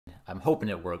I'm hoping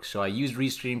it works. So I used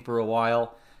Restream for a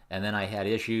while, and then I had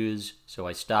issues, so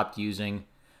I stopped using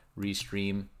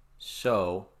Restream.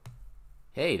 So,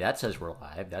 hey, that says we're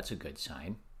live. That's a good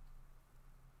sign.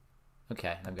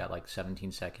 Okay, I've got like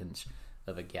 17 seconds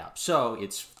of a gap. So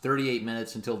it's 38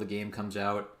 minutes until the game comes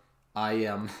out. I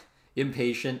am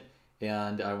impatient,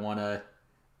 and I want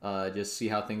to just see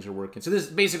how things are working. So this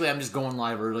basically, I'm just going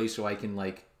live early so I can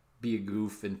like be a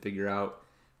goof and figure out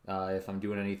if I'm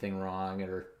doing anything wrong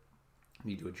or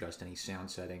need to adjust any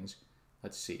sound settings.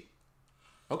 Let's see.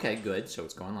 Okay, good. So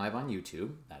it's going live on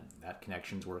YouTube. That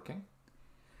connection's working.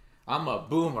 I'm a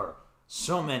boomer.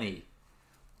 So many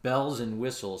bells and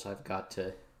whistles I've got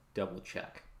to double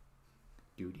check.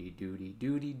 Doody, doody,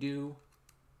 doody, do.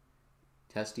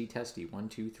 Testy, testy. 1,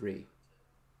 2, 3.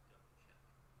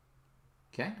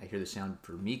 Okay, I hear the sound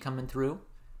for me coming through.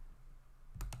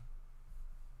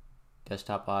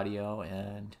 Desktop audio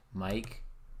and mic.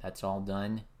 That's all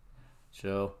done.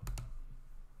 So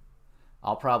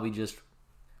I'll probably just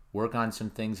work on some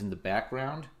things in the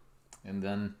background, and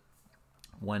then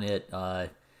when it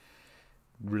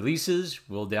releases,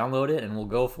 we'll download it and we'll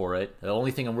go for it. The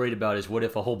only thing I'm worried about is what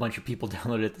if a whole bunch of people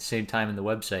download it at the same time and the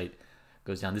website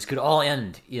goes down. This could all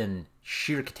end in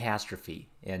sheer catastrophe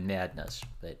and madness,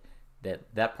 but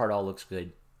that part all looks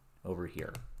good over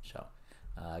here. So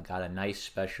got a nice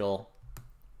special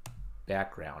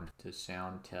background to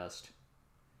sound test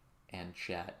and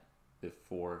chat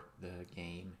before the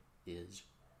game is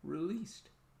released.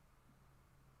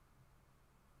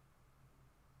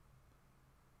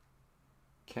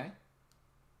 Okay.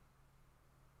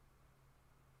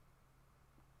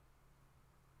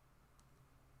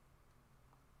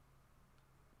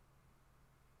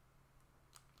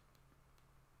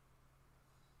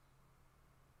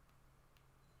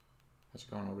 How's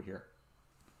it going over here?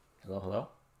 Hello, hello?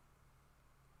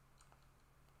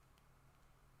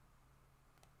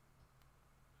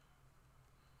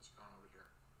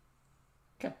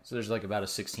 Okay, so there's like about a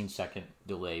 16-second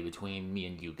delay between me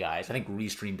and you guys. I think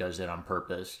Restream does it on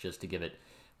purpose just to give it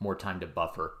more time to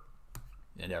buffer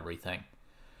and everything.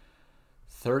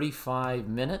 35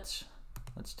 minutes.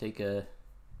 Let's take a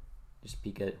just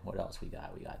peek at what else we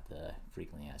got. We got the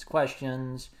frequently asked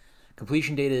questions.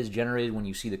 Completion data is generated when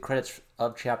you see the credits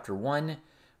of Chapter 1.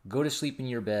 Go to sleep in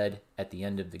your bed at the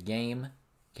end of the game.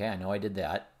 Okay, I know I did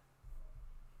that.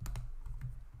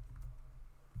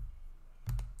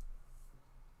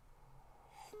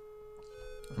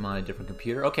 I'm on a different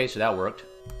computer. Okay, so that worked.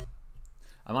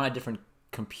 I'm on a different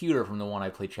computer from the one I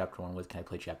played Chapter 1 with. Can I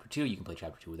play Chapter 2? You can play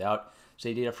Chapter 2 without.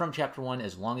 Save data from Chapter 1.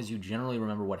 As long as you generally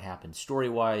remember what happened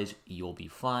story-wise, you'll be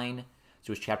fine.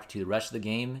 So it's Chapter 2 the rest of the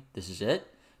game. This is it.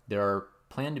 There are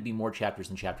planned to be more chapters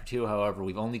in Chapter 2. However,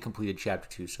 we've only completed Chapter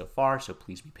 2 so far, so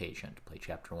please be patient. Play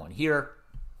Chapter 1 here.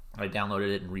 I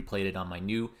downloaded it and replayed it on my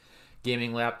new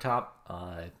gaming laptop.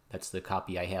 That's the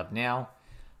copy I have now.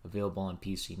 Available on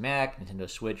PC, Mac, Nintendo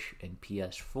Switch, and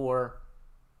PS4.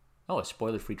 Oh, a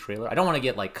spoiler-free trailer. I don't want to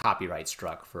get, like, copyright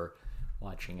struck for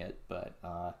watching it, but,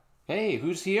 hey,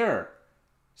 who's here?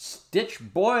 Stitch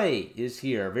Boy is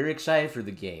here. Very excited for the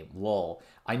game. Lol.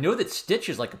 I know that Stitch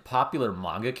is, like, a popular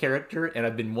manga character, and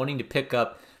I've been wanting to pick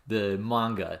up the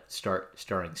manga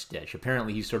starring Stitch.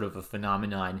 Apparently, he's sort of a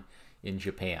phenomenon in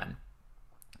Japan.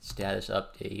 Status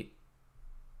update.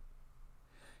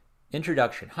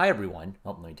 Introduction. Hi, everyone.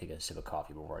 Oh, let me take a sip of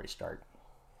coffee before I start.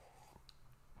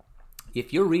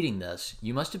 If you're reading this,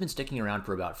 you must have been sticking around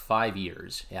for about 5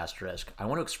 years, asterisk. I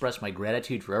want to express my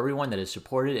gratitude for everyone that has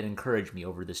supported and encouraged me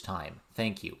over this time.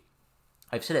 Thank you.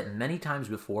 I've said it many times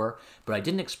before, but I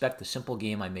didn't expect the simple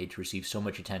game I made to receive so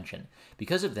much attention.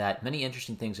 Because of that, many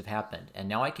interesting things have happened, and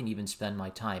now I can even spend my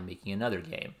time making another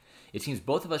game. It seems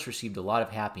both of us received a lot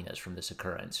of happiness from this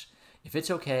occurrence. If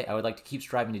it's okay, I would like to keep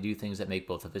striving to do things that make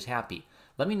both of us happy.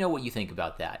 Let me know what you think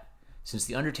about that. Since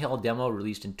the Undertale demo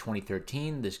released in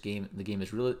 2013, the game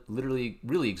has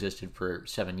really existed for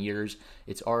 7 years.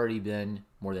 It's already been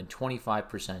more than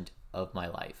 25% of my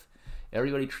life.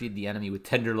 Everybody treated the enemy with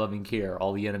tender, loving care.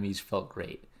 All the enemies felt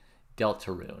great.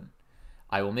 Deltarune.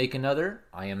 I will make another.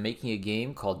 I am making a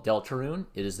game called Deltarune.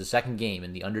 It is the second game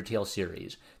in the Undertale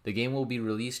series. The game will be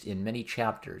released in many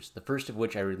chapters, the first of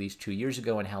which I released 2 years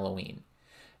ago on Halloween.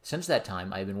 Since that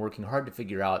time, I have been working hard to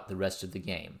figure out the rest of the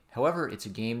game. However, it's a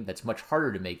game that's much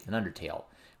harder to make than Undertale.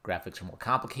 Graphics are more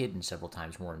complicated and several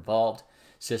times more involved.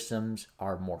 Systems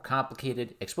are more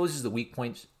complicated, exposes the weak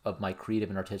points of my creative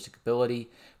and artistic ability.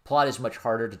 Plot is much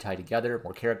harder to tie together,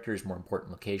 more characters, more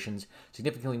important locations,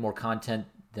 significantly more content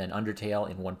than Undertale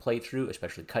in one playthrough,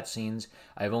 especially cutscenes.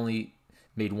 I have only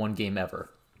made one game ever.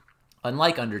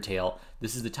 Unlike Undertale,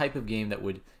 this is the type of game that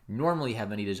would normally have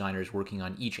many designers working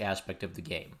on each aspect of the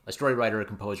game. A story writer, a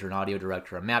composer, an audio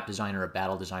director, a map designer, a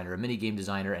battle designer, a minigame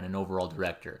designer, and an overall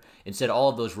director. Instead, all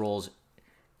of those roles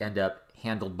end up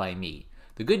handled by me.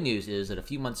 The good news is that a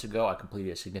few months ago, I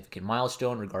completed a significant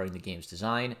milestone regarding the game's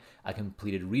design. I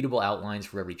completed readable outlines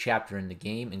for every chapter in the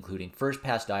game, including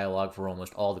first-pass dialogue for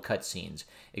almost all the cutscenes,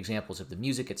 examples of the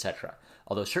music, etc.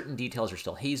 Although certain details are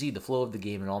still hazy, the flow of the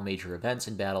game and all major events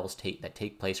and battles that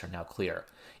take place are now clear.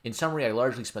 In summary, I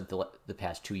largely spent the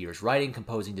past 2 years writing,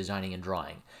 composing, designing, and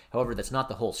drawing. However, that's not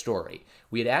the whole story.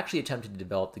 We had actually attempted to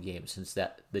develop the game since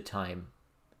the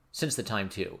time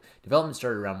too. Development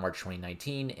started around March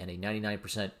 2019, and a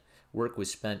 99% work was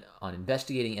spent on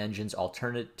investigating engines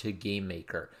alternate to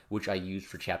GameMaker, which I used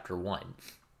for Chapter 1.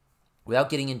 Without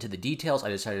getting into the details, I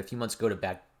decided a few months ago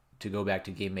to go back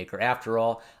to GameMaker after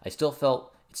all. It still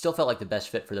felt like the best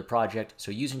fit for the project,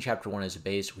 so using Chapter 1 as a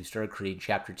base, we started creating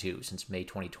Chapter 2 since May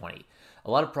 2020. A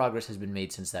lot of progress has been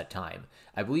made since that time.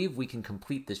 I believe we can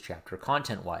complete this chapter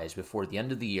content-wise before the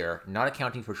end of the year, not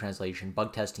accounting for translation,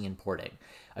 bug testing, and porting.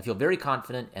 I feel very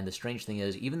confident, and the strange thing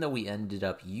is, even though we ended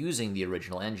up using the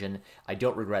original engine, I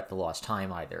don't regret the lost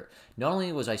time either. Not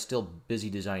only was I still busy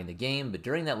designing the game, but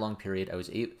during that long period, I was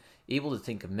able to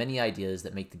think of many ideas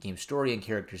that make the game's story and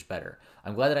characters better.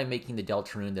 I'm glad that I'm making the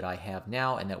Deltarune that I have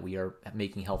now, and that we are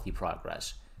making healthy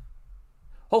progress.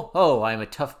 Ho ho, I'm a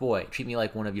tough boy. Treat me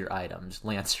like one of your items.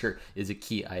 Lancer is a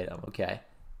key item, okay?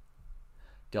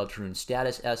 Deltarune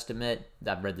status estimate.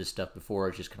 I've read this stuff before.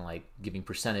 It's just kind of like giving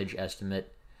percentage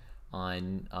estimate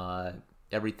on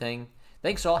everything.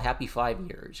 Thanks all. Happy 5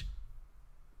 years.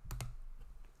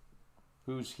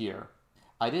 Who's here?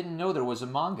 I didn't know there was a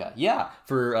manga. Yeah,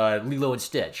 for Lilo and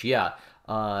Stitch. Yeah.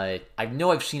 I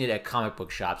know I've seen it at comic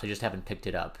book shops. I just haven't picked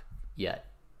it up yet.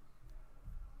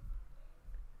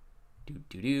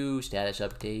 Status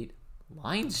update.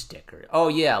 Line sticker. Oh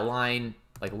yeah, line,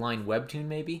 like line webtoon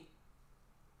maybe?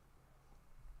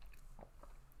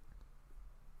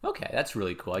 Okay, that's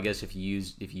really cool. I guess if you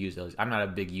use those. I'm not a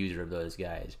big user of those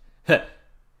guys.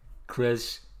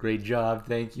 Chris, great job,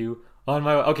 thank you.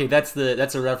 Okay, that's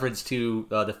a reference to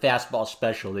the fastball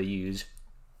special they use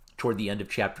toward the end of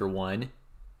Chapter 1.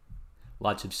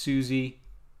 Lots of Susie.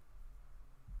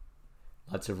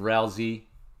 Lots of Rousey.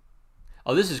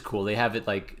 Oh, this is cool. They have it,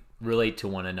 like, relate to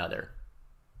one another.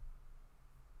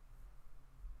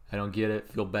 I don't get it.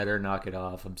 Feel better. Knock it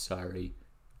off. I'm sorry.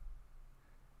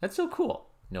 That's so cool.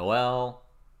 Noelle.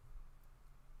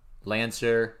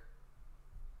 Lancer.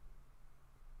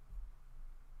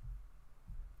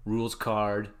 Rules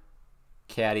card.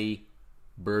 Caddy.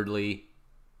 Birdly.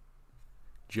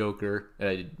 Joker.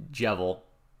 Jevil.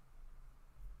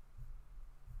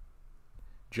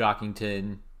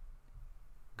 Jockington.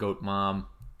 Goat Mom,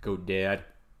 Goat Dad,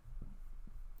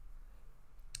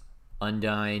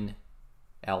 Undine,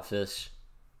 Alphys.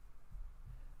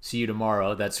 See you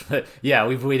tomorrow. That's what. Yeah,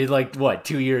 we've waited like what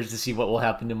 2 years to see what will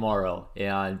happen tomorrow.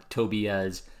 And Toby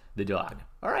as the dog.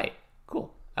 All right,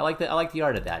 cool. I like that. I like the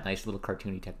art of that. Nice little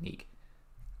cartoony technique.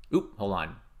 Oop, hold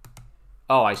on.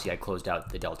 Oh, I see. I closed out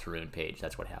the Deltarune page.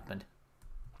 That's what happened.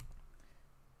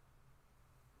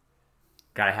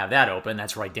 Gotta have that open.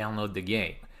 That's where I download the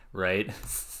game, right?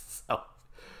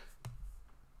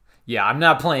 Yeah, I'm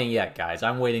not playing yet, guys.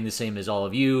 I'm waiting the same as all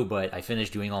of you, but I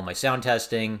finished doing all my sound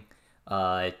testing.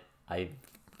 I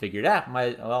figured,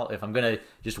 well, if I'm gonna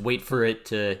just wait for it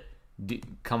to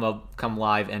come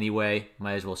live anyway,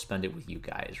 might as well spend it with you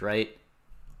guys, right?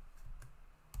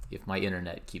 If my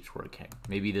internet keeps working,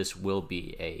 maybe this will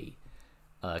be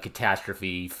a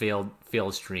catastrophe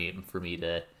fail stream for me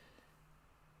to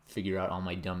figure out all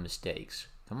my dumb mistakes.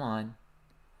 Come on,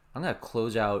 I'm gonna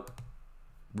close out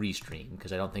Restream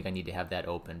because I don't think I need to have that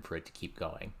open for it to keep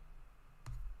going.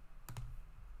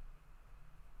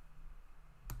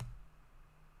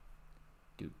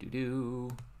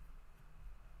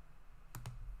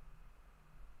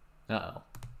 Uh-oh.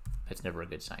 That's never a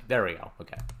good sign. There we go.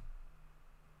 Okay.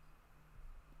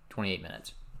 28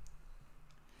 minutes.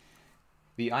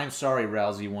 The I'm sorry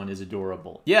Rousey one is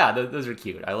adorable. Yeah, those are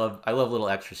cute. I love little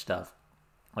extra stuff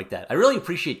like that. I really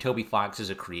appreciate Toby Fox as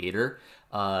a creator.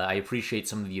 I appreciate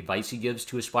some of the advice he gives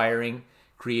to aspiring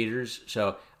creators.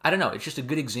 So, I don't know. It's just a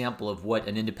good example of what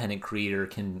an independent creator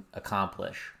can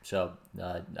accomplish. So,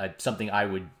 something I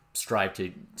would strive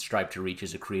to reach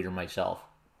as a creator myself.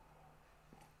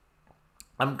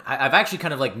 I've actually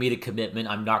kind of like made a commitment.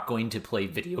 I'm not going to play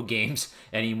video games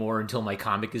anymore until my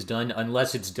comic is done,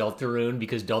 unless it's Deltarune,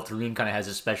 because Deltarune kind of has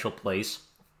a special place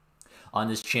on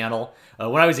this channel.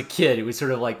 When I was a kid, it was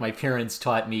sort of like my parents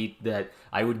taught me that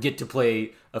I would get to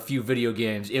play a few video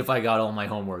games if I got all my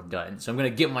homework done. So I'm going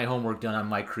to get my homework done on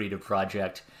my creative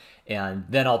project, and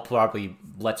then I'll probably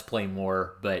Let's Play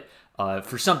more. But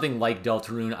for something like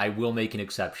Deltarune, I will make an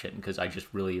exception because I just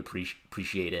really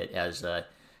appreciate it as an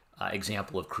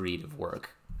example of creative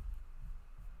work.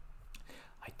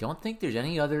 I don't think there's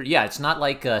any other... Yeah, it's not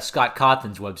like Scott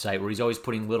Cawthon's website where he's always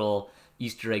putting little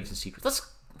Easter eggs and secrets.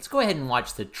 Let's go ahead and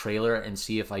watch the trailer and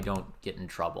see if I don't get in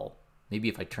trouble. Maybe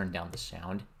if I turn down the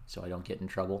sound so I don't get in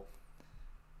trouble.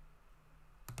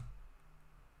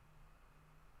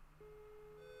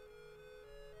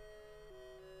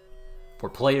 For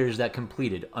players that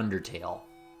completed Undertale.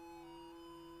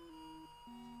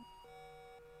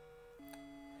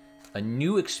 A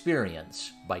New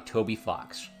Experience by Toby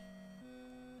Fox.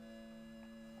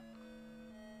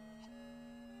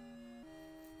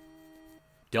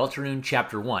 Deltarune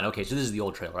Chapter 1. Okay, so this is the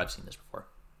old trailer. I've seen this before.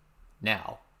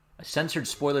 Now, a censored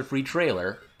spoiler-free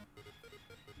trailer.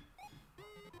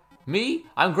 Me?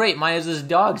 I'm great. Mine is this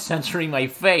dog censoring my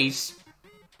face.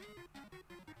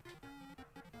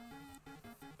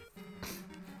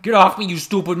 Get off me, you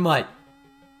stupid mutt!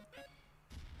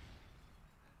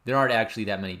 There aren't actually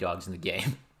that many dogs in the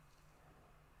game.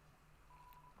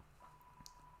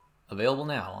 Available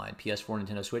now on PS4,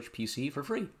 Nintendo Switch, PC for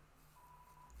free.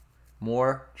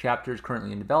 More chapters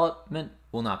currently in development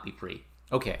will not be free.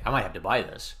 Okay, I might have to buy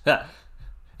this.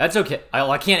 That's okay.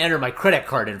 I can't enter my credit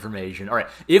card information. All right,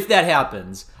 if that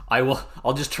happens,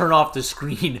 I'll just turn off the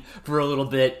screen for a little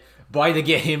bit, buy the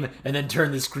game, and then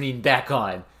turn the screen back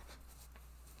on.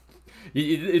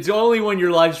 It's only when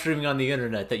you're live streaming on the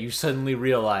internet that you suddenly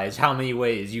realize how many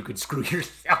ways you could screw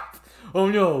yourself. Oh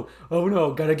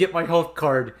no, gotta get my health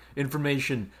card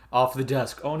information off the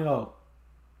desk. Oh no.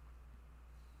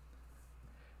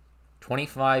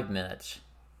 25 minutes.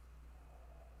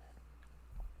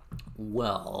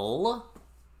 Well,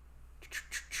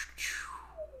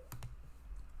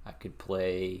 I could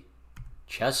play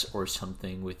chess or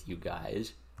something with you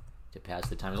guys to pass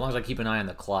the time, as long as I keep an eye on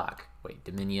the clock. Wait,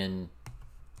 Dominion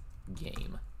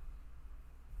game.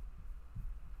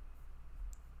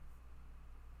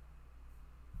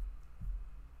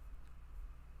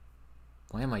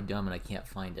 Why am I dumb and I can't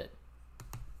find it?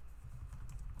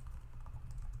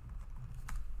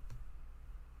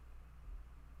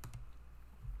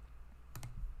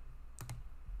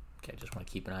 Okay, I just want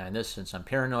to keep an eye on this since I'm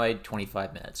paranoid.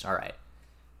 25 minutes. All right.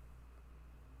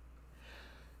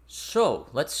 So,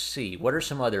 let's see. What are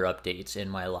some other updates in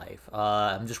my life?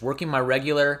 I'm just working my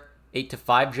regular 8 to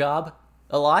 5 job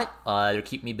a lot. They're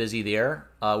keeping me busy there.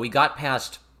 We got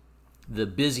past the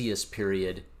busiest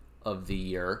period of the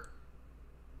year.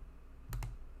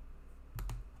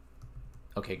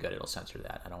 Okay, good. It'll censor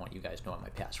that. I don't want you guys knowing my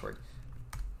password.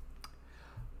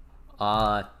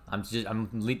 I'm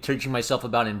teaching myself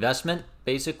about investment,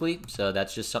 basically. So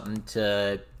that's just something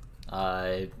to,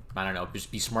 I don't know,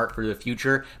 just be smart for the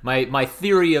future. My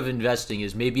theory of investing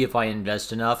is maybe if I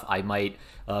invest enough, I might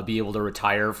be able to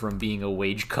retire from being a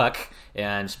wage cuck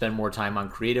and spend more time on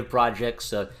creative projects.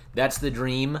 So that's the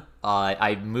dream.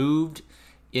 I've moved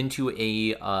into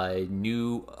a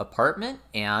new apartment,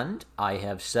 and I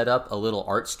have set up a little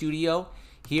art studio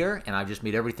here, and I've just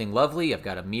made everything lovely. I've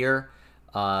got a mirror.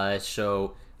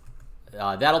 So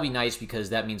that'll be nice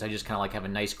because that means I just kind of like have a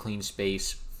nice clean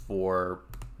space for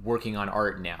working on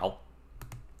art now.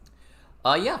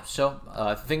 Yeah, so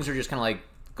things are just kind of like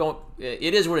going.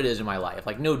 It is what it is in my life.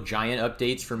 Like no giant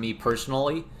updates for me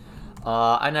personally.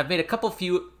 And I've made a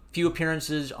few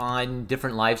appearances on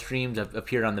different live streams. I've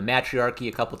appeared on the Matriarchy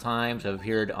a couple times. I've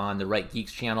appeared on the Right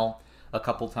Geeks channel a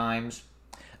couple times.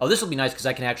 Oh, this will be nice because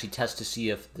I can actually test to see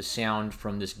if the sound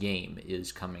from this game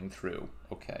is coming through.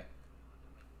 Okay.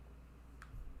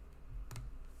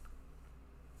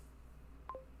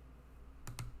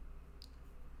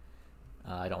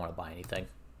 I don't want to buy anything.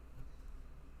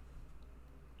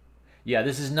 Yeah,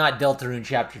 this is not Deltarune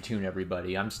Chapter 2,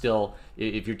 everybody. I'm still,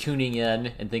 if you're tuning in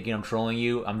and thinking I'm trolling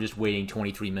you, I'm just waiting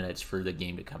 23 minutes for the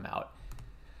game to come out.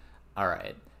 All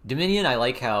right. Dominion, I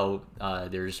like how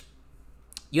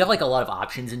you have like a lot of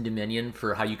options in Dominion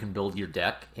for how you can build your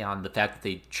deck, and the fact that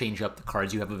they change up the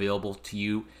cards you have available to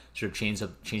you sort of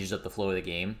changes up the flow of the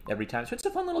game every time. So it's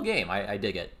a fun little game. I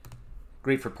dig it.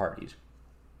 Great for parties.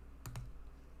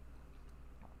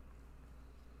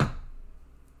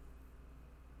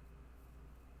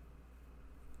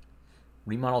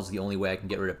 Remodel is the only way I can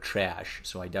get rid of trash,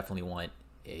 so I definitely want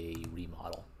a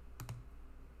remodel.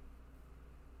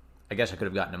 I guess I could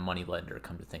have gotten a money lender,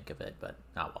 come to think of it, but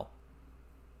oh well.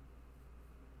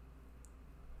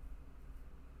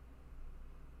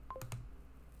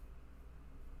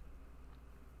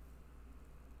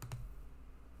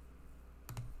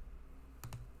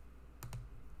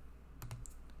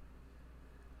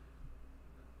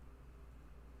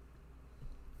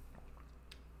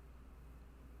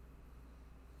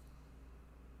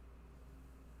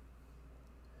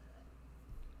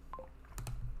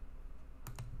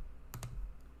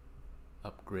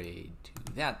 upgrade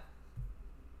to that.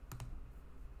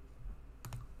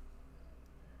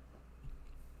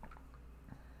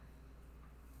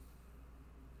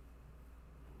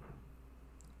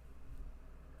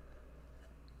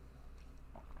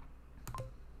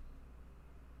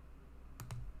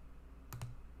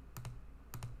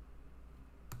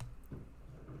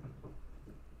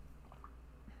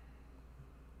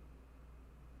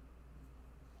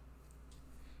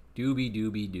 Doobie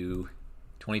doobie doo.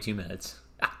 22 minutes.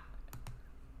 Ah.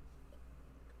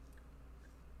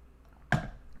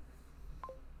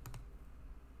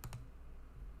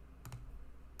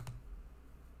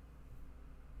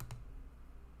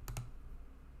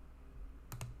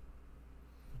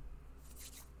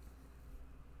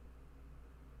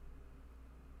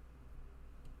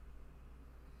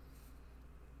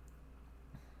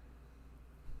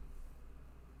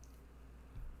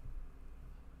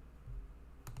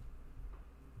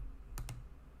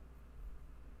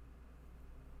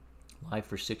 Live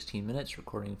for 16 minutes,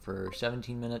 recording for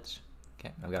 17 minutes.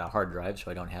 Okay, I've got a hard drive, so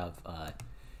I don't have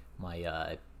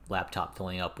my laptop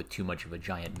filling up with too much of a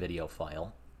giant video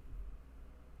file.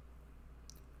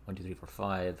 1, 2, 3, 4,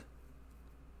 5.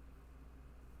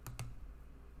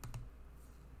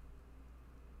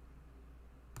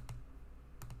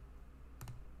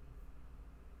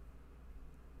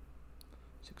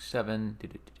 Six, 7.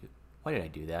 Why did I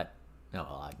do that? No,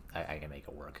 well, I can make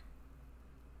it work.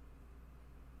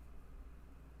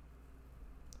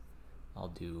 I'll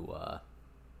do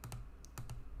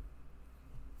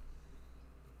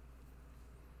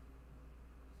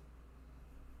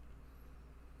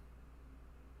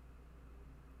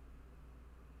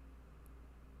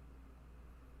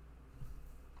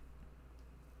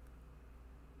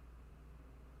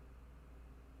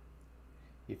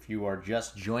if you are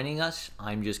just joining us,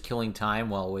 I'm just killing time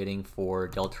while waiting for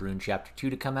Deltarune Chapter 2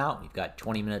 to come out. We've got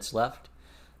 20 minutes left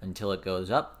until it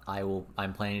goes up.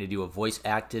 I'm planning to do a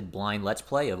voice-acted blind Let's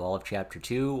Play of all of Chapter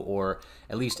 2, or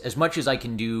at least as much as I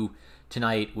can do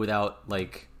tonight without,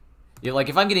 like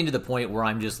if I'm getting to the point where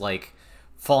I'm just, like,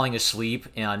 falling asleep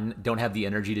and don't have the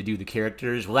energy to do the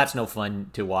characters, well, that's no fun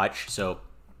to watch. So,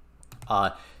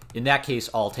 in that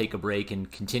case, I'll take a break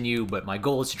and continue, but my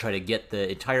goal is to try to get the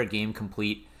entire game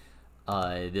complete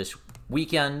this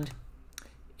weekend,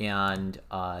 and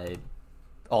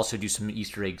also do some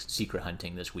Easter egg secret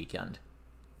hunting this weekend.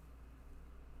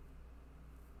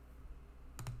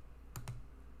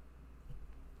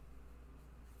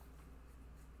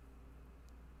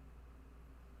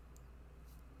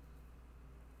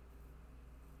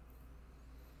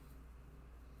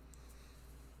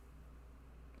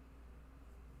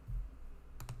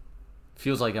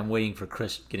 Feels like I'm waiting for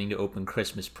getting to open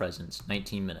Christmas presents.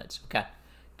 19 minutes. Okay.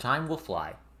 Time will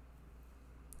fly.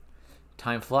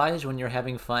 Time flies when you're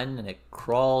having fun, and it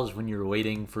crawls when you're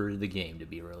waiting for the game to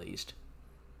be released.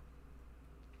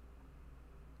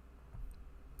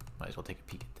 Might as well take a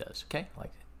peek at this. Okay, I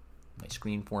like my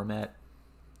screen format.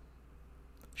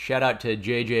 Shout out to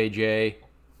JK,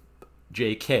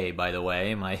 by the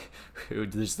way.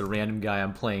 This is the random guy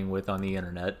I'm playing with on the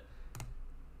internet.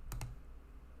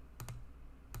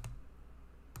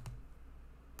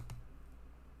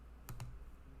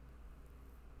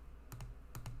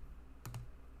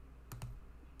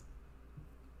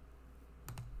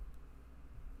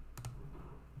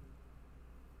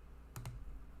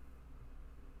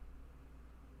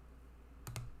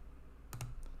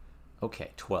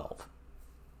 Okay, 12.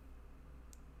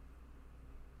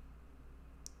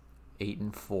 8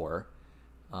 and 4.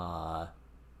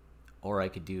 Or I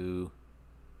could do...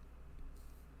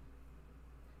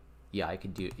 Yeah,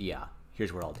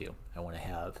 here's what I'll do. I want to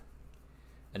have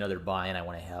another buy, and I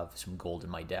want to have some gold in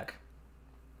my deck.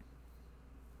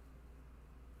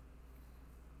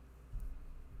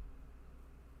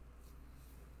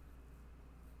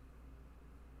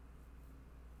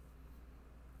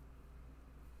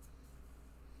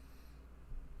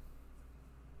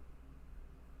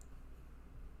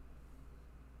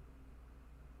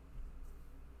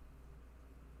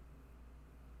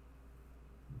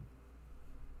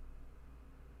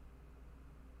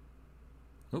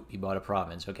 Oop, he bought a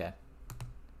province. Okay.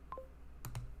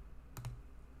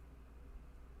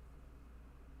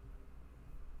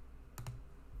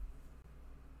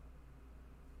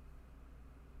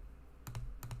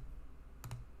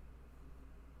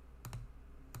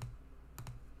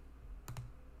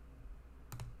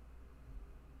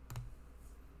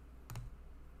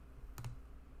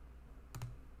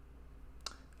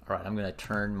 All right, I'm going to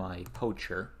turn my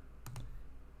poacher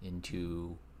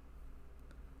into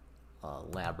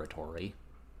laboratory.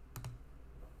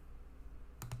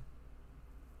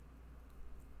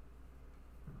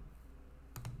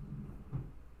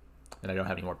 And I don't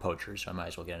have any more poachers, so I might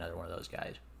as well get another one of those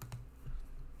guys.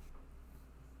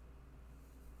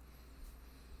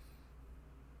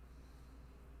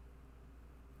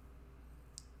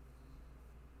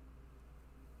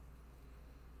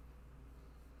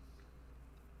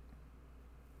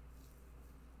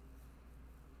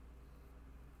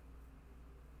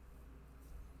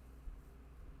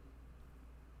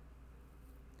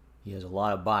 He has a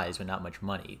lot of buys, but not much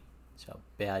money. So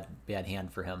bad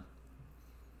hand for him.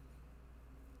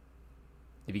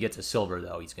 If he gets a silver,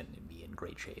 though, he's going to be in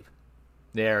great shape.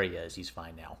 There he is. He's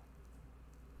fine now.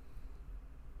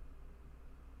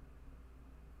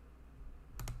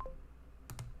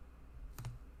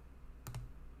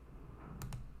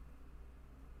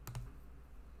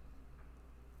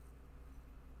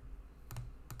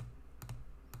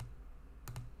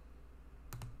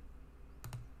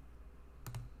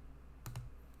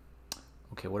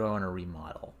 Okay, what do I want to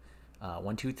remodel?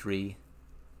 1, 2, 3,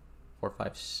 4,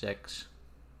 5, 6,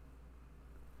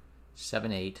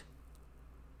 7, 8,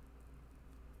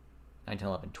 9, 10,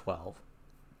 11, 12.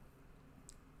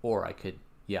 Or I could,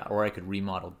 yeah, or I could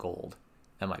remodel gold.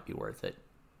 That might be worth it.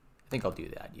 I think I'll do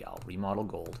that. Yeah, I'll remodel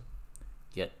gold.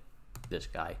 Get this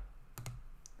guy.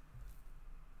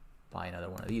 Buy another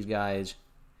one of these guys.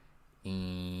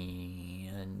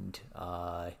 And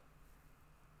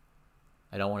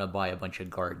I don't want to buy a bunch of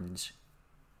gardens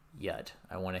yet.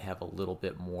 I want to have a little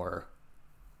bit more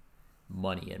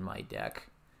money in my deck.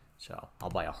 So I'll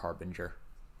buy a Harbinger.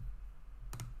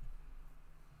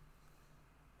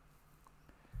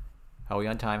 How are we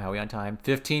on time? How are we on time?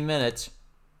 15 minutes.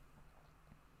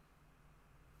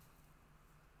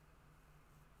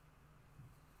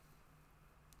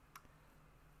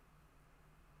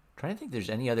 Trying to think if there's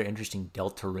any other interesting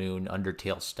Deltarune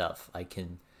Undertale stuff I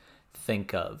can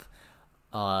think of.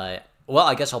 Well,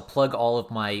 I guess I'll plug all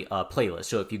of my playlists.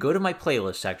 So if you go to my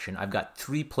playlist section, I've got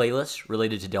 3 playlists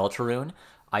related to Deltarune.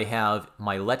 I have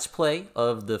my Let's Play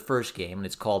of the first game, and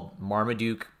it's called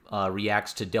Marmaduke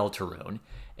Reacts to Deltarune.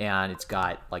 And it's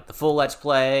got like the full Let's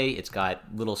Play. It's got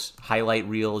little highlight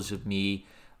reels of me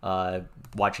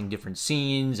watching different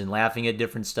scenes and laughing at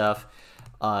different stuff.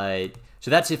 So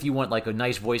that's if you want like a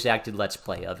nice voice-acted Let's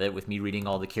Play of it with me reading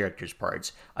all the characters'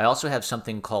 parts. I also have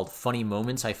something called Funny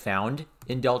Moments I Found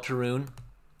in Deltarune,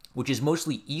 which is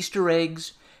mostly Easter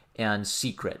eggs and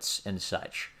secrets and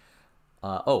such.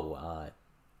 I want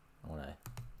to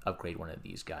upgrade one of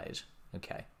these guys.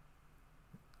 Okay.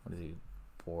 1, 2,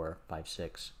 4, 5,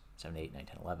 6, 7, 8, 9,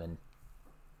 10, 11.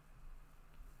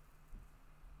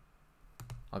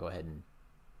 I'll go ahead and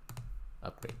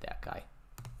upgrade that guy.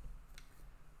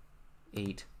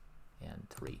 8 and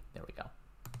 3. There we go.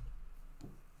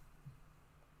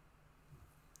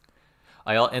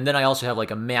 And then I also have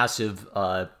like a massive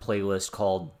playlist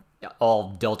called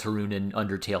all Deltarune and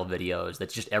Undertale videos.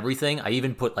 That's just everything. I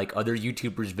even put like other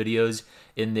YouTubers' videos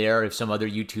in there if some other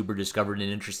YouTuber discovered an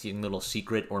interesting little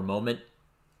secret or moment.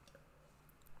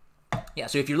 Yeah,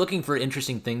 so if you're looking for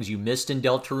interesting things you missed in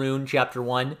Deltarune Chapter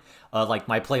 1, like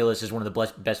my playlist is one of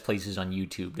the best places on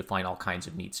YouTube to find all kinds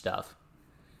of neat stuff.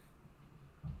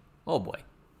 Oh boy.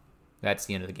 That's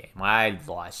the end of the game. I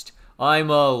lost.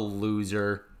 I'm a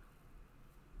loser.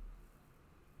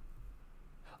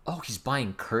 Oh, he's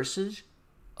buying curses?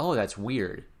 Oh, that's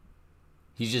weird.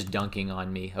 He's just dunking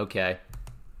on me. Okay.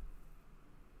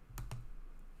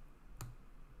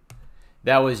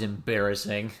 That was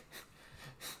embarrassing.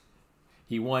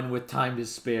 He won with time to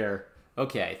spare.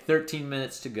 Okay, 13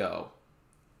 minutes to go.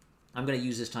 I'm going to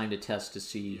use this time to test to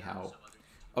see how...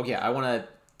 Okay, I want to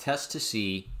test to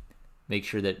see... Make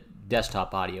sure that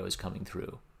desktop audio is coming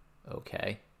through.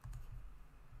 Okay.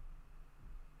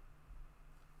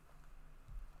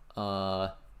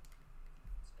 Well,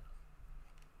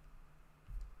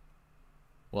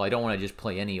 I don't want to just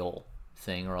play any old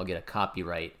thing or I'll get a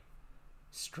copyright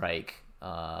strike.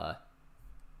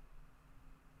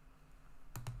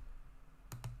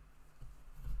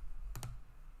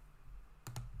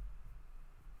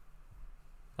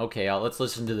 Okay, let's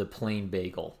listen to the plain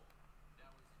bagel.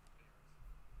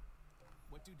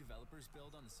 What do developers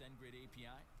build on the SendGrid API?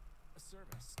 A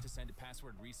service to send a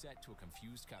password reset to a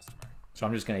confused customer. So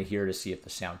I'm just going to hear to see if the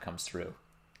sound comes through.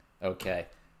 Okay.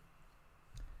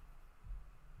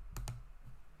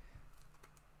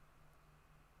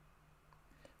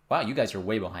 Wow, you guys are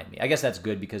way behind me. I guess that's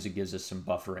good because it gives us some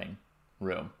buffering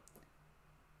room.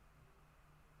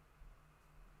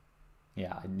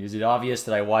 Yeah, is it obvious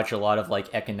that I watch a lot of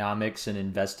like economics and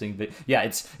investing? But yeah,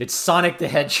 it's Sonic the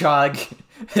Hedgehog.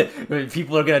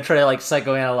 People are gonna try to like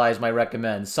psychoanalyze my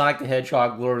recommends. Sonic the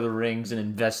Hedgehog, Lord of the Rings, and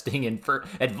investing in for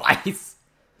advice.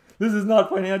 This is not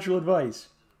financial advice.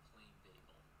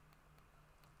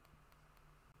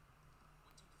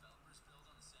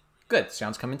 Good.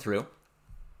 Sound's coming through.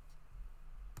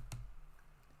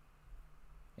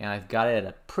 And I've got it at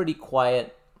a pretty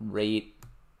quiet rate.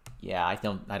 Yeah, I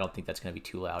don't think that's going to be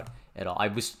too loud at all. I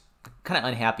was kind of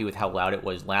unhappy with how loud it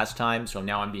was last time, so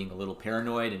now I'm being a little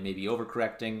paranoid and maybe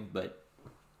overcorrecting, but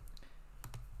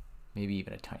maybe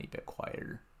even a tiny bit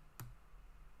quieter.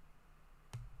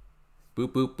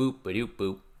 Boop, boop, boop, ba-doop,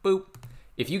 boop, boop.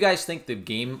 If you guys think the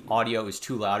game audio is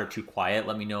too loud or too quiet,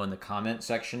 let me know in the comment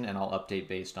section, and I'll update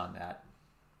based on that.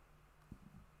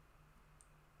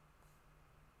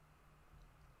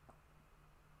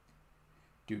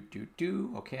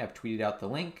 Okay, I've tweeted out the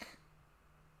link.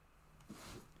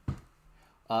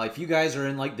 If you guys are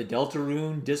in like the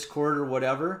Deltarune Discord or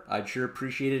whatever, I'd sure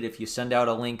appreciate it if you send out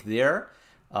a link there.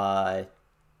 I'll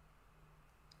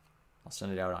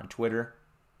send it out on Twitter.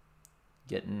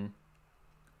 Getting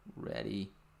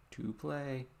ready to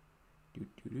play.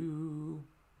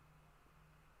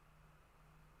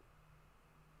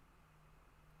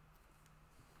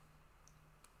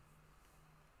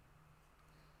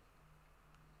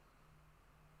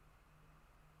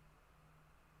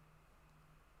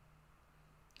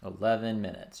 11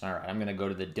 minutes. All right, I'm going to go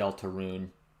to the Deltarune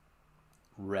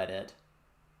Reddit.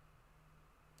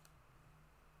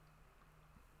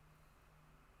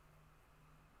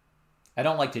 I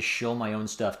don't like to shill my own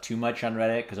stuff too much on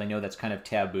Reddit because I know that's kind of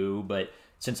taboo, but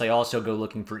since I also go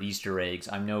looking for Easter eggs,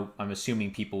 I'm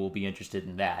assuming people will be interested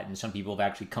in that, and some people have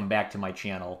actually come back to my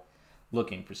channel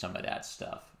looking for some of that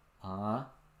stuff.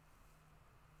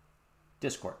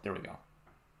 Discord, there we go.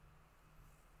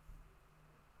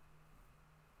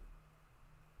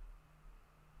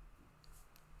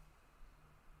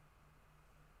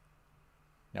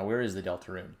 Now, where is the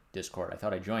Deltarune Discord? I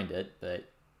thought I joined it, but...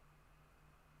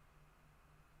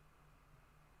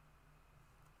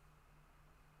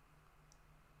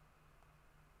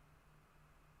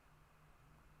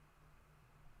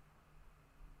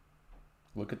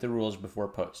 Look at the rules before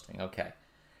posting. Okay.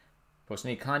 Post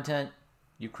any content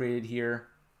you created here.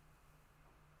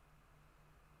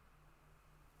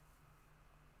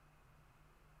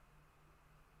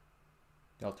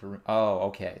 Deltarune. Oh,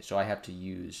 okay. So I have to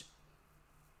use...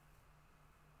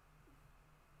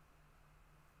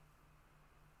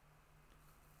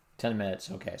 $10 minutes.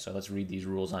 Okay, so let's read these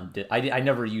rules on... I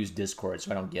never use Discord,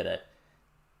 so I don't get it.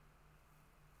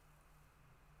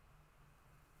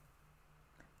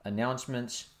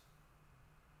 Announcements.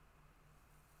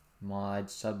 Mod,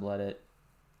 subreddit.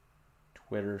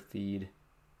 Twitter feed.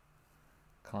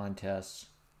 Contests.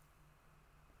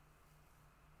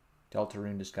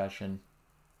 Deltarune discussion.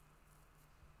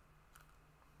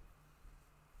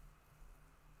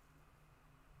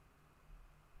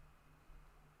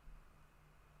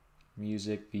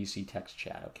 Music, VC, text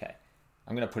chat. Okay.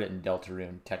 I'm going to put it in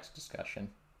Deltarune text discussion.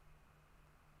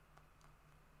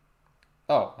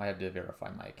 Oh, I have to verify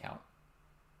my account.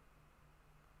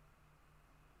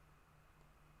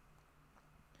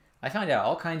 I found out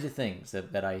all kinds of things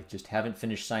that I just haven't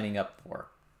finished signing up for.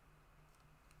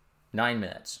 9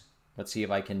 minutes. Let's see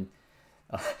if I can...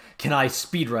 can I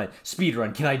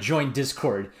speedrun? Can I join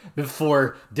Discord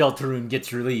before Deltarune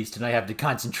gets released and I have to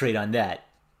concentrate on that?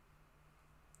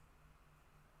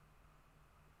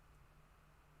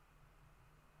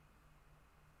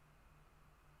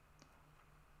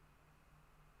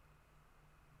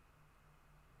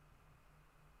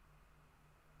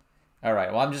 All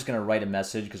right, well, I'm just going to write a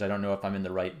message because I don't know if I'm in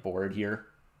the right board here.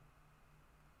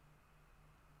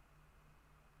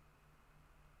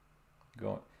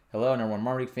 Hello, number one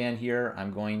Marmaduke fan here.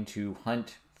 I'm going to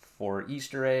hunt for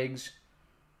Easter eggs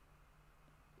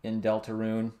in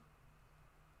Deltarune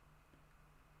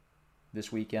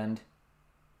this weekend.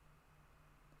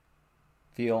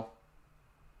 I'll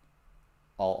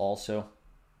also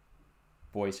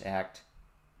voice act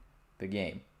the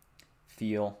game.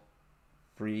 Feel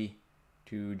free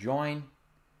to join,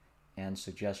 and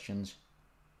suggestions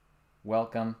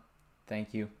welcome.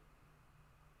 Thank you.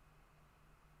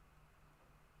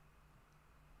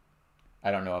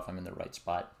 I don't know if I'm in the right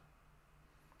spot.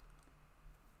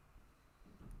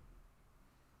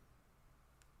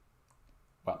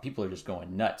 Wow, people are just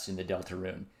going nuts in the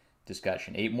Deltarune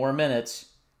discussion. 8 more minutes.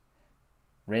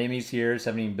 Ramey's here,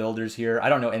 17 Builders here. I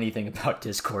don't know anything about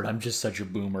Discord. I'm just such a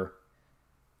boomer.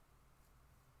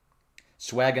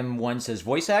 Swagum1 says,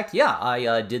 voice act? Yeah,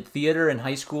 I did theater in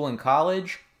high school and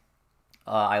college.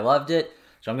 I loved it,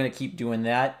 so I'm going to keep doing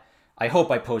that. I hope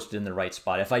I posted in the right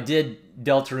spot. If I did,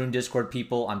 Deltarune Discord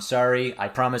people, I'm sorry. I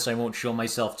promise I won't show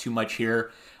myself too much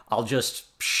here. I'll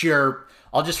just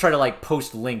try to like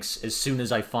post links as soon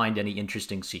as I find any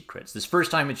interesting secrets. This first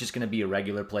time it's just going to be a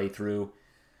regular playthrough.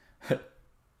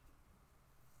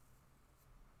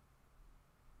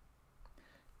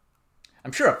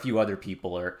 I'm sure a few other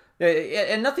people are,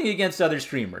 and nothing against other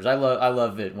streamers. I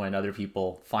love it when other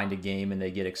people find a game and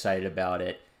they get excited about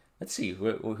it. Let's see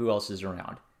who else is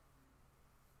around.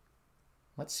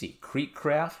 Let's see.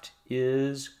 Creekcraft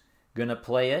is gonna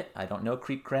play it. I don't know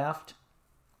Creekcraft.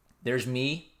 There's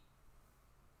me.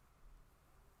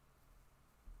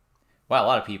 Wow, a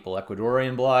lot of people.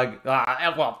 Ecuadorian blog.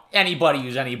 Well, anybody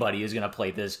who's anybody is gonna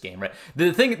play this game, right?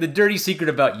 The dirty secret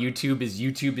about YouTube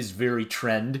is very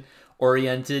trend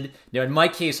oriented. Now, in my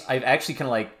case, I've actually kind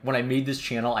of like, when I made this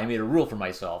channel, I made a rule for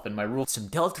myself, and my rule, some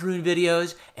Deltarune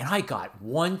videos, and I got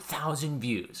 1,000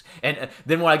 views. And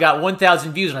then when I got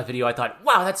 1,000 views on a video, I thought,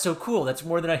 wow, that's so cool. That's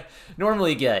more than I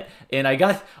normally get. And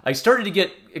I started to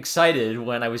get excited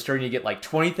when I was starting to get like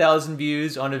 20,000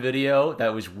 views on a video.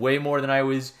 That was way more than I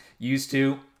was used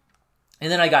to.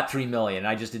 And then I got 3 million, and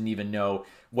I just didn't even know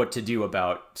what to do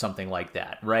about something like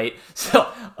that, right?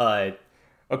 So,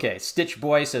 okay, Stitch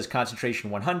Boy says concentration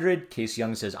 100. Case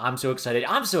Young says, I'm so excited.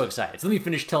 I'm so excited. So let me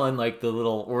finish telling like the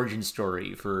little origin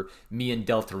story for me and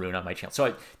Deltarune on my channel.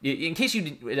 So in case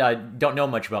you don't know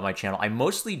much about my channel, I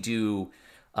mostly do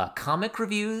comic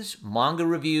reviews, manga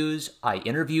reviews. I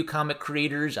interview comic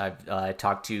creators. I've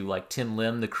talked to like Tim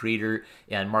Lim, the creator,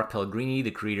 and Mark Pellegrini,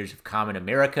 the creators of Common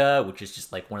America, which is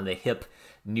just like one of the hip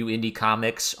new indie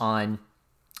comics on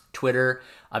Twitter.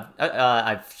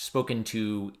 I've spoken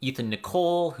to Ethan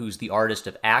Nicole, who's the artist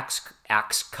of Axe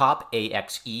Cop,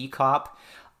 A-X-E Cop.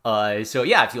 So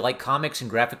yeah, if you like comics and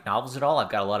graphic novels at all, I've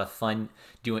got a lot of fun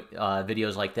doing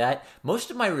videos like that.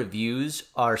 Most of my reviews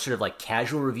are sort of like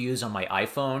casual reviews on my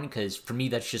iPhone, because for me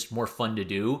that's just more fun to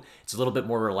do. It's a little bit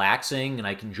more relaxing, and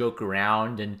I can joke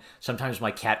around, and sometimes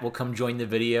my cat will come join the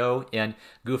video and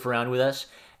goof around with us.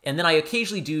 And then I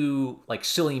occasionally do like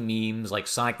silly memes like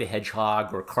Sonic the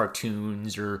Hedgehog or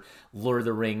cartoons or Lord of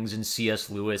the Rings and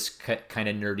C.S. Lewis kind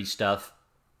of nerdy stuff.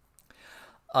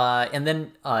 And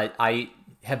then I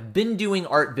have been doing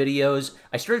art videos.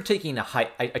 I started taking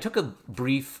I took a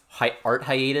brief art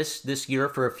hiatus this year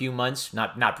for a few months.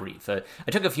 Not brief. I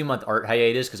took a few month art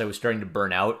hiatus because I was starting to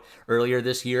burn out earlier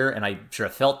this year, and I sort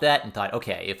of felt that and thought,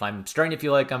 okay, if I'm starting to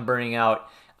feel like I'm burning out,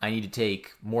 I need to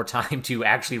take more time to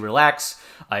actually relax.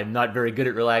 I'm not very good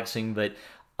at relaxing, but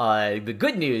the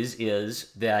good news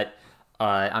is that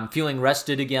I'm feeling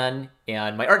rested again,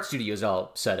 and my art studio is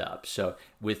all set up. So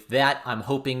with that, I'm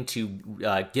hoping to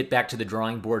get back to the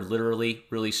drawing board literally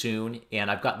really soon.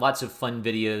 And I've got lots of fun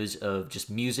videos of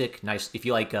just music. Nice, if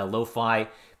you like lo-fi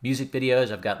music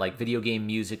videos, I've got like video game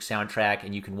music soundtrack,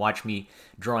 and you can watch me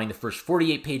drawing the first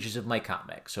 48 pages of my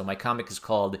comic. So my comic is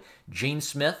called Jane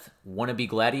Smith, Wannabe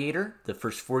Gladiator. The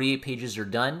first 48 pages are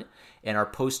done and are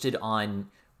posted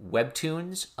on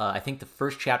Webtoons. I think the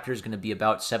first chapter is going to be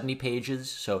about 70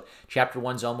 pages, so chapter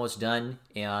 1's almost done.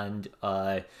 And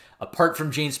apart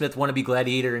from Jane Smith, Wannabe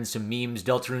Gladiator, and some memes,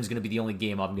 Deltarune's going to be the only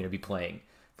game I'm going to be playing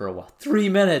for a while. 3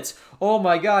 minutes! Oh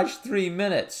my gosh, 3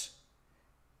 minutes!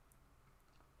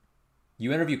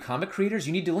 You interview comic creators?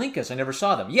 You need to link us. I never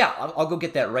saw them. Yeah, I'll go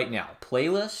get that right now.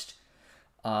 Playlist.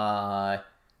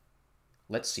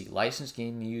 Let's see. Licensed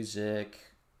game music.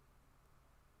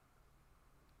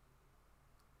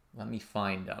 Let me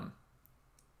find them.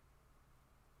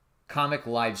 Comic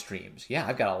live streams. Yeah,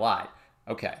 I've got a lot.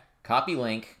 Okay. Copy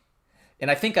link. And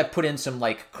I think I put in some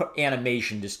like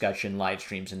animation discussion live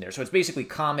streams in there. So it's basically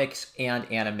comics and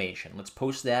animation. Let's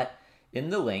post that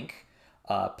in the link.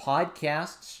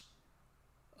 Podcasts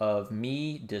of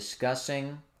me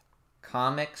discussing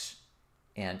comics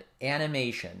and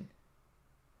animation.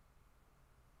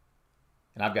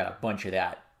 And I've got a bunch of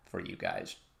that for you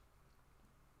guys.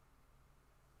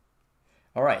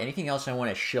 All right, anything else I want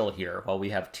to shill here while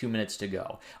we have 2 minutes to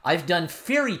go? I've done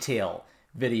fairy tale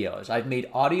videos. I've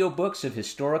made audiobooks of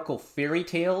historical fairy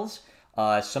tales.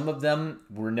 Some of them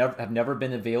have never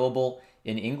been available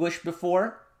in English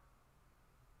before.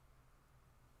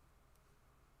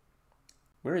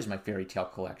 Where is my fairy tale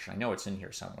collection? I know it's in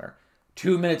here somewhere.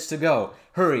 2 minutes to go.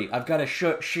 Hurry, I've got to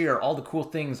share all the cool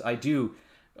things I do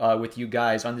with you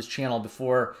guys on this channel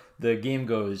before the game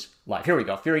goes live. Here we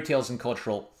go. Fairy tales and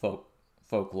cultural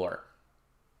folklore.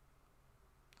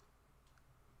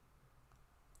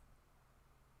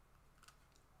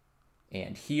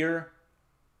 And here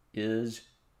is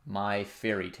my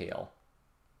fairy tale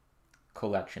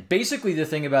collection. Basically, the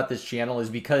thing about this channel is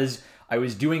because I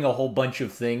was doing a whole bunch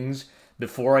of things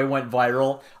before I went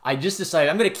viral, I just decided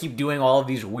I'm going to keep doing all of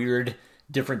these weird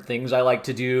different things I like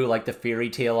to do, like the fairy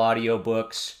tale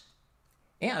audiobooks.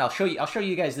 And I'll show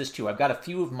you guys this too. I've got a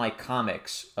few of my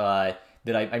comics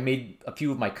that I made a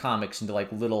few of my comics into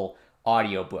like little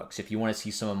audiobooks if you want to see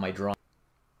some of my drawings.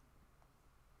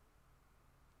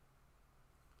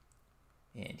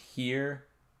 And here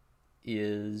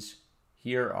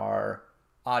are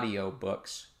audio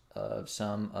books of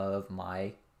some of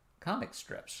my comic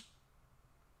strips.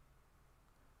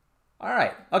 All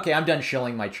right. Okay, I'm done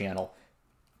shilling my channel.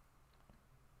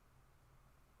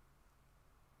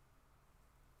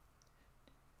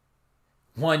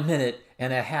 One minute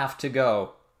and a half to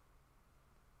go.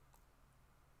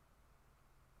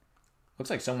 Looks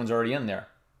like someone's already in there.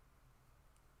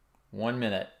 1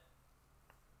 minute.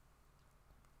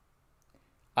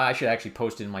 I should actually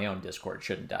post it in my own Discord,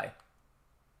 shouldn't I?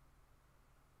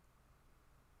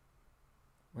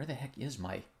 Where the heck is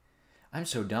my... I'm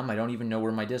so dumb, I don't even know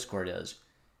where my Discord is.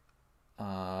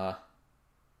 I'm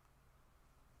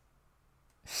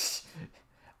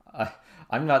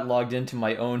not logged into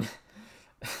my own...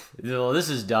 This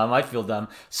is dumb. I feel dumb.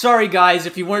 Sorry, guys.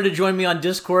 If you wanted to join me on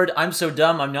Discord, I'm so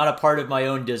dumb. I'm not a part of my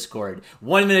own Discord.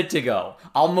 1 minute to go.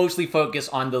 I'll mostly focus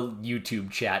on the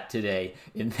YouTube chat today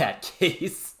in that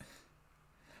case.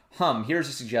 Here's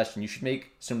a suggestion. You should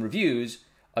make some reviews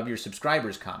of your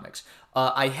subscribers' comics.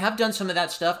 I have done some of that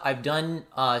stuff. I've done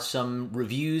some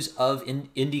reviews of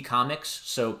indie comics.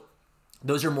 So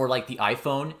those are more like the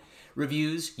iPhone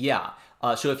reviews. Yeah.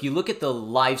 So if you look at the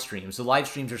live streams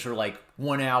are sort of like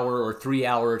 1 hour or 3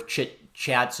 hour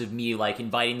chats of me like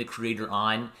inviting the creator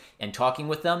on and talking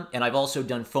with them. And I've also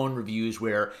done phone reviews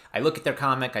where I look at their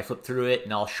comic, I flip through it,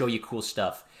 and I'll show you cool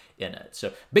stuff in it.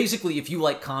 So basically, if you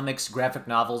like comics, graphic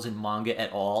novels, and manga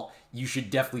at all, you should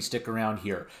definitely stick around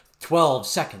here. 12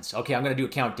 seconds. Okay, I'm going to do a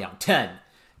countdown. 10,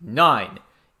 9,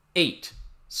 8,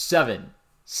 7,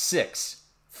 6,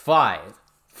 5,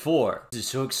 4. This is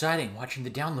so exciting, watching the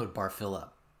download bar fill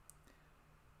up.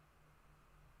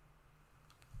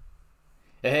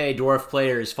 Hey, Dwarf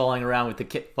Player is following around with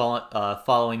the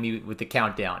following me with the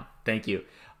countdown. Thank you.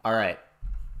 All right.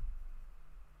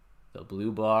 The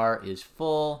blue bar is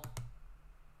full.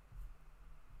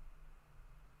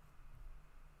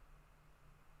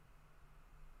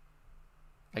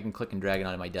 I can click and drag it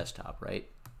onto my desktop, right?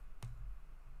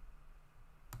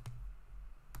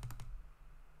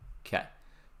 Okay.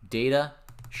 Data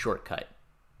shortcut.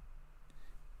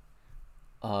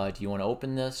 Do you want to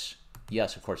open this?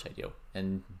 Yes, of course I do.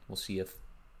 And we'll see if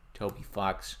Toby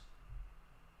Fox...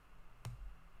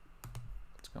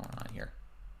 What's going on here?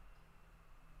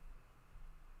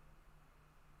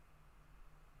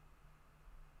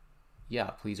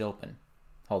 Yeah, please open.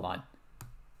 Hold on.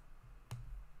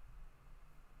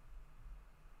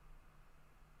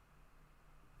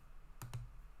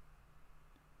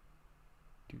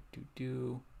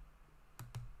 Do.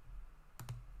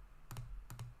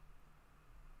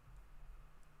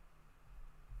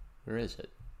 Where is it?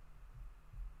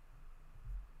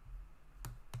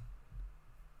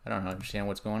 I don't understand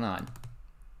what's going on.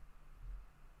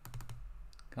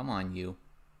 Come on, you.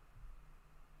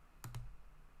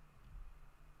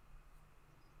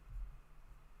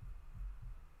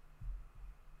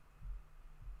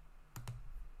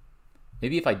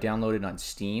 Maybe if I download it on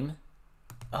Steam.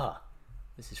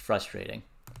 This is frustrating.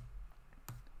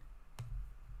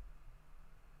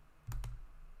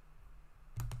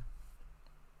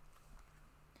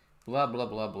 Blah, blah,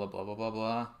 blah, blah, blah, blah, blah,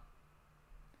 blah.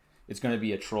 It's going to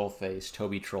be a troll face.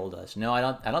 Toby trolled us. No, I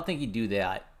don't think he'd do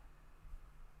that.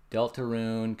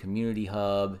 Deltarune, Community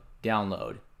Hub,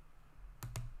 download.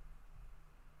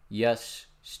 Yes,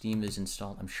 Steam is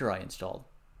installed. I'm sure I installed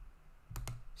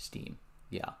Steam.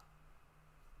 Yeah.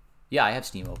 Yeah, I have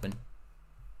Steam open.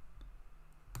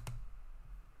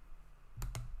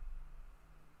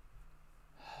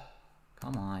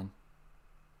 Come on.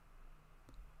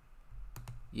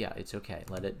 Yeah, it's okay.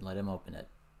 Let him open it.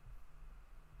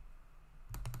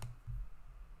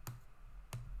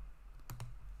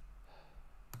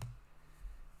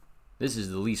 This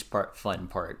is the least fun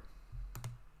part.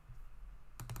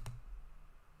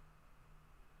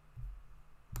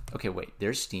 Okay, wait.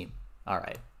 There's Steam. All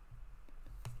right.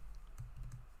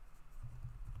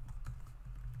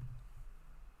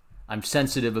 I'm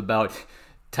sensitive about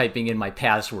typing in my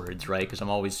passwords, right? Because I'm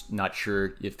always not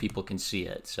sure if people can see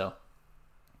it. So.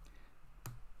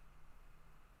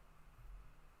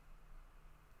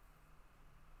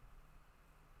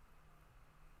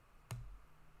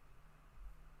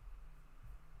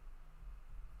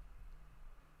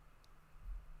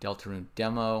 Deltarune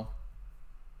demo.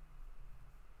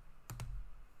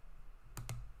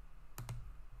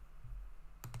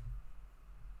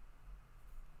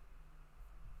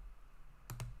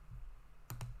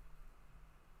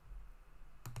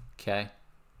 Okay.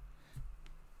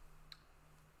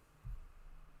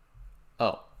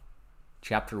 Oh,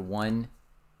 chapter 1.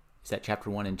 Is that chapter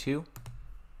 1 and 2?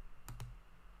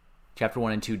 Chapter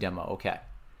 1 and 2 demo. Okay.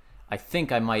 I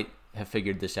think I might have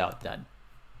figured this out then.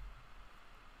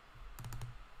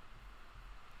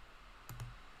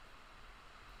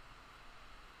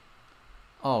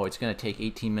 Oh, it's going to take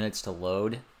 18 minutes to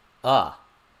load.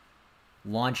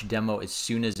 Launch demo as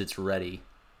soon as it's ready.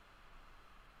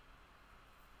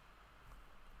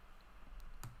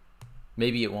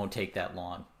 Maybe it won't take that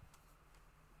long.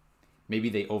 Maybe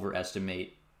they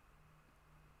overestimate.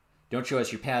 Don't show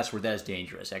us your password. That is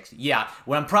dangerous. Yeah,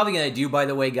 what I'm probably going to do, by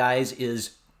the way, guys,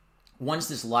 is once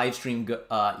this live stream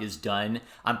is done,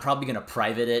 I'm probably going to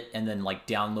private it and then like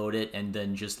download it and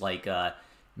then just like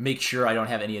make sure I don't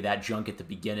have any of that junk at the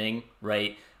beginning,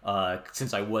 right?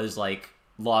 Since I was like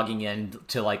logging in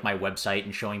to like my website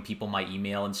and showing people my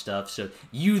email and stuff. So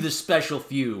you, the special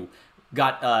few,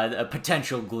 got a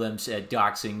potential glimpse at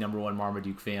doxing #1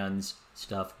 Marmaduke fans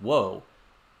stuff. Whoa.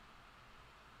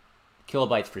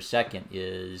 Kilobytes per second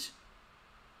is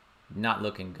not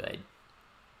looking good.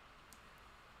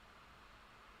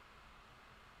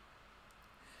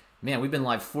 Man, we've been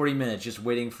live 40 minutes just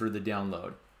waiting for the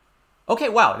download. Okay,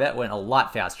 wow, that went a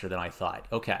lot faster than I thought.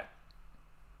 Okay.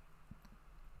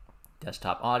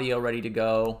 Desktop audio ready to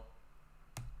go.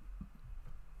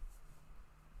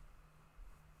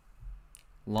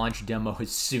 Launch demo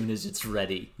as soon as it's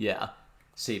ready. Yeah,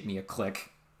 save me a click.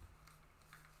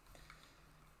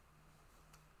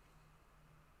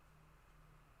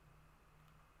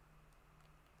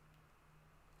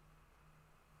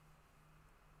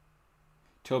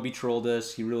 Toby trolled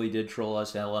us. He really did troll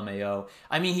us, LMAO.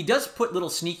 I mean, he does put little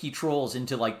sneaky trolls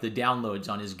into, like, the downloads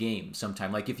on his game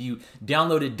sometime. Like, if you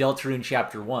downloaded Deltarune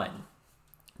Chapter 1,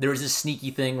 there was this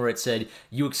sneaky thing where it said,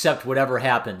 you accept whatever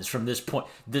happens from this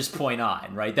point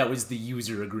on, right? That was the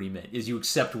user agreement, is you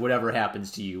accept whatever happens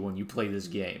to you when you play this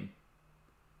game.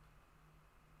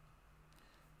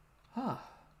 Huh.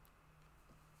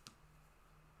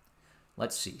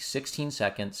 Let's see, 16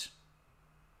 seconds.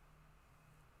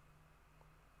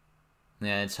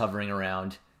 And it's hovering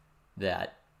around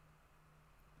that.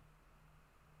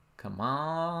 Come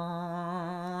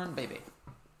on, baby.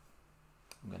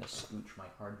 I'm going to scooch my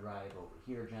hard drive over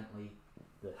here gently.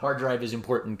 The hard drive is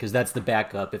important because that's the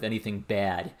backup if anything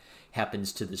bad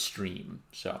happens to the stream.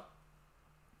 So.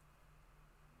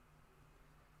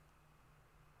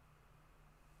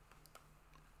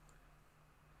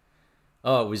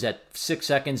 Oh, it was at 6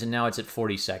 seconds and now it's at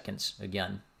 40 seconds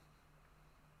again.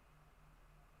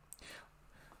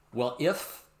 Well,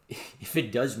 if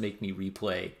it does make me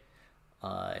replay,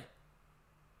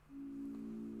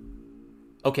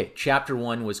 okay, Chapter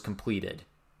 1 was completed.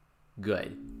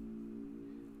 Good.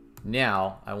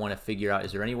 Now, I want to figure out,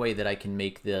 is there any way that I can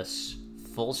make this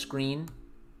full screen?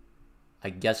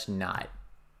 I guess not.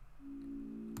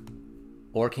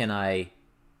 Or can I,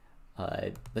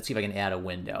 let's see if I can add a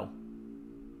window.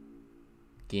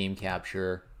 Game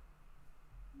capture.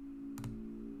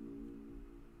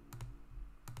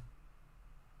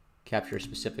 Capture a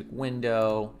specific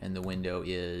window, and the window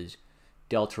is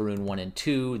Deltarune 1 and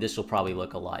 2. This will probably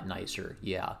look a lot nicer,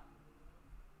 yeah.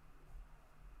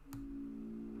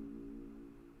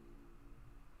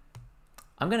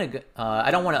 I'm gonna,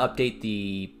 I don't want to update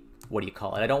the, what do you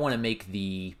call it? I don't want to make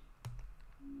the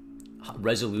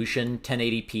resolution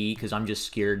 1080p because I'm just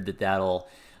scared that that'll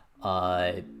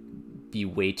be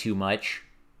way too much.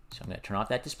 So I'm gonna turn off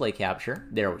that display capture.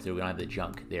 There, we don't have the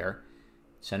junk there.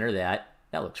 Center that.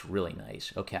 That looks really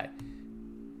nice. Okay.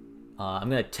 I'm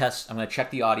going to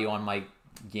check the audio on my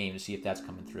game to see if that's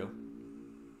coming through.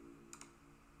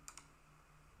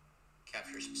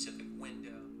 Capture a specific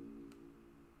window.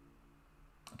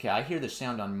 Okay, I hear the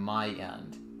sound on my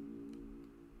end.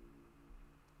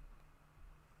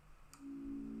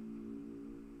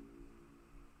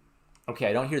 Okay,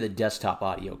 I don't hear the desktop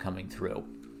audio coming through.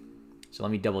 So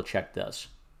let me double check this.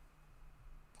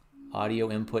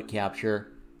 Audio input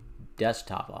capture.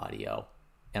 Desktop audio,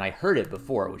 and I heard it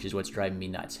before, which is what's driving me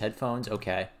nuts. Headphones,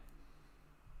 okay.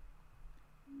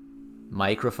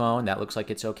 Microphone, that looks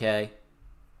like it's okay.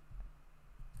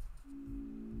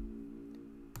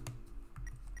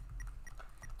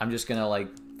 I'm just gonna like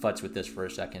futz with this for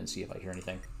a second and see if I hear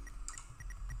anything.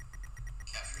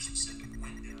 Capture specific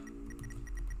window.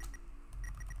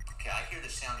 Okay, I hear the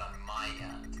sound on my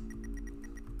end.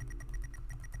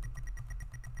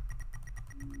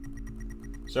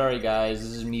 Sorry, guys. This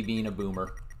is me being a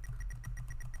boomer.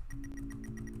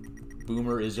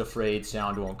 Boomer is afraid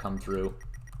sound won't come through.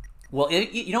 Well,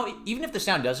 you know, even if the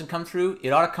sound doesn't come through,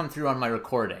 it ought to come through on my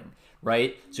recording,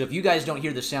 right? So if you guys don't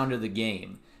hear the sound of the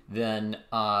game, then,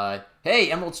 hey,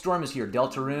 Emerald Storm is here.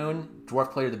 Deltarune,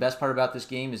 Dwarf Player. The best part about this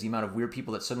game is the amount of weird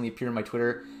people that suddenly appear in my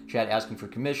Twitter chat asking for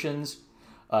commissions.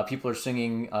 People are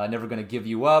singing Never Gonna Give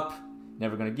You Up,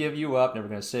 Never Gonna Give You Up, Never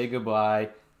Gonna Say Goodbye.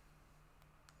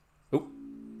 Oh.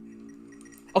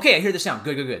 Okay, I hear the sound.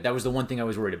 Good, good, good. That was the one thing I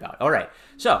was worried about. All right,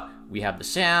 so we have the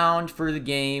sound for the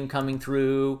game coming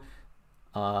through.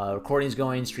 Recording's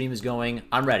going, stream is going.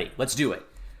 I'm ready. Let's do it.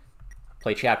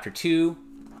 Play chapter 2.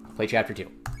 Play chapter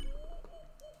 2.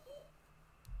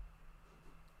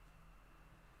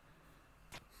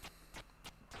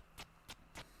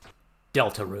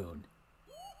 Deltarune.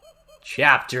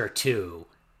 Chapter 2.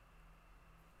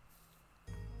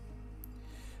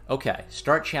 Okay,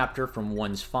 start chapter from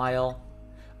one's file.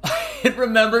 It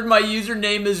remembered my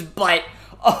username is butt.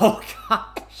 Oh,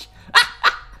 gosh.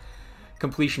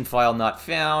 Completion file not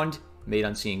found. Made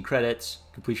on seeing credits.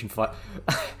 Completion file.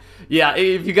 Yeah,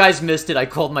 if you guys missed it, I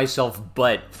called myself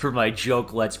butt for my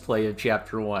joke let's play of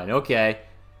chapter 1. Okay.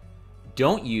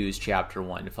 Don't use chapter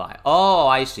 1 file. Oh,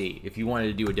 I see. If you wanted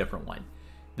to do a different one.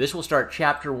 This will start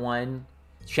chapter 1,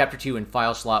 chapter 2 in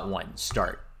file slot 1.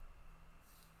 Start.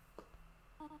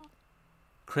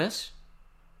 Chris?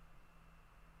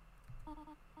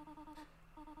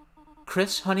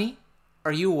 Chris, honey?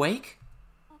 Are you awake?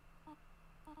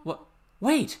 What?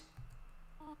 Wait!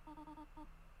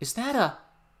 Is that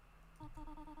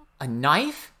a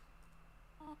knife?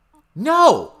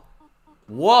 No!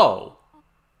 Whoa!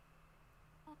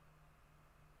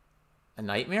 A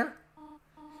nightmare?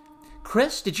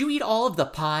 Chris, did you eat all of the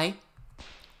pie?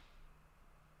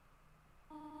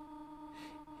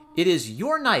 It is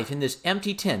your knife in this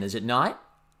empty tin, is it not?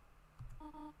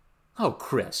 Oh,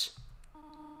 Chris.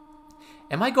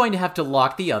 Am I going to have to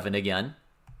lock the oven again?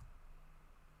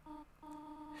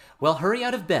 Well, hurry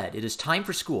out of bed. It is time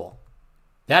for school.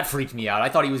 That freaked me out. I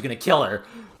thought he was going to kill her.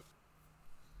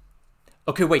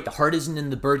 Okay, wait. The heart isn't in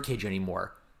the birdcage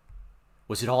anymore.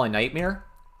 Was it all a nightmare?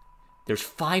 There's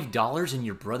 $5 in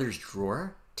your brother's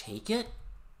drawer? Take it?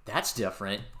 That's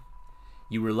different.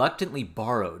 You reluctantly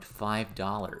borrowed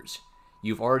 $5.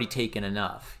 You've already taken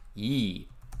enough. Yee.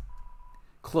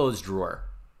 Clothes drawer.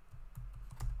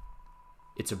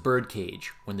 It's a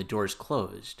birdcage. When the door's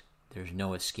closed, there's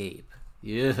no escape.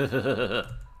 Yeah.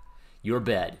 Your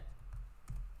bed.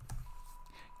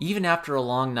 Even after a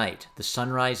long night, the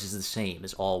sunrise is the same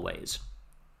as always.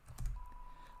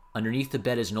 Underneath the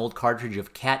bed is an old cartridge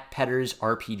of Cat Petter's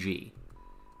RPG.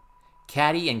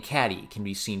 Caddy and Caddy can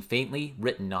be seen faintly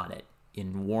written on it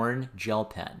in worn gel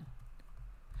pen.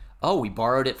 Oh, we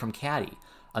borrowed it from Caddy.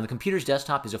 On the computer's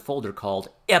desktop is a folder called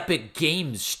Epic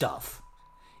Games Stuff.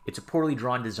 It's a poorly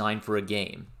drawn design for a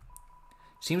game.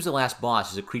 Seems the last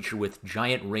boss is a creature with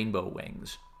giant rainbow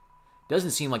wings.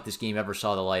 Doesn't seem like this game ever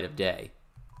saw the light of day.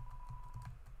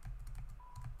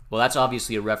 Well, that's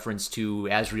obviously a reference to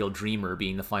Azrael Dreamer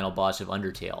being the final boss of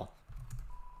Undertale.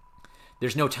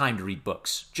 There's no time to read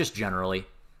books, just generally.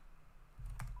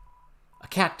 A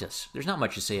cactus. There's not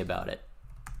much to say about it.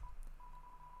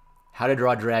 How to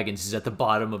Draw Dragons is at the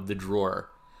bottom of the drawer.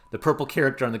 The purple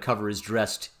character on the cover is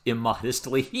dressed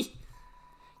immodestly.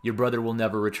 Your brother will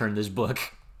never return this book.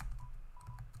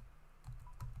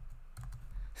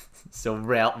 So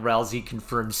Ralsei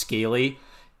confirms Scaly.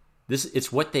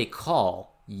 It's what they call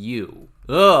you.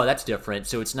 Oh, that's different.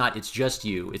 So it's not, it's just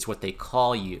you. It's what they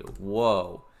call you.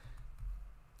 Whoa.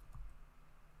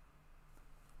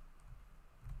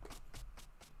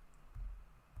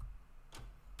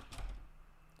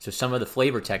 So some of the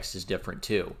flavor text is different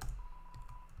too.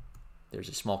 There's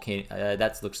a small can.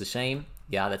 That looks the same.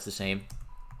 Yeah, that's the same.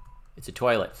 It's a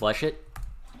toilet. Flush it.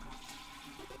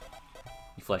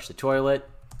 You flush the toilet.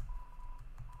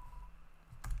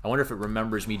 I wonder if it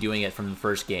remembers me doing it from the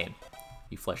first game.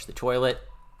 You flush the toilet.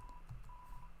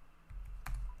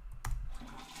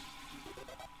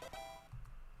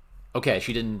 Okay,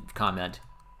 she didn't comment.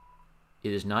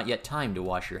 It is not yet time to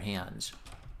wash your hands.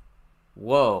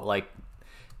 Whoa, like...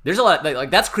 There's a lot,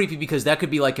 like that's creepy because that could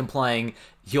be like implying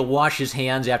he'll wash his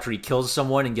hands after he kills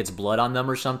someone and gets blood on them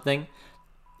or something.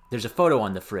 There's a photo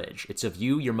on the fridge. It's of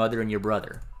you, your mother, and your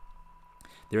brother.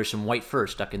 There is some white fur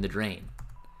stuck in the drain.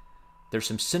 There's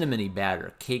some cinnamony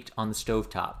batter caked on the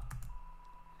stovetop.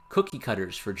 Cookie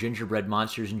cutters for gingerbread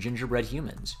monsters and gingerbread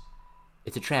humans.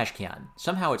 It's a trash can.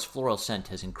 Somehow its floral scent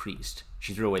has increased.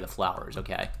 She threw away the flowers,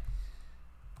 okay.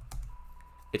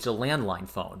 It's a landline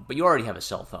phone, but you already have a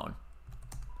cell phone.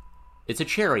 It's a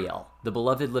Chairiel, the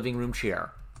beloved living room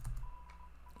chair.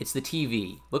 It's the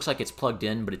TV. Looks like it's plugged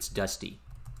in, but it's dusty.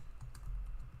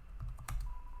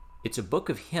 It's a book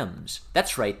of hymns.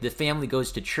 That's right, the family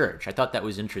goes to church. I thought that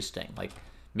was interesting. Like,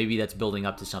 maybe that's building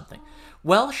up to something.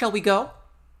 Well, shall we go?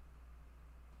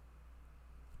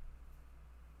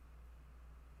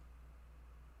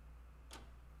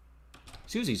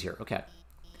 Susie's here, okay.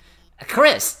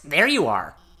 Chris, there you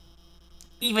are.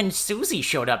 Even Susie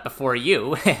showed up before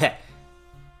you.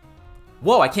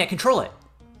 Whoa, I can't control it.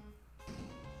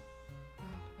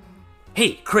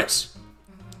 Hey, Chris.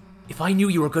 If I knew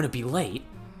you were going to be late,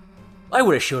 I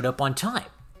would have showed up on time.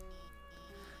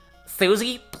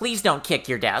 Susie, please don't kick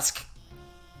your desk.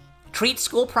 Treat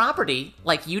school property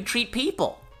like you treat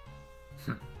people.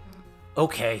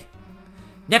 Okay.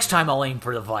 Next time I'll aim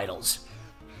for the vitals.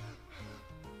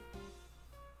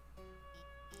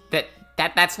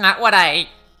 That's not what I...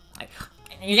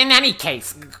 In any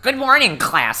case, good morning,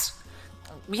 class.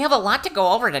 We have a lot to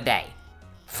go over today.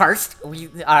 First,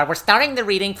 we're starting the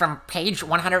reading from page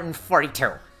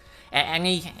 142.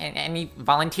 Any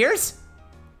volunteers?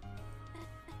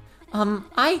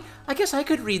 I guess I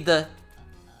could read the...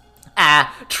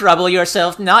 trouble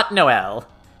yourself not, Noel.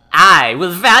 I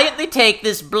will valiantly take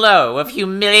this blow of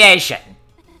humiliation.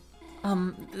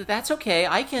 That's okay,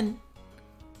 I can...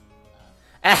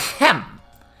 Ahem.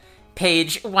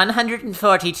 Page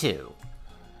 142.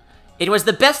 It was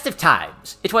the best of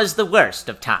times. It was the worst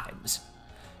of times.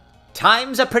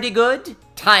 Times are pretty good.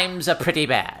 Times are pretty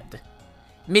bad.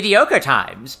 Mediocre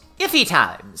times. Iffy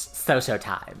times. So-so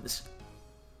times.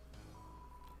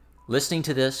 Listening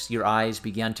to this, your eyes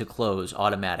began to close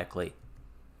automatically.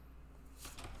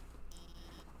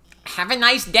 Have a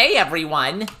nice day,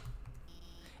 everyone.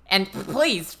 And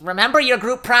please, remember your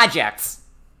group projects.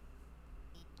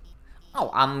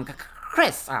 Oh,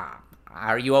 Chris,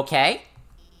 are you okay?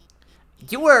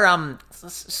 You were,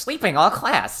 sleeping all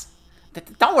class.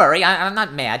 Don't worry, I'm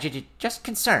not mad, you're just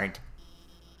concerned.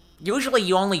 Usually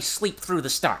you only sleep through the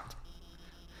start.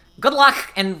 Good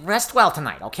luck, and rest well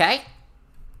tonight, okay?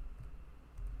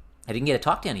 I didn't get to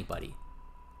talk to anybody.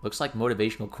 Looks like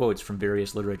motivational quotes from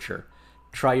various literature.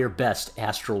 Try your best,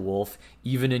 Astral Wolf,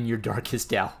 even in your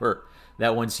darkest hour.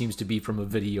 That one seems to be from a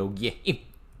video game.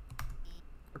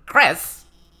 Chris,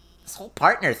 this whole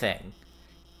partner thing.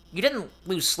 You didn't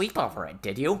lose sleep over it,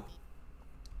 did you?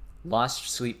 Lost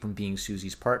sleep from being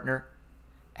Susie's partner.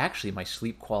 Actually, my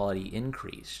sleep quality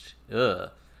increased. Ugh.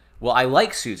 Well, I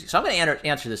like Susie, so I'm going to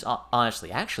answer this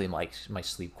honestly. Actually, my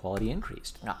sleep quality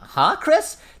increased. Huh,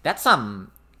 Chris? That's,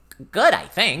 good, I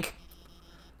think.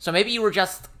 So maybe you were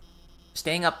just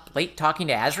staying up late talking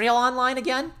to Azrael online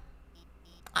again?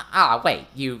 Wait,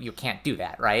 you can't do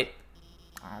that, right?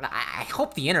 I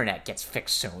hope the internet gets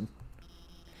fixed soon.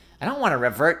 I don't want to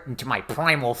revert into my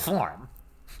primal form.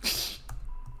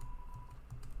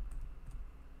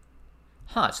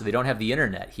 Huh, so they don't have the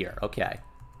internet here. Okay.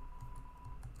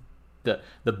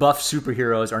 The buff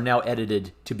superheroes are now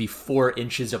edited to be 4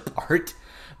 inches apart.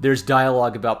 There's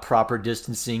dialogue about proper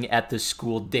distancing at the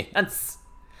school dance.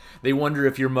 They wonder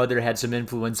if your mother had some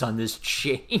influence on this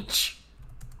change.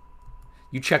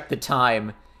 You check the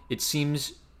time. It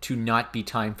seems to not be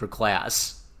time for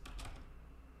class.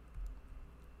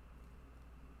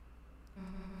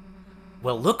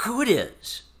 Well, look who it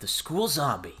is. The school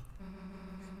zombie.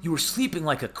 You were sleeping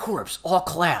like a corpse all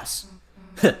class.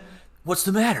 What's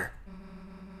the matter?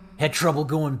 Had trouble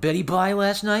going Betty by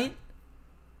last night?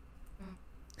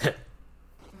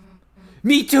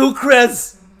 Me too,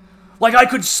 Chris! Like I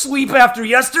could sleep after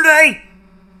yesterday?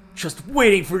 Just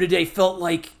waiting for today felt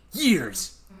like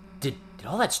years. Did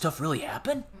all that stuff really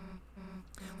happen?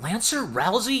 Lancer,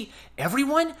 Rousey,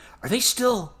 everyone? Are they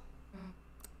still...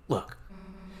 Look,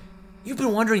 you've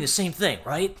been wondering the same thing,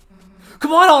 right?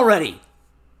 Come on already!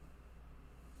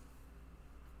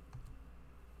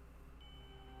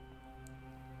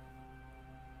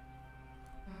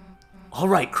 All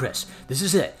right, Chris, this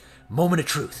is it. Moment of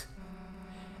truth.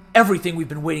 Everything we've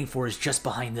been waiting for is just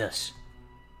behind this.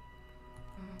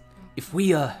 If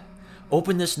we,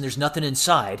 open this and there's nothing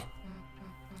inside,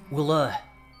 will,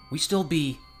 we still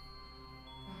be...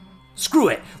 Screw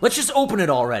it! Let's just open it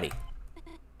already!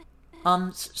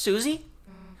 Susie?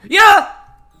 Yeah!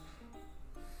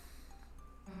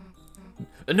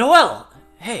 Noel!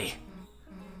 Hey.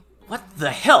 What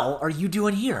the hell are you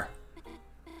doing here?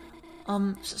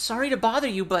 Sorry to bother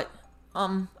you, but,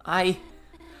 Birdley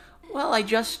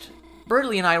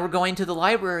and I were going to the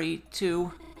library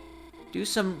to do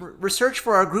some research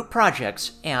for our group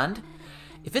projects, and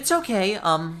if it's okay,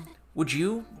 would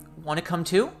you want to come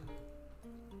too?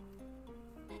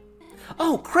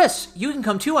 Oh, Chris, you can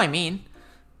come too, I mean.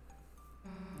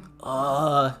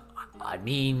 We're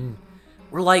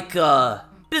like,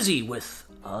 busy with,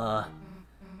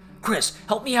 Chris,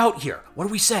 help me out here. What do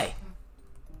we say?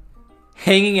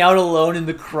 Hanging out alone in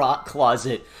the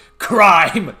closet.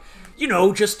 Crime! You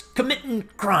know, just committing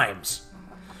crimes.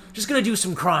 Just gonna do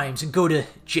some crimes and go to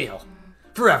jail.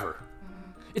 Forever.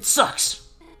 It sucks.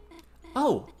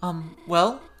 Oh,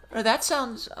 well, That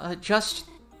sounds, just...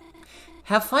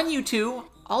 Have fun, you two.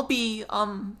 I'll be,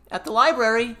 at the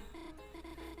library.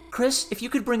 Chris, if you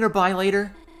could bring her by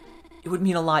later, it would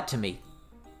mean a lot to me.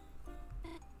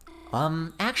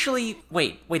 Actually,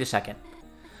 wait a second.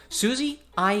 Susie,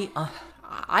 I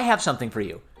have something for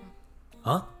you.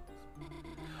 Huh?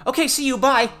 Okay, see you,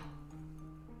 bye.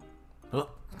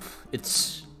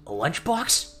 It's a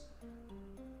lunchbox?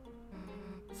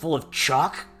 Full of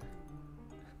chalk?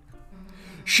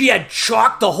 She had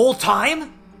chalk the whole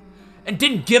time? And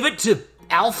didn't give it to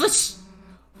Alphys?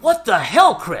 What the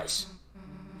hell, Chris?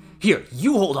 Here,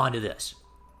 you hold on to this.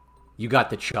 You got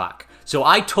the chalk. So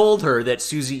I told her that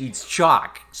Susie eats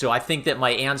chalk, so I think that my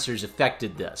answers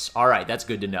affected this. Alright, that's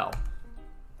good to know.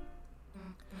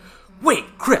 Wait,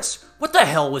 Chris, what the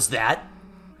hell was that?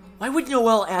 Why would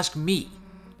Noelle ask me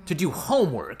to do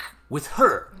homework with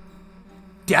her?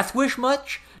 Death wish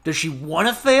much? Does she want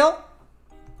to fail?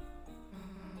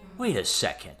 Wait a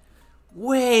second.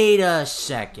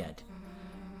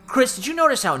 Chris, did you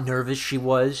notice how nervous she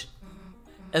was?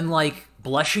 And, like,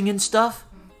 blushing and stuff?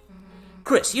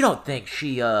 Chris, you don't think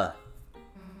she's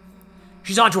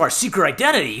onto our secret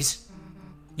identities?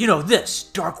 You know, this,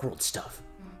 Dark World stuff.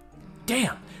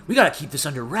 Damn, we gotta keep this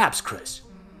under wraps, Chris.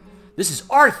 This is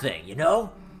our thing, you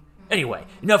know? Anyway,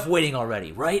 enough waiting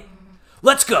already, right?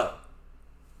 Let's go!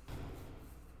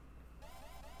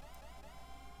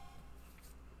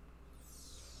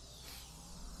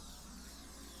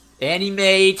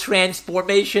 Anime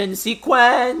transformation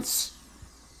sequence!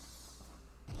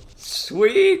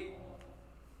 Sweet!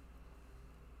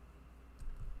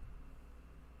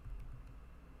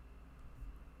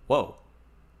 Whoa.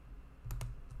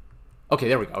 Okay,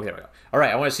 there we go.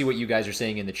 Alright, I want to see what you guys are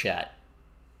saying in the chat.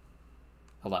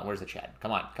 Hold on, where's the chat?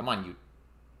 Come on, you.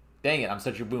 Dang it, I'm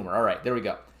such a boomer. Alright, there we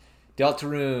go.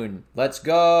 Deltarune, let's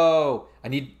go! I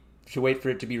need to wait for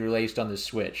it to be released on the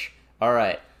Switch.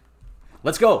 Alright.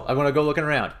 Let's go! I want to go looking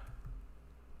around.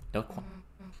 No.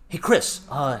 Hey, Chris,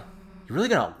 you really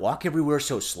gonna walk everywhere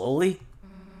so slowly?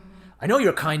 I know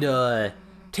you're kinda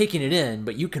taking it in,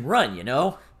 but you can run, you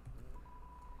know?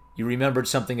 You remembered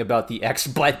something about the X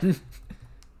button?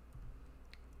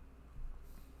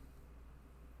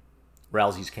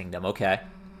 Ralsei's Kingdom, okay.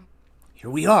 Here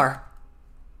we are.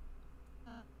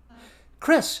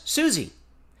 Chris, Susie.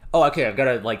 Oh, okay, I've got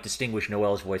to, like, distinguish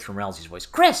Noelle's voice from Ralsei's voice.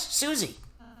 Chris, Susie.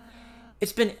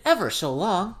 It's been ever so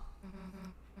long.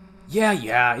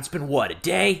 Yeah, it's been what, a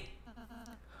day?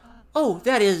 Oh,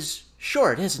 that is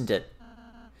short, isn't it?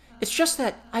 It's just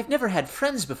that I've never had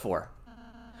friends before.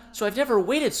 So I've never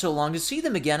waited so long to see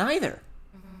them again either.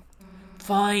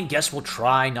 Fine, guess we'll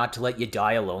try not to let you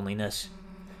die of loneliness.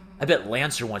 I bet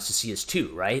Lancer wants to see us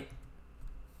too, right?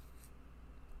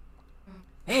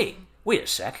 Hey, wait a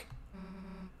sec.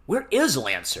 Where is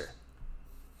Lancer?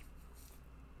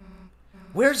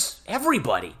 Where's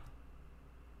everybody?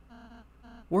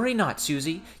 Worry not,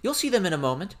 Susie. You'll see them in a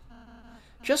moment.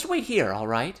 Just wait here, all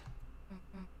right?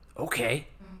 Okay.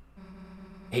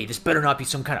 Hey, this better not be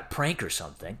some kind of prank or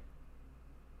something.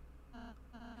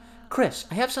 Chris,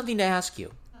 I have something to ask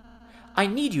you. I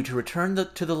need you to return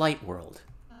to the light world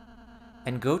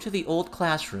and go to the old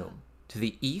classroom to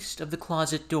the east of the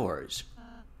closet doors.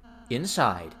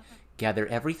 Inside, gather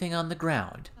everything on the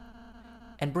ground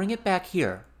and bring it back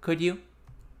here, could you?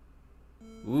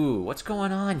 Ooh, what's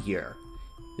going on here?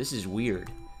 This is weird.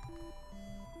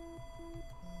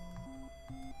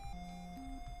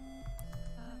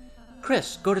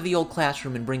 Chris, go to the old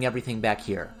classroom and bring everything back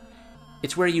here.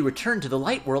 It's where you returned to the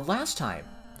light world last time.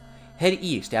 Head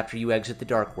east after you exit the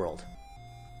dark world.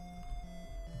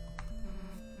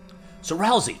 So,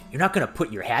 Ralsei, you're not going to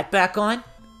put your hat back on?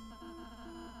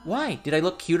 Why? Did I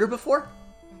look cuter before?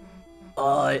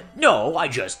 No, I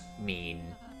just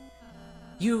mean...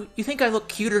 You think I look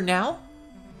cuter now?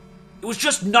 It was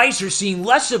just nicer seeing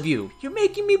less of you. You're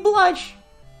making me blush.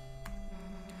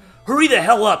 Hurry the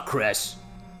hell up, Chris.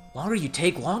 Longer you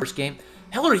take, longer this game.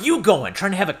 Hell are you going?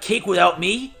 Trying to have a cake without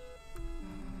me?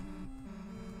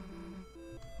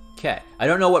 Okay, I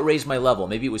don't know what raised my level.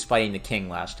 Maybe it was fighting the king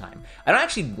last time. I don't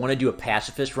actually want to do a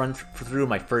pacifist run through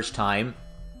my first time.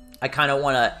 I kind of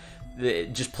want to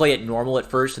just play it normal at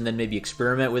first and then maybe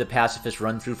experiment with a pacifist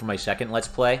run through for my second Let's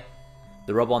Play.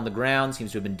 The rubble on the ground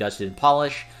seems to have been dusted and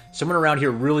polished. Someone around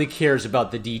here really cares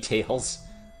about the details.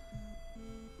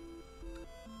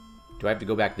 Do I have to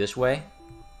go back this way?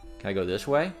 Can I go this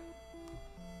way?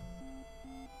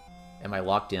 Am I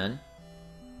locked in?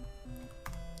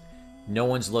 No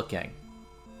one's looking.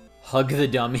 Hug the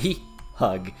dummy.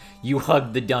 Hug. You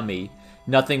hug the dummy.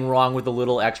 Nothing wrong with a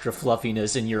little extra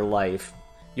fluffiness in your life.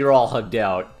 You're all hugged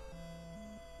out.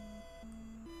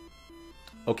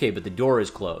 Okay, but the door is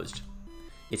closed.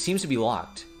 It seems to be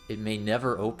locked. It may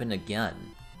never open again.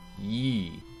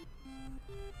 Yee.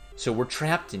 So we're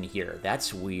trapped in here.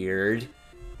 That's weird.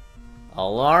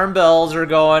 Alarm bells are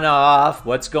going off.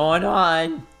 What's going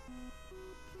on?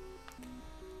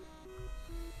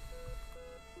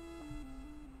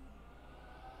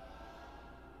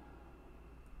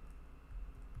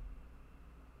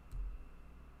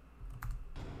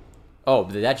 Oh,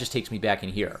 but that just takes me back in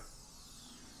here.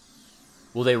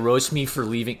 Will they roast me for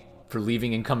leaving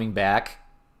and coming back?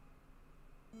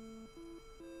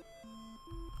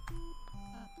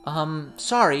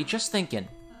 Sorry, just thinking.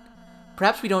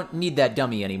 Perhaps we don't need that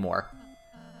dummy anymore.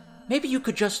 Maybe you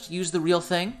could just use the real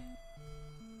thing?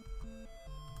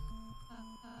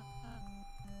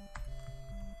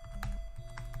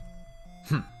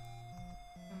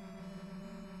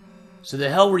 So the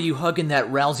hell were you hugging that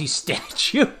Rousey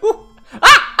statue?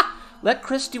 Ah! Let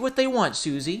Chris do what they want,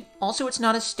 Susie. Also, it's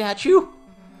not a statue.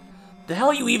 The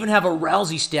hell you even have a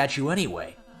Rousey statue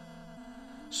anyway?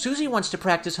 Susie wants to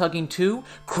practice hugging too.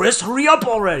 Chris, hurry up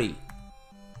already!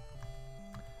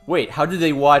 Wait, how did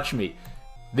they watch me?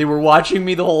 They were watching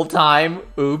me the whole time?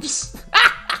 Oops.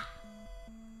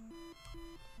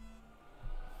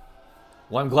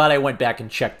 Well, I'm glad I went back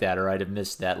and checked that, or I'd have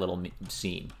missed that little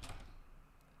scene.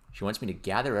 She wants me to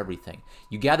gather everything.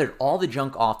 You gathered all the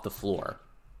junk off the floor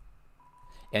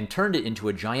and turned it into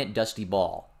a giant dusty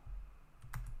ball.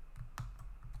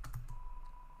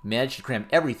 Managed to cram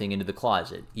everything into the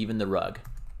closet, even the rug.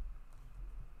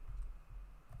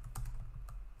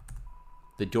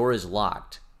 The door is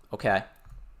locked. Okay.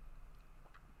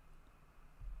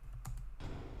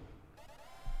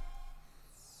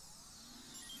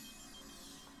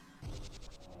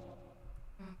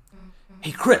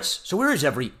 Hey, Chris, so where is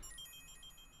every...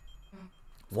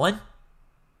 What?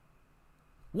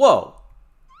 Whoa.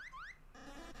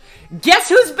 Guess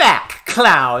who's back,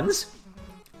 clowns?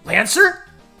 Lancer?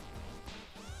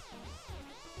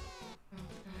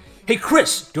 Hey,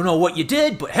 Chris, don't know what you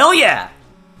did, but hell yeah!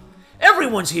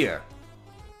 Everyone's here!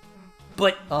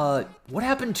 But, what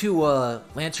happened to,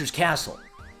 Lancer's castle?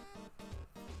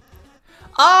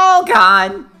 All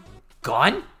gone!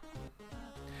 Gone?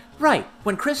 Right,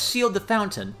 when Chris sealed the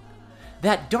fountain,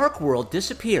 that dark world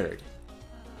disappeared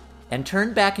and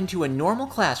turned back into a normal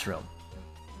classroom.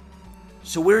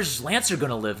 So where's Lancer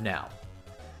gonna live now?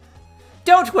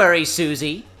 Don't worry,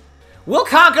 Susie. We'll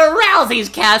conquer Rousey's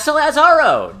castle as our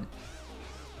own.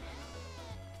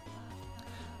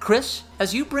 Chris,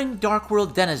 as you bring Dark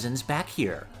World denizens back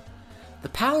here, the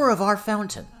power of our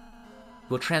fountain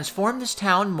will transform this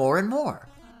town more and more.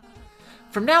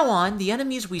 From now on, the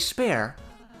enemies we spare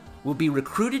will be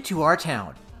recruited to our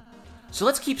town. So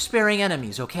let's keep sparing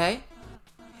enemies, okay?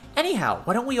 Anyhow,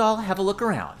 why don't we all have a look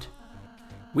around?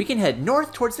 We can head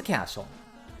north towards the castle.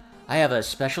 I have a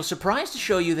special surprise to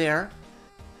show you there.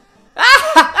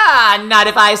 Ah, not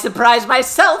if I surprise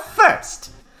myself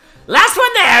first. Last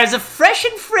one there is a fresh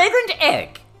and fragrant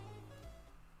egg.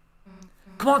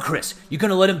 Come on, Chris. You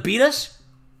gonna let him beat us?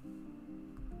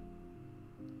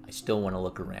 I still want to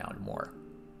look around more.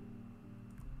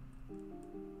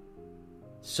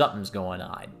 Something's going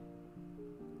on.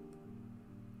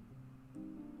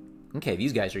 Okay,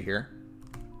 these guys are here.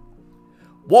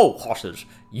 Whoa, horses.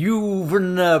 You've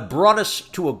brought us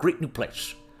to a great new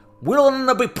place.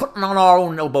 We'll be putting on our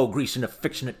own elbow grease and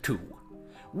fixing it too.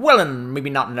 Well, and maybe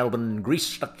not an elbow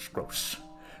grease, that's gross.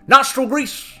 Nostril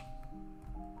grease.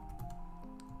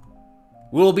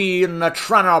 We'll be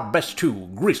trying our best too,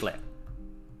 greasely.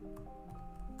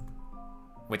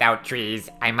 Without trees,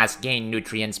 I must gain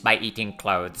nutrients by eating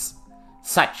clothes.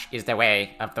 Such is the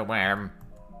way of the worm.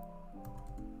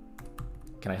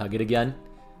 Can I hug it again?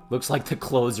 Looks like the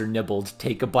clothes are nibbled.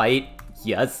 Take a bite.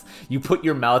 Yes. You put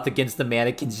your mouth against the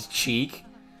mannequin's cheek.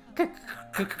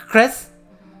 Chris?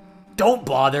 Don't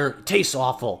bother. It tastes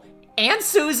awful. And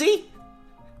Susie?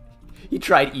 He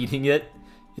tried eating it.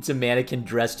 It's a mannequin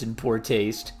dressed in poor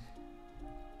taste.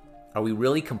 Are we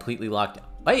really completely locked up?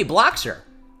 Hey, blocks her.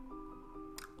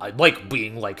 I like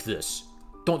being like this.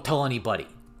 Don't tell anybody.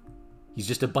 He's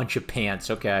just a bunch of pants,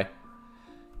 okay.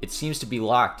 It seems to be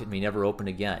locked. It may never open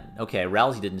again. Okay,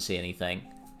 Rousey didn't say anything.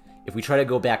 If we try to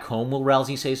go back home, will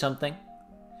Rousey say something?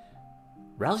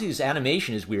 Rousey's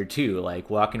animation is weird too, like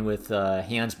walking with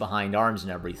hands behind arms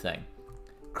and everything.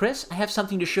 Chris, I have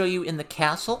something to show you in the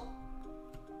castle.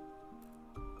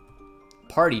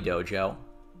 Party dojo.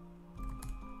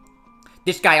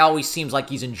 This guy always seems like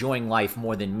he's enjoying life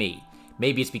more than me.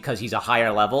 Maybe it's because he's a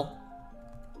higher level.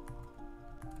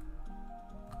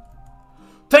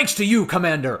 Thanks to you,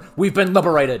 Commander, we've been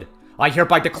liberated. I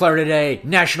hereby declare today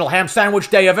National Ham Sandwich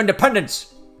Day of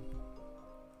Independence.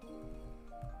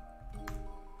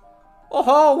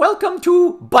 Oh, welcome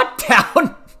to Butt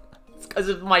Town. It's because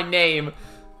of my name.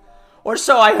 Or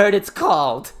so I heard it's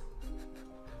called.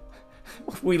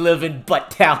 We live in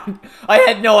Butt Town. I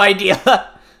had no idea.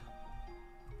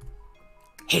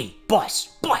 Hey,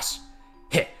 boss.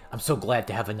 Hey, I'm so glad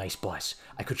to have a nice boss.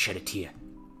 I could shed a tear.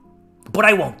 But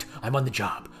I won't. I'm on the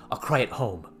job. I'll cry at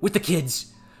home. With the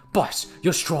kids. Boss,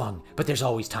 you're strong, but there's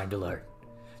always time to learn.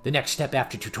 The next step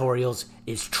after tutorials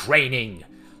is training.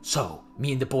 So,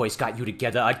 me and the boys got you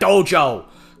together a dojo.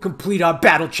 Complete our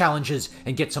battle challenges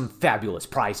and get some fabulous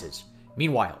prizes.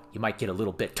 Meanwhile, you might get a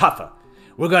little bit tougher.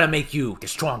 We're gonna make you the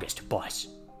strongest, boss.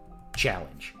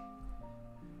 Challenge.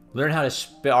 Learn how to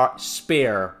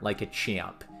spare like a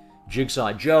champ.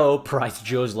 Jigsaw Joe, prize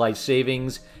Joe's life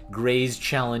savings. Gray's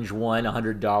challenge 1,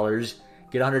 $100.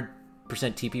 Get 100%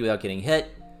 TP without getting hit.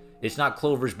 It's not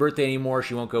Clover's birthday anymore.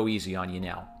 She won't go easy on you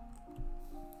now.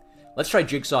 Let's try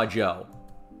Jigsaw Joe.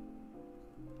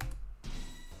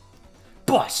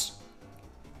 Boss!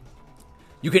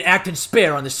 You can act and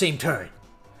spare on the same turn.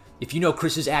 If you know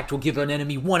Chris's act will give an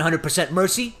enemy 100%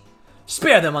 mercy,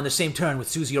 spare them on the same turn with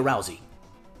Susie or Rousey.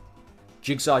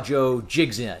 Jigsaw Joe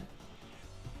jigs in.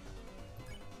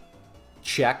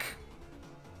 Check.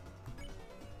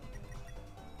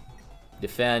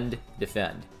 Defend.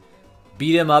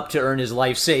 Beat him up to earn his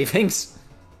life savings.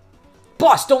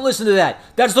 Boss, don't listen to that.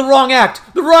 That's the wrong act.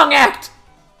 The wrong act.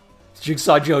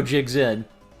 Jigsaw Joe jigs in.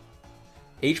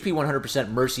 HP 100%,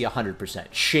 mercy 100%.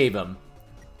 Shave him.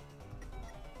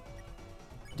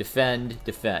 Defend.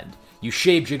 You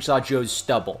shave Jigsaw Joe's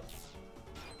stubble.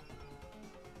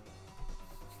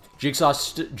 Jigsaw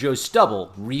Joe's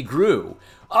stubble regrew.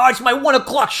 Oh, it's my 1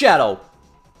 o'clock shadow.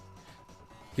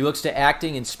 He looks to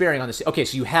acting and sparing on the same... Okay,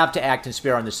 so you have to act and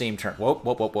spare on the same turn.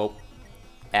 Whoa.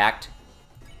 Act.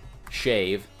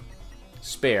 Shave.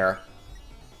 Spare.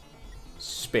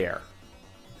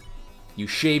 You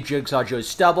shave Jigsaw Joe's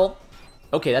stubble.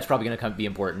 Okay, that's probably going to be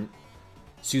important.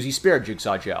 Susie spared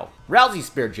Jigsaw Joe. Rousey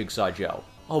spared Jigsaw Joe.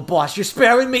 Oh, boss, you're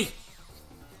sparing me!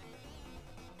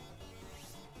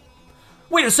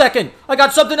 Wait a second! I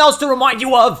got something else to remind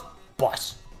you of!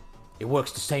 Boss, it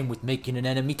works the same with making an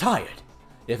enemy tired.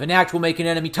 If an act will make an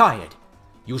enemy tired,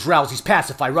 use Rousey's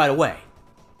pacify right away.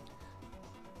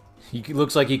 He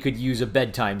looks like he could use a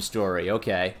bedtime story.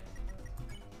 Okay.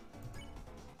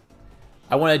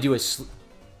 I want to do a...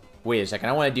 Wait a second.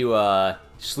 I want to do a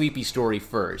sleepy story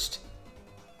first.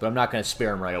 But I'm not going to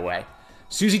spare him right away.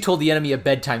 Susie told the enemy a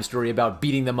bedtime story about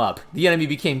beating them up. The enemy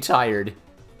became tired.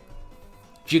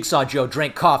 Jigsaw Joe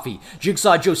drank coffee.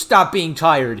 Jigsaw Joe stopped being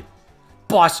tired.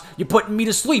 Boss, you're putting me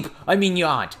to sleep. I mean you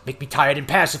aren't. Make me tired and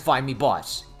pacify me,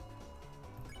 boss.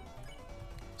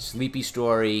 Sleepy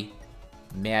story.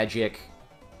 Magic.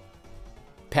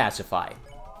 Pacify.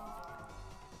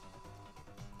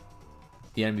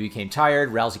 The enemy became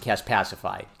tired. Rousey cast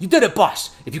Pacify. You did it,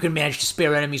 boss! If you can manage to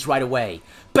spare enemies right away,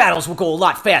 battles will go a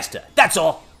lot faster. That's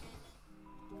all!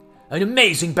 An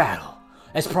amazing battle!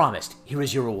 As promised, here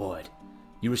is your reward.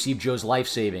 You receive Joe's life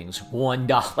savings.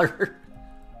 $1.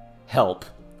 Help.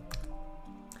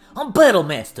 I'm Battle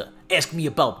Master. Ask me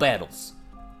about battles.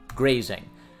 Grazing.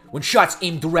 When shots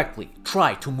aim directly,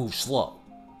 try to move slow.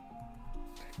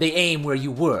 They aim where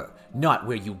you were, not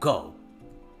where you go.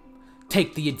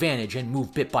 Take the advantage and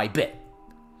move bit by bit.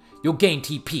 You'll gain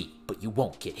TP, but you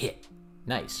won't get hit.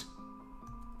 Nice.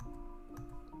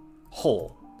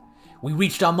 Hole. We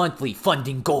reached our monthly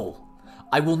funding goal.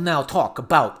 I will now talk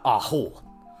about our hole.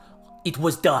 It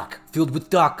was dark, filled with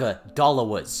darker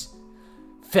dollars.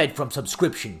 Fed from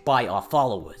subscription by our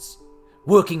followers.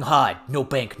 Working hard, no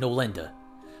bank, no lender.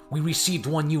 We received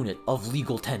 1 unit of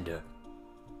legal tender.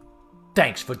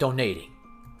 Thanks for donating.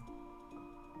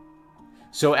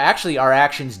 So actually, our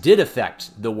actions did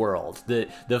affect the world. The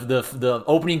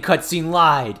opening cutscene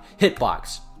lied.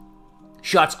 Hitbox.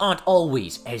 Shots aren't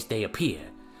always as they appear.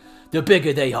 The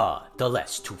bigger they are, the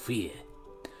less to fear.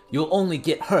 You'll only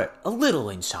get hurt a little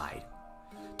inside.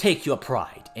 Take your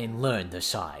pride and learn the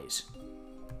size.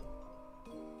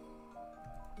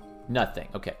 Nothing.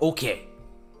 Okay.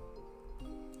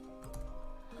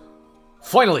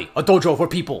 Finally, a dojo for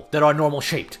people that are normal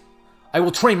shaped. I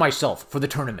will train myself for the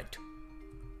tournament.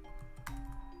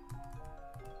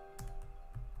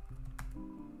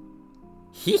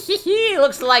 Hee,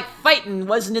 looks like fighting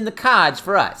wasn't in the cards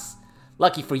for us.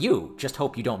 Lucky for you, just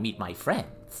hope you don't meet my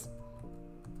friends.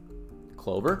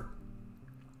 Clover?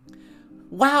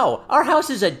 Wow, our house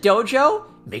is a dojo?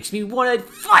 Makes me want to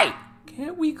fight!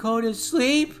 Can't we go to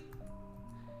sleep?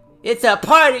 It's a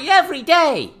party every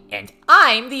day, and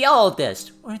I'm the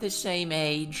oldest. We're the same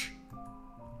age.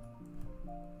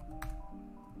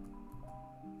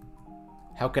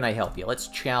 How can I help you? Let's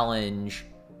challenge.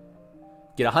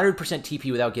 Get 100%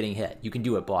 TP without getting hit. You can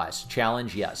do it, boss.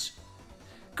 Challenge, yes.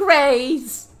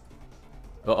 Grace!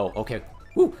 Uh-oh, okay.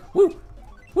 Woo, woo,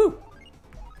 woo,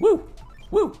 woo,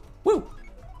 woo, woo,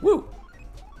 woo.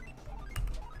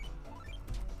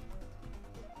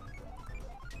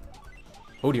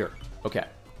 Oh dear. Okay.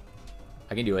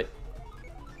 I can do it.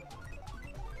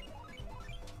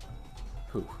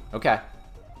 Whew. Okay.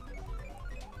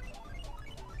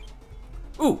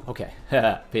 Ooh, okay.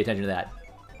 Pay attention to that.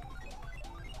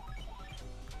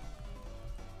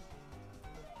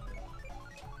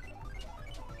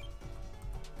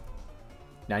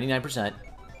 %.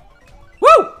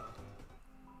 Woo!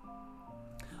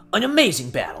 An amazing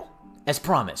battle. As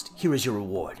promised, here is your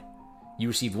reward. You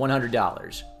received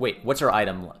 $100. Wait, what's our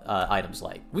items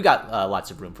like? We got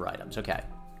lots of room for items. Okay.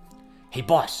 Hey,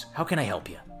 boss, how can I help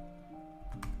you?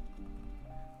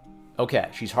 Okay,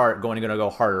 she's going to go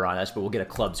harder on us, but we'll get a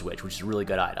club switch, which is a really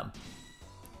good item.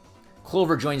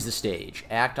 Clover joins the stage.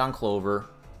 Act on Clover.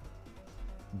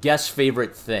 Guess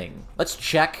favorite thing. Let's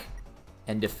check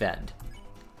and defend.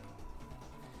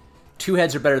 2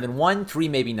 heads are better than 1. 3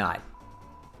 maybe not.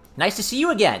 Nice to see you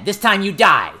again. This time you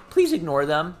die. Please ignore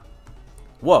them.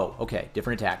 Whoa. Okay,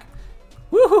 different attack.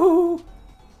 Woohoo!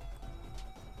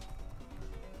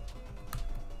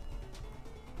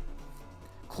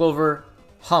 Clover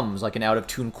hums like an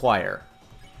out-of-tune choir.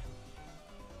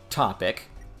 Topic.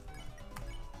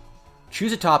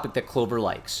 Choose a topic that Clover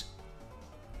likes.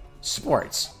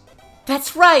 Sports.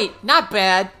 That's right! Not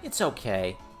bad. It's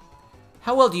okay.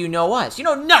 How well do you know us? You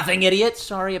know nothing, idiot!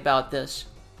 Sorry about this.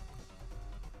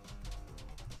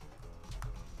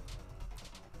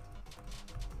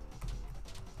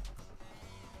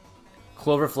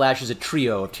 Clover flashes a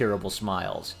trio of terrible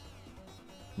smiles.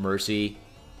 Mercy.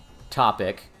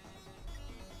 Topic.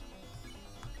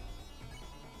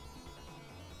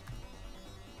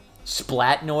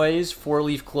 Splat noise.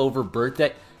 4-leaf clover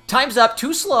birthday. Time's up.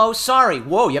 Too slow. Sorry.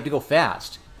 Whoa, you have to go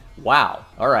fast. Wow.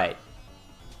 Alright.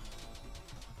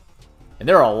 And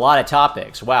there are a lot of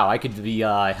topics. Wow, I could be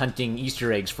hunting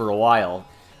Easter eggs for a while.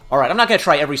 Alright, I'm not going to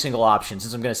try every single option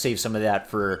since I'm going to save some of that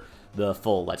for the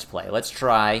full Let's Play. Let's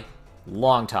try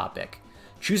long topic.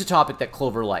 Choose a topic that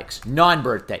Clover likes.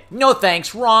 Non-birthday. No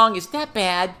thanks. Wrong. Is that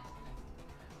bad?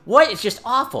 What? It's just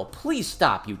awful. Please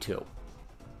stop, you two.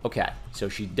 Okay, so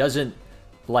she doesn't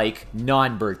like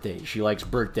non-birthdays. She likes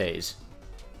birthdays.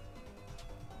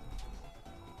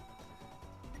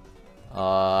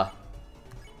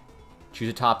 Choose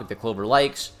a topic that Clover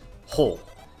likes. Hole.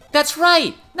 That's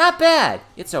right! Not bad!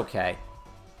 It's okay.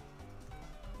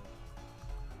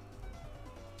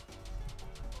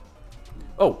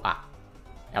 Oh, ah.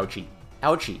 Ouchie.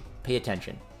 Ouchie. Pay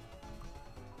attention.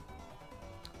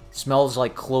 Smells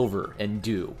like clover and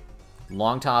dew.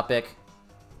 Long topic.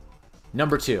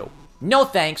 Number 2. No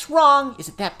thanks. Wrong! Is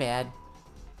it that bad?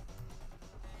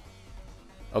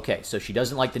 Okay, so she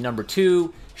doesn't like the number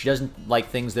 2. She doesn't like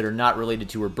things that are not related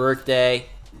to her birthday.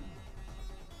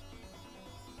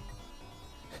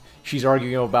 She's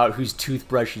arguing about whose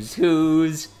toothbrush is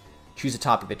whose. Choose a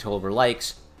topic that Clover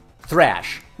likes.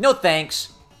 Thrash. No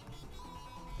thanks.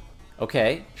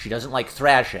 Okay, she doesn't like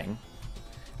thrashing.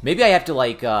 Maybe I have to,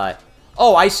 like,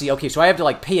 oh, I see. Okay, so I have to,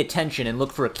 like, pay attention and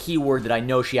look for a keyword that I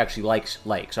know she actually likes.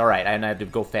 Alright, and I have to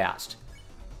go fast.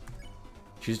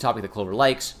 Choose a topic that Clover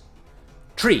likes.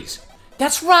 Trees.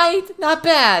 That's right! Not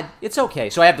bad! It's okay.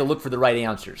 So I have to look for the right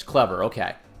answers. Clever,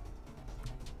 okay.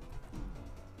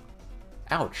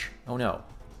 Ouch. Oh no.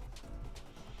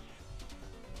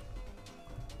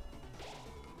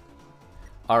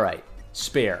 Alright.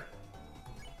 Spare.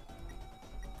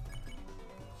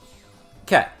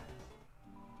 Okay.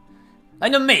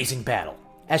 An amazing battle.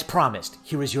 As promised,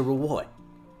 here is your reward.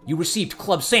 You received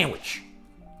club sandwich.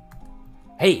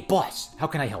 Hey, boss, how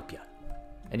can I help you?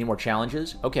 Any more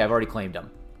challenges? Okay, I've already claimed them.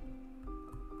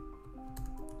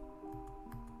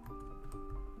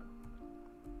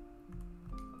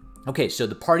 Okay, so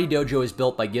the party dojo is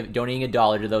built by donating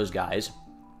 $1 to those guys.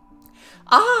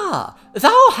 Ah,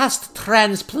 thou hast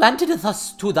transplanted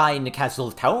us to thine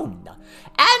castle town,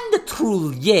 and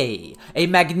truly a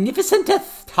magnificent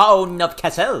town of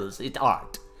castles it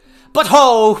art. But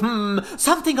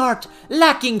something art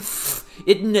lacking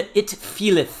in it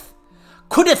feeleth.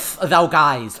 Couldeth thou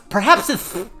guys,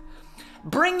 perhaps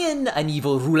bring in an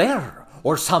evil ruler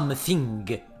or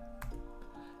something?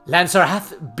 Lancer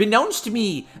hath benounced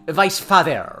me vice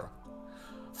father.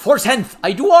 Forsenth,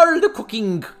 I do all the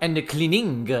cooking and the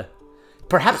cleaning.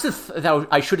 Perhaps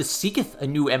I should seeketh a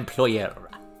new employer.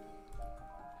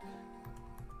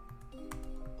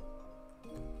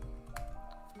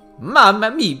 Mamma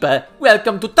mia,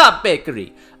 welcome to Top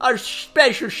Bakery. Our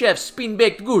special chefs spin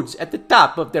baked goods at the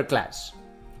top of their class.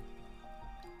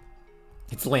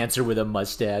 It's Lancer with a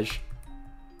mustache.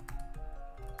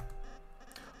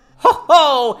 Ho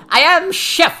ho! I am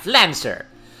Chef Lancer.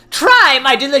 Try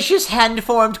my delicious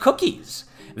hand-formed cookies.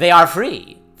 They are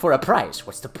free for a price.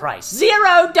 What's the price?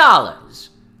 $0.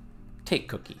 Take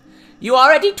cookie. You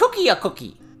already took a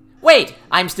cookie. Wait,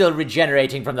 I'm still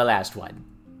regenerating from the last one.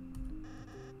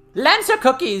 Lancer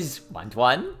cookies. Want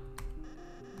one?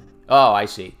 Oh, I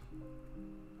see.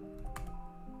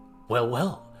 Well,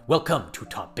 well. Welcome to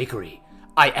Top Bakery.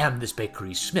 I am this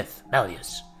bakery's smith,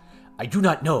 Malleus. I do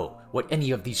not know what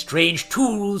any of these strange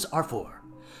tools are for,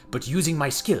 but using my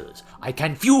skills, I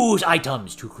can fuse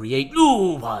items to create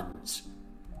new ones.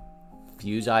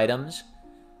 Fuse items?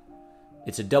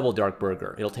 It's a double dark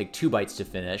burger. It'll take 2 bites to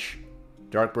finish.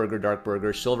 Dark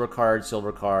burger, silver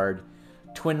card.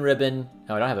 Twin ribbon.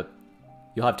 No, I don't have a...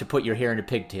 You'll have to put your hair into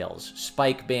pigtails.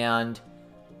 Spike band.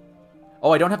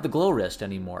 Oh, I don't have the glow wrist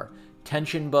anymore.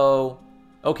 Tension bow.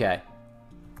 Okay.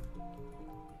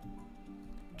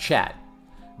 Chat.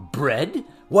 Bread?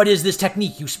 What is this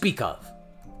technique you speak of?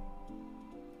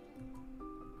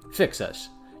 Fix us.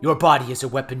 Your body is a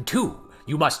weapon too.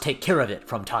 You must take care of it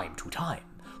from time to time.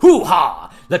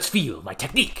 Hoo-ha! Let's feel my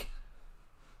technique.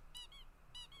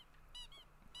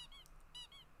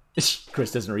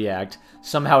 Chris doesn't react.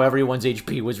 Somehow everyone's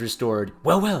HP was restored.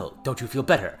 Well, well, don't you feel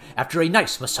better after a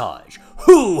nice massage?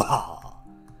 Hoo-ha!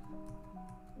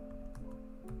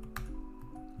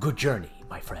 Good journey,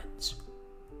 my friends.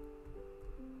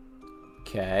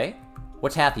 Okay.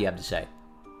 What's Hathy have to say?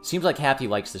 Seems like Hathy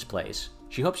likes this place.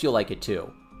 She hopes you'll like it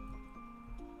too.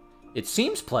 It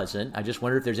seems pleasant. I just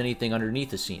wonder if there's anything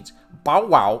underneath the scenes. Bow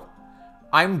wow.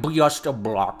 I'm just a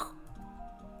block.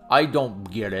 I don't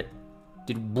get it.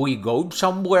 Did we go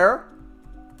somewhere?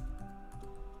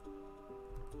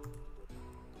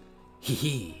 Hee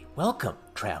hee. Welcome,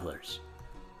 travelers.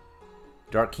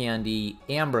 Dark candy,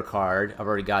 amber card. I've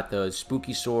already got those.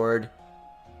 Spooky sword.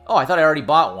 Oh, I thought I already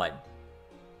bought one.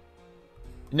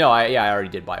 No, I already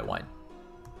did buy one.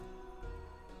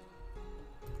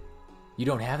 You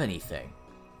don't have anything.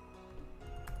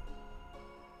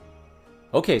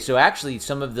 Okay, so actually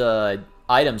some of the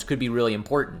items could be really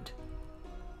important.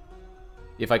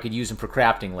 If I could use them for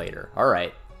crafting later.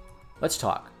 Alright, let's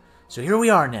talk. So here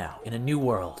we are now, in a new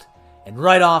world. And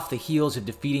right off the heels of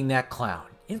defeating that clown.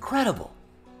 Incredible.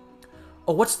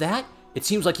 Oh, what's that? It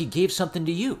seems like he gave something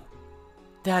to you.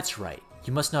 That's right,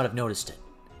 you must not have noticed it.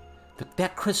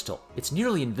 That crystal, it's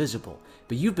nearly invisible,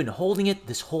 but you've been holding it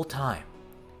this whole time.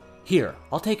 Here,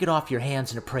 I'll take it off your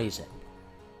hands and appraise it.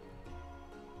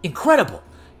 Incredible!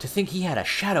 To think he had a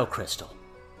shadow crystal.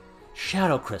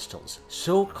 Shadow crystals,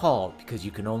 so called because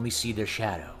you can only see their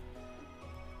shadow.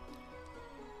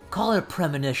 Call it a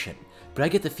premonition, but I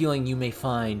get the feeling you may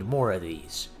find more of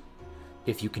these.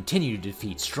 If you continue to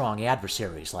defeat strong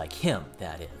adversaries like him,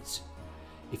 that is.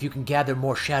 If you can gather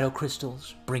more shadow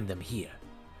crystals, bring them here.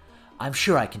 I'm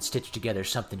sure I can stitch together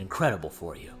something incredible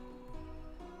for you.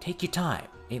 Take your time,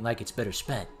 ain't like it's better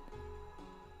spent.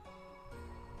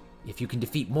 If you can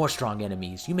defeat more strong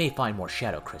enemies, you may find more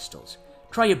shadow crystals.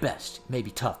 Try your best. It may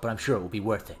be tough, but I'm sure it will be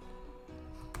worth it.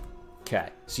 Okay,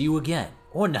 see you again.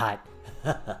 Or not.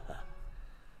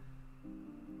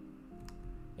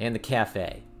 And the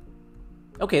cafe.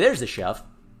 Okay, there's the chef.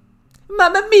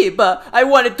 Mamma mia, I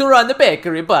wanted to run the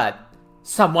bakery, but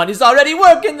someone is already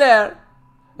working there.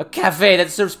 A cafe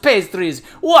that serves pastries.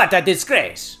 What a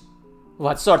disgrace.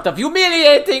 What sort of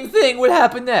humiliating thing will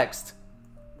happen next?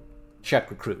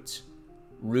 Check recruits.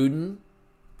 Rudin.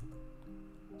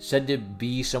 Said to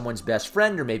be someone's best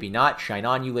friend, or maybe not. Shine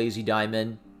on, you lazy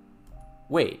diamond.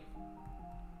 Wait.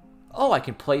 Oh, I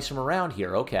can place him around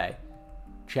here. Okay.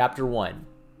 Chapter 1.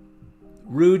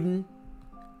 Rudin.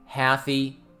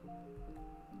 Hathy.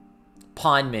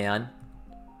 Pondman.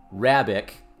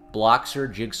 Rabbik.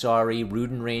 Bloxer, Jigsawry,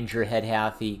 Rudin Ranger, Head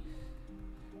Hathy.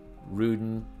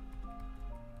 Rudin.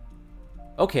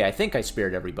 Okay, I think I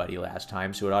spared everybody last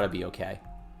time, so it ought to be okay.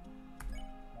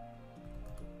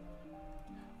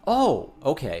 Oh,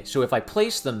 okay. So if I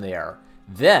place them there,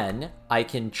 then I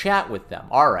can chat with them.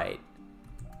 Alright.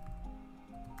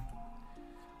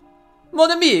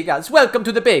 Mon amigas, welcome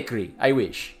to the bakery, I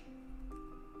wish.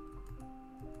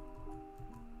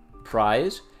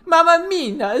 Prize? Mamma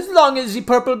mia, as long as the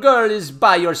purple girl is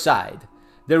by your side.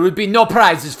 There will be no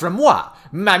prizes from moi,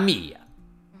 mamma mia.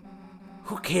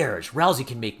 Who cares? Rousey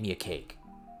can make me a cake.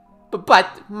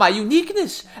 But my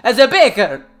uniqueness as a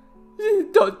baker.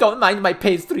 Don't mind my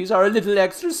pastries are a little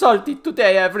extra salty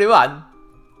today, everyone.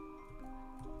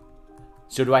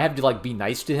 So do I have to, like, be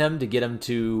nice to him to get him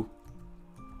to...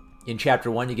 In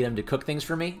Chapter 1 to get him to cook things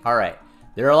for me? Alright.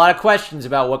 There are a lot of questions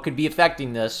about what could be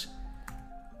affecting this.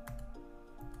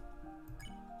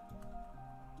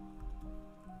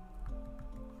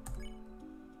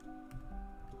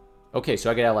 Okay, so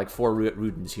I gotta have, like, 4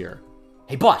 Rudens here.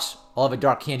 Hey, boss! I'll have a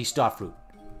dark candy starfruit.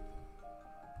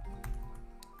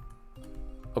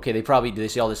 Okay, they probably... Do they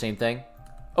say all the same thing?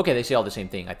 Okay, they say all the same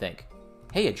thing, I think.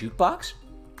 Hey, a jukebox?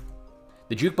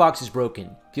 The jukebox is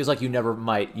broken. Feels like you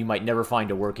might never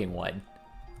find a working one.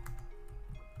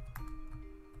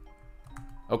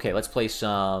 Okay, let's play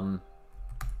some...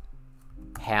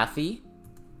 Happy?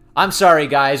 I'm sorry,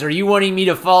 guys. Are you wanting me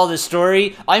to follow the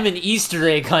story? I'm an Easter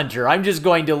egg hunter. I'm just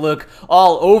going to look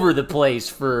all over the place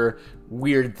for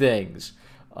weird things.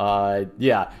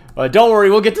 Yeah. Don't worry,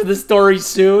 we'll get to the story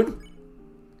soon.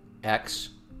 X,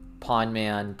 Pawn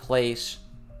Man, place.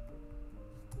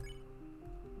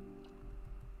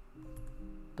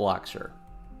 Blocks her.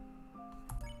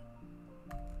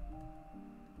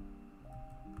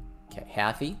 Okay,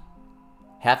 Happy.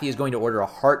 Happy is going to order a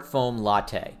heart foam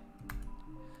latte.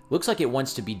 Looks like it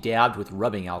wants to be dabbed with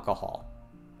rubbing alcohol.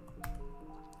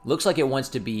 Looks like it wants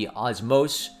to be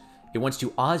osmose. It wants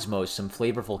to osmose some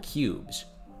flavorful cubes.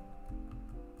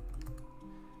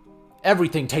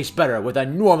 Everything tastes better with a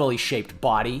normally shaped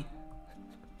body.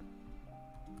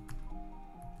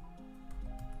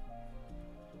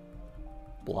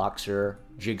 Blocks her.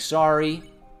 Jigsari.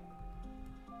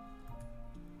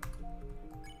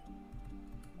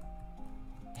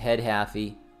 Head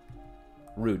Happy.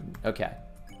 Ruden. Okay.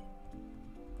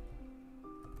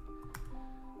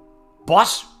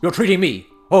 Boss, you're treating me.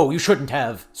 Oh, you shouldn't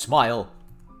have. Smile.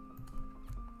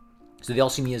 So they all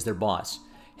see me as their boss.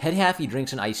 Head Happy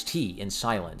drinks an iced tea in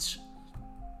silence.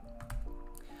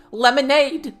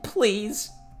 Lemonade,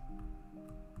 please.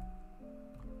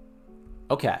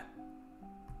 Okay.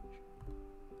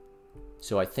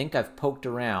 So I think I've poked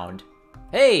around.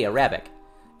 Hey, Arabic.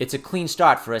 It's a clean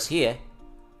start for us here.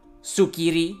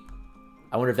 Sukiri.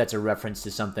 I wonder if that's a reference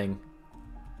to something.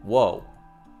 Whoa.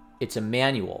 It's a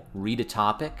manual. Read a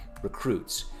topic.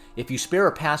 Recruits. If you spare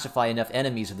or pacify enough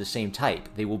enemies of the same type,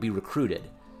 they will be recruited.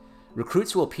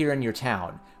 Recruits will appear in your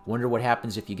town. Wonder what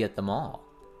happens if you get them all.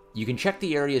 You can check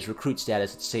the area's recruit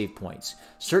status at save points.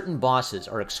 Certain bosses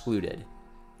are excluded.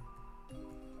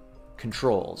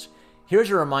 Controls. Here's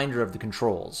a reminder of the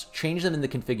controls. Change them in the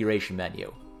configuration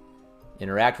menu.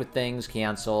 Interact with things,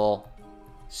 cancel,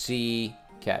 C,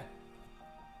 okay.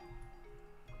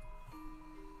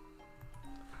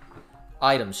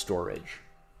 Item storage.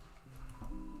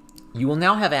 You will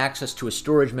now have access to a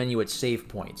storage menu at save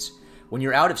points. When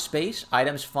you're out of space,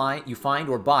 items you find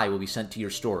or buy will be sent to your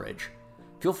storage.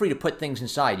 Feel free to put things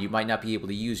inside you might not be able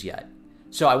to use yet.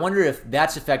 So I wonder if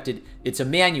that's affected. It's a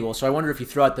manual, so I wonder if you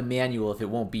throw out the manual if it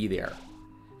won't be there.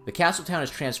 The castle town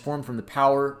is transformed from the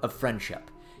power of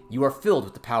friendship. You are filled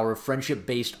with the power of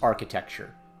friendship-based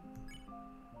architecture.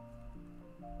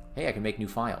 Hey, I can make new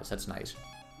files. That's nice.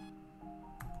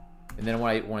 And then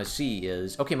what I want to see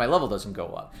is... Okay, my level doesn't go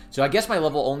up. So I guess my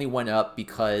level only went up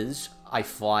because I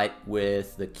fought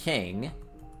with the king.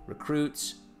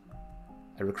 Recruits.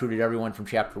 I recruited everyone from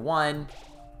Chapter 1.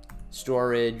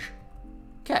 Storage.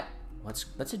 Okay,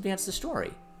 let's advance the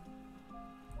story.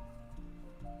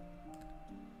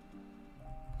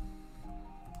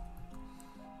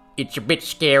 It's a bit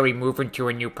scary moving to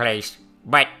a new place,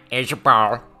 but as a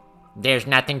ball, there's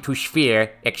nothing to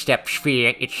sphere except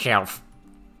sphere itself.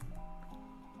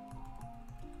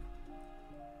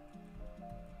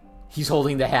 He's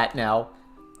holding the hat now.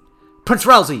 Prince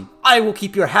Rousey, I will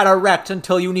keep your hat erect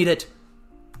until you need it.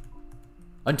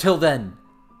 Until then,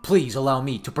 please allow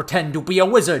me to pretend to be a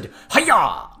wizard.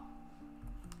 Hiya!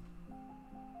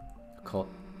 Cool.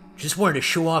 Just wanted to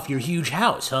show off your huge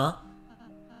house, huh?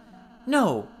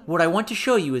 No, what I want to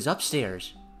show you is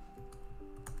upstairs.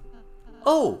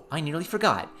 Oh, I nearly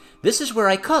forgot. This is where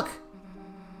I cook.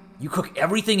 You cook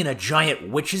everything in a giant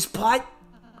witch's pot?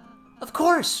 Of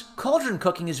course, cauldron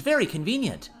cooking is very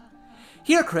convenient.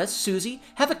 Here, Chris, Susie,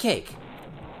 have a cake.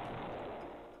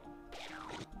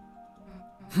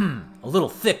 A little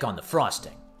thick on the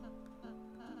frosting.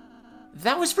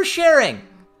 That was for sharing.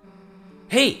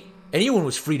 Hey, anyone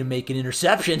was free to make an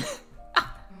interception.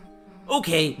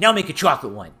 Okay, now make a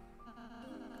chocolate one.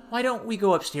 Why don't we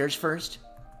go upstairs first?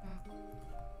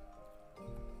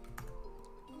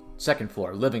 Second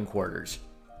floor, living quarters.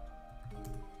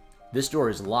 This door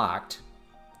is locked.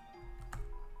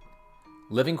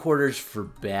 Living quarters for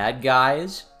bad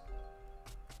guys.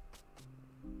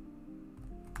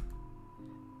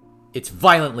 It's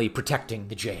violently protecting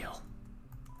the jail.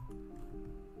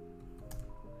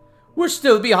 We're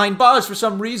still behind bars for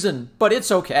some reason, but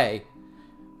it's okay.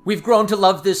 We've grown to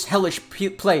love this hellish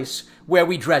place where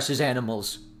we dress as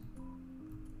animals.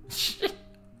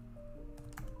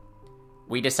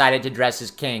 We decided to dress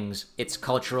as kings. It's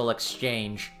cultural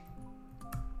exchange.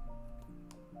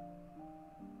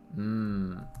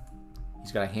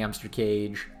 He's got a hamster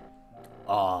cage.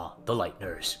 Ah, the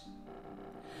Lightners.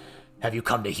 Have you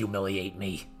come to humiliate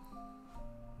me?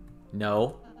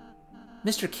 No.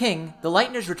 Mr. King, the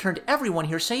Lightners returned everyone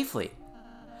here safely.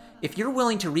 If you're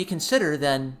willing to reconsider,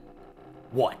 then...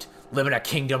 What? Live in a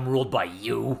kingdom ruled by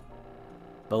you?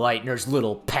 The Lightner's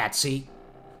little patsy?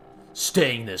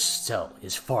 Staying in this cell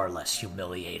is far less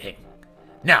humiliating.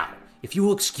 Now, if you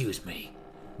will excuse me,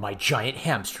 my giant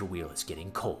hamster wheel is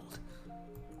getting cold.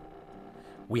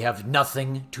 We have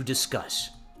nothing to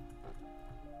discuss.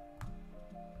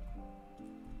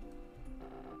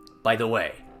 By the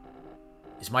way,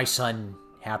 is my son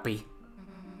happy?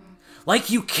 Like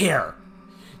you care!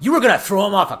 You were gonna throw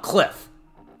him off a cliff!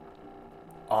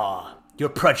 Your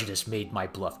prejudice made my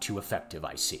bluff too effective,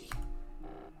 I see.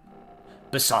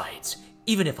 Besides,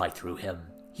 even if I threw him,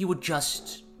 he would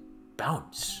just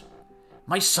bounce.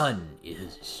 My son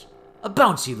is a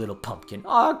bouncy little pumpkin.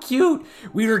 Aw, cute!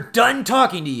 We are done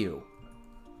talking to you!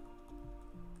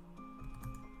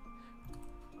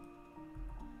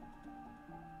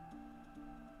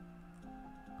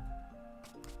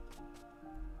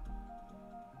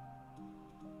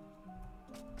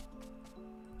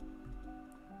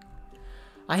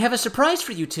 I have a surprise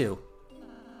for you two.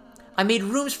 I made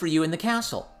rooms for you in the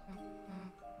castle.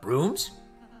 Rooms?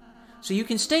 So you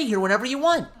can stay here whenever you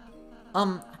want.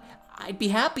 I'd be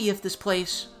happy if this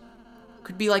place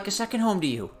could be like a second home to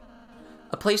you.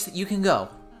 A place that you can go,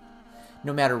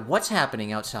 no matter what's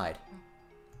happening outside.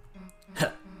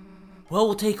 Well,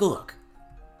 we'll take a look.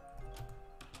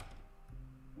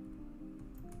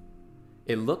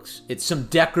 It's some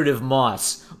decorative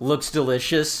moss. Looks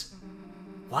delicious.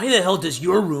 Why the hell does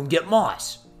your room get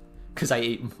moss? Because I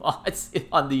ate moss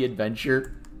on the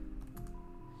adventure.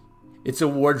 It's a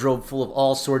wardrobe full of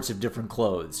all sorts of different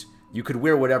clothes. You could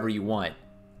wear whatever you want.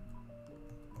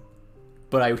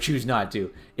 But I choose not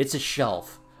to. It's a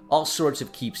shelf. All sorts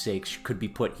of keepsakes could be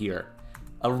put here.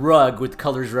 A rug with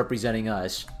colors representing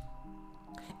us.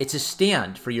 It's a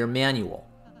stand for your manual.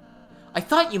 I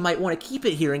thought you might want to keep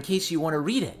it here in case you want to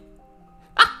read it.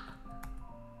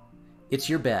 It's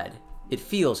your bed. It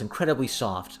feels incredibly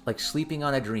soft, like sleeping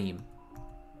on a dream.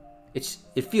 It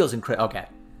feels incredible. Okay.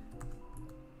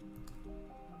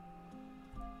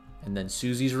 And then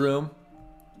Susie's room.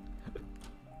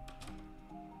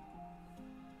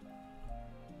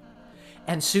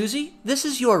 And Susie, this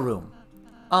is your room.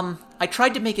 I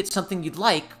tried to make it something you'd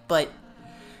like, but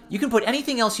you can put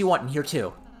anything else you want in here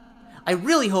too. I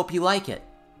really hope you like it.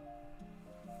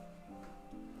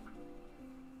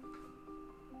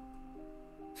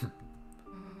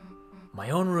 My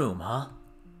own room, huh?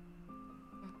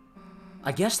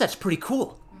 I guess that's pretty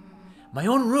cool. My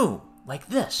own room, like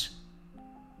this.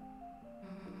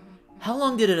 How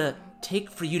long did it take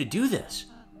for you to do this?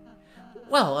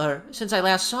 Well, since I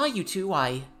last saw you two,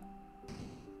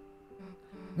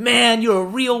 Man, you're a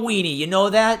real weenie, you know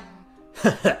that?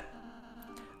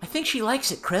 I think she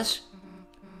likes it, Chris.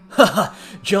 Haha,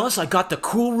 jealous I got the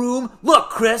cool room? Look,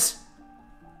 Chris!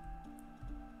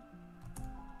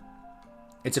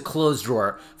 It's a clothes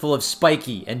drawer full of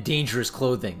spiky and dangerous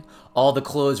clothing. All the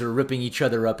clothes are ripping each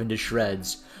other up into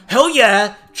shreds. Hell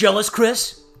yeah! Jealous,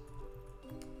 Chris?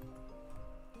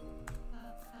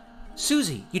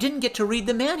 Susie, you didn't get to read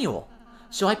the manual,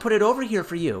 so I put it over here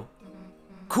for you.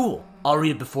 Cool. I'll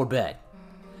read it before bed.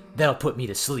 That'll put me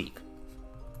to sleep.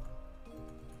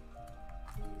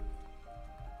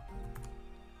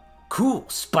 Cool.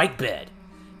 Spike bed.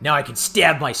 Now I can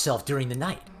stab myself during the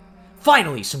night.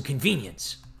 Finally, some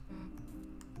convenience.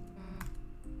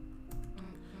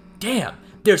 Damn,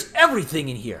 there's everything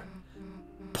in here.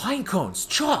 Pine cones,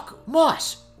 chalk,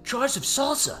 moss, jars of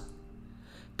salsa,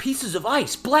 pieces of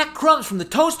ice, black crumbs from the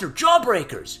toaster,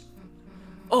 jawbreakers.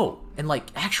 Oh, and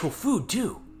like actual food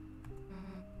too.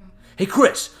 Hey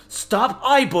Chris, stop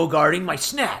eye-bogarting my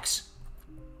snacks.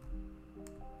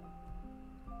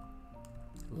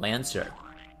 Lancer.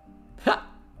 Ha!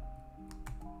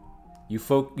 You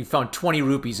found 20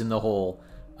 rupees in the hole.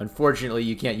 Unfortunately,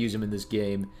 you can't use them in this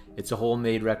game. It's a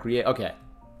homemade recreation. Okay.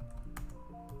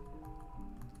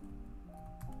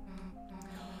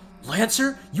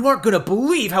 Lancer, you aren't gonna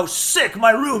believe how sick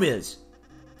my room is.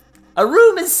 A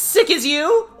room as sick as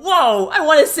you? Whoa, I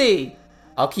want to see.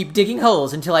 I'll keep digging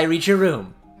holes until I reach your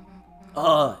room.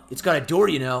 It's got a door,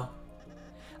 you know.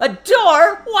 A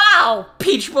door? Wow!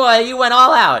 Peach Boy, you went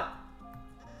all out.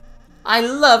 I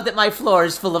love that my floor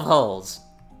is full of holes.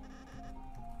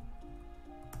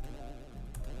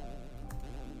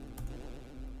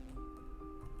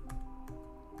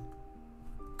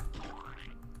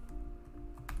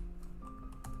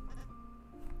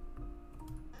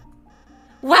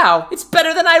 Wow, it's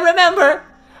better than I remember!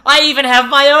 I even have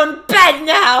my own bed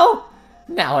now!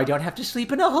 Now I don't have to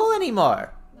sleep in a hole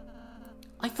anymore.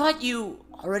 I thought you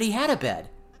already had a bed.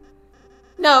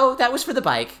 No, that was for the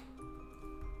bike.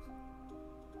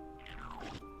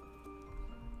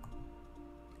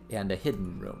 And a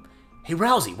hidden room. Hey,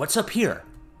 Rousey, what's up here?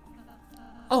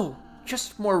 Oh,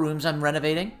 just more rooms I'm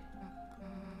renovating.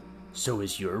 So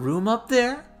is your room up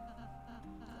there?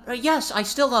 Yes, I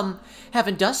still,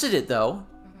 haven't dusted it, though.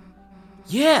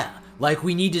 Yeah, like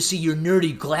we need to see your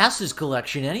nerdy glasses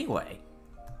collection anyway.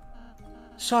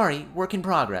 Sorry, work in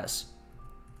progress.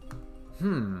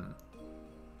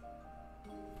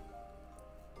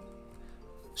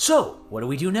 So, what do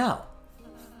we do now?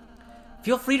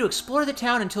 Feel free to explore the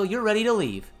town until you're ready to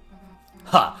leave.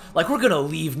 Ha! Like we're gonna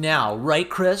leave now, right,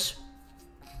 Chris?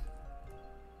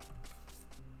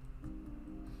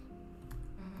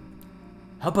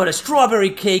 How about a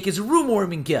strawberry cake as a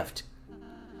room-warming gift?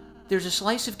 There's a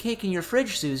slice of cake in your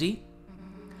fridge, Susie.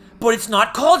 But it's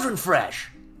not cauldron fresh!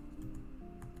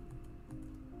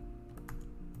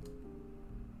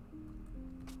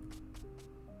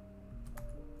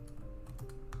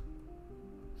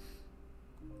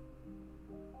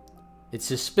 It's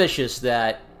suspicious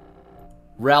that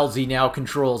Rousey now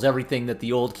controls everything that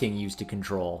the old king used to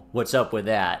control. What's up with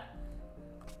that?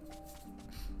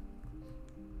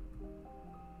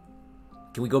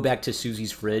 Can we go back to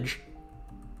Susie's fridge?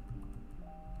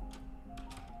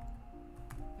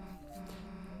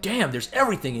 Damn, there's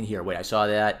everything in here. Wait, I saw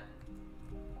that.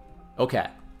 Okay,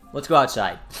 let's go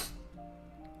outside.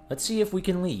 Let's see if we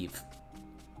can leave.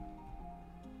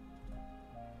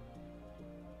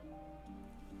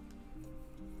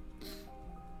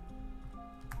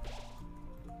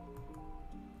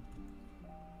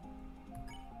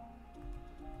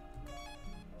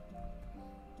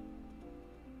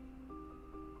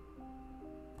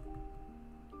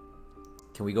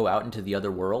 Can we go out into the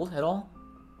other world at all?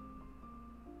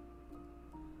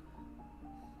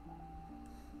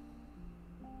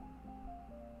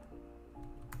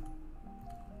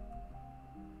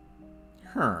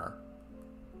 Huh.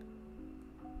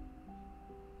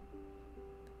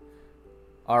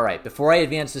 Alright, before I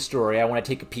advance the story, I want to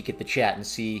take a peek at the chat and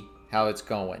see how it's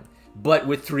going. But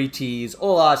with 3 T's.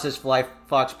 Hola says Fly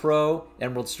Fox Pro.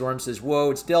 Emerald Storm says,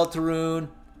 whoa, it's Deltarune.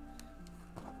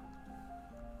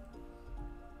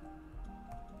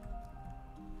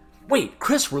 Wait,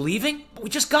 Chris, we're leaving? But we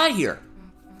just got here.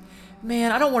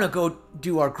 Man, I don't want to go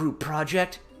do our group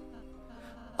project.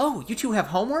 Oh, you two have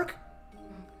homework?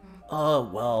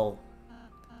 Well...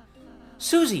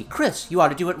 Susie, Chris, you ought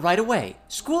to do it right away.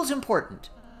 School's important.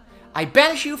 I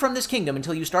banish you from this kingdom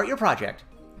until you start your project.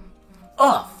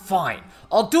 Fine.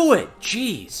 I'll do it.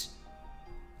 Jeez.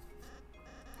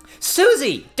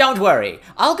 Susie, don't worry.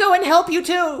 I'll go and help you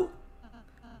too.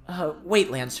 Wait,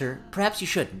 Lancer. Perhaps you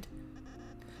shouldn't.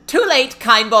 Too late,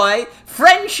 kind boy.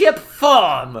 Friendship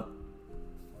form.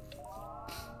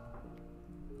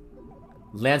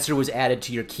 Lancer was added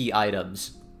to your key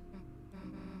items.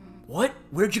 What?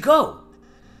 Where'd you go?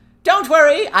 Don't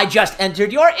worry, I just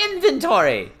entered your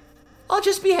inventory. I'll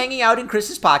just be hanging out in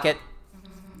Chris's pocket.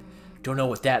 Don't know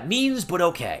what that means, but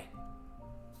okay.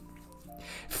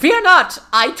 Fear not,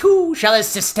 I too shall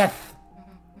assisteth.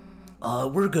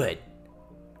 We're good.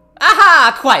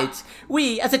 Aha, quite.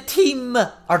 We, as a team,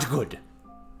 are good.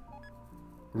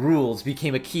 Rules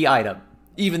became a key item,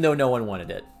 even though no one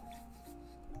wanted it.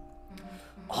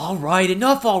 All right,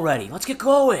 enough already. Let's get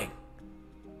going.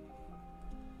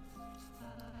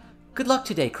 Good luck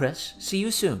today, Chris. See you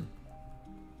soon.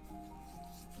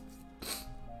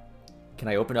 Can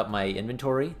I open up my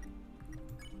inventory?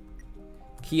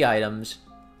 Key items.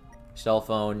 Cell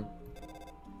phone.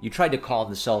 You tried to call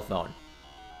the cell phone.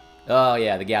 Oh,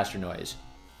 yeah, the gastro noise.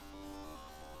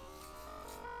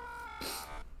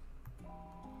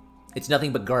 It's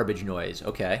nothing but garbage noise.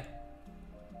 Okay.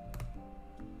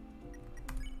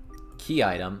 Key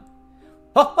item.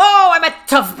 Ho ho! I'm a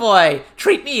tough boy!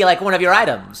 Treat me like one of your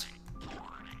items.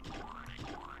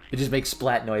 It just makes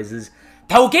splat noises.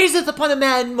 Thou gazeth upon the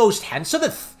man most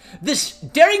handsometh. This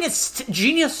daringest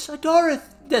genius adoreth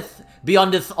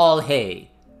beyondeth all hay.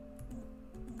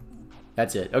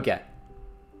 That's it. Okay.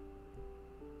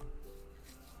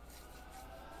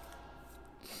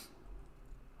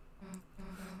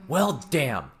 Well,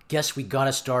 damn. Guess we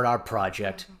gotta start our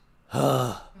project.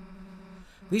 At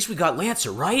least we got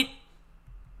Lancer, right?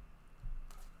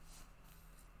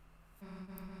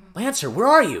 Lancer, where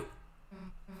are you?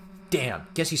 Damn,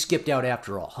 guess he skipped out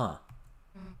after all, huh?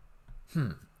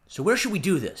 So where should we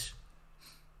do this?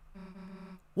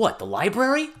 What, the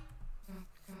library?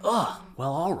 Ugh,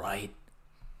 well, all right.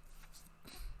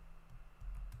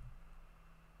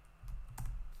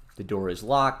 The door is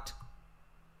locked.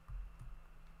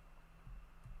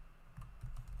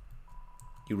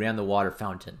 You ran the water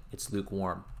fountain. It's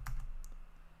lukewarm.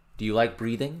 Do you like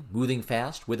breathing, moving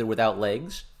fast, with or without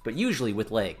legs? But usually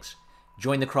with legs.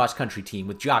 Join the cross-country team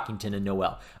with Jockington and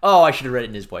Noel. Oh, I should have read it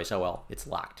in his voice. Oh well, it's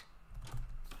locked.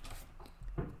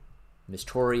 Miss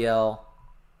Toriel.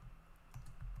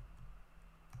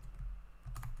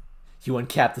 You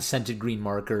uncap the scented green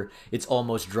marker. It's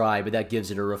almost dry, but that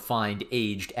gives it a refined,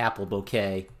 aged apple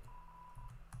bouquet.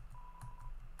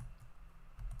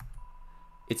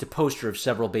 It's a poster of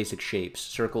several basic shapes.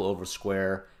 Circle, oval,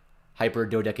 square,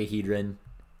 hyperdodecahedron.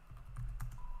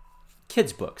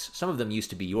 Kids' books. Some of them used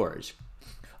to be yours.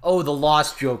 Oh, the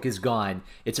lost joke is gone.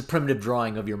 It's a primitive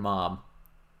drawing of your mom.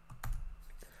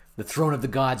 The throne of the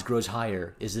gods grows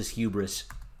higher. Is this hubris?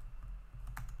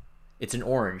 It's an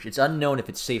orange. It's unknown if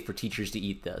it's safe for teachers to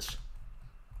eat this.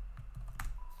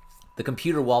 The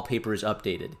computer wallpaper is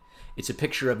updated. It's a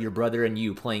picture of your brother and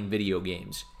you playing video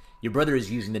games. Your brother is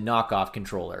using the knockoff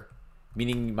controller.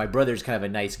 Meaning my brother's kind of a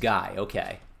nice guy.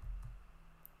 Okay.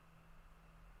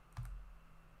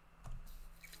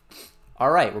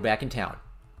 Alright, we're back in town.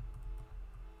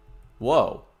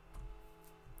 Whoa.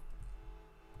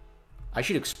 I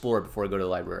should explore before I go to the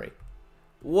library.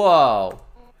 Whoa.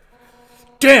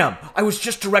 Damn! I was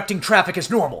just directing traffic as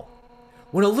normal.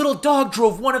 When a little dog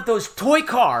drove one of those toy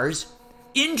cars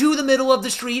into the middle of the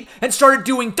street and started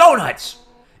doing donuts.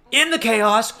 In the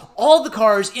chaos, all the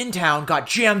cars in town got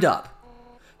jammed up.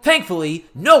 Thankfully,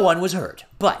 no one was hurt.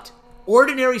 But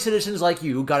ordinary citizens like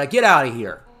you gotta get out of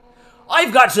here.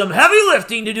 I've got some heavy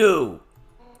lifting to do.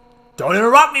 Don't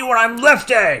interrupt me when I'm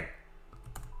lifting!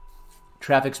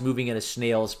 Traffic's moving at a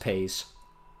snail's pace.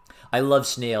 I love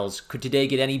snails. Could today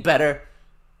get any better?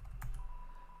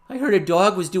 I heard a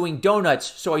dog was doing donuts,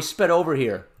 so I sped over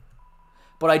here.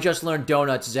 But I just learned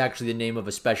donuts is actually the name of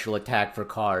a special attack for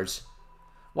cars.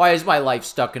 Why is my life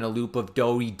stuck in a loop of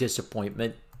doughy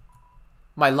disappointment?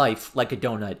 My life, like a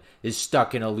donut, is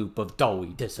stuck in a loop of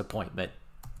doughy disappointment.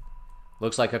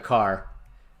 Looks like a car.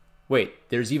 Wait,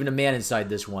 there's even a man inside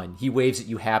this one. He waves at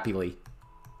you happily.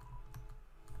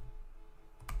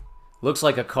 Looks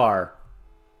like a car.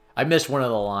 I missed one of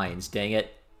the lines, dang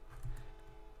it.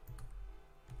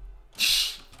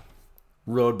 Shh.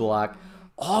 Roadblock.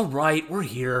 All right, we're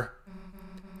here.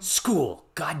 School,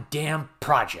 goddamn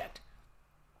project.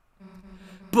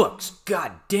 Books,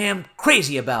 goddamn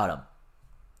crazy about them.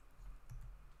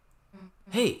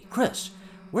 Hey, Chris,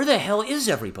 where the hell is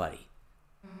everybody?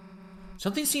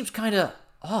 Something seems kinda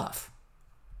off.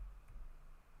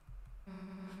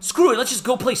 Screw it, let's just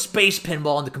go play space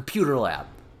pinball in the computer lab.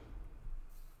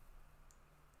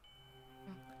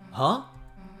 Huh?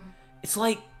 It's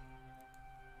like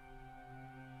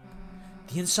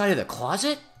the inside of the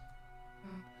closet?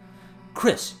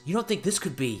 Chris, you don't think this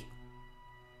could be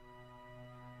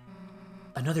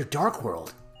another dark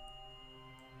world?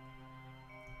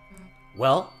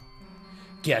 Well,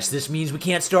 guess this means we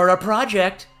can't start our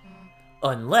project.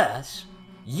 Unless,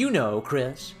 you know,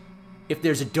 Chris, if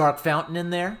there's a dark fountain in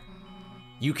there,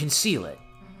 you can seal it.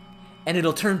 And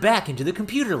it'll turn back into the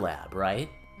computer lab,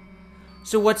 right?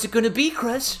 So what's it gonna be,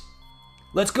 Chris?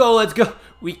 Let's go, let's go.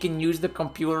 We can use the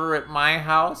computer at my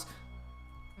house.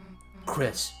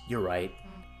 Chris, you're right.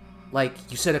 Like,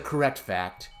 you said a correct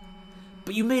fact.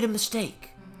 But you made a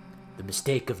mistake. The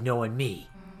mistake of knowing me.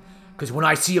 Because when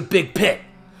I see a big pit,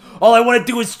 all I want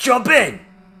to do is jump in.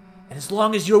 And as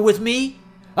long as you're with me,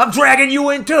 I'm dragging you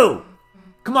in too.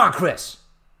 Come on, Chris.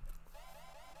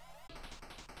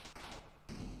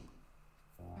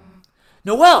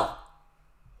 Noel!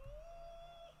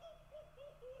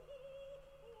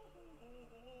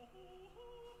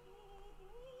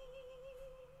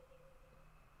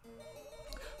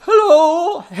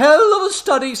 Hello, hell of a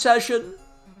study session.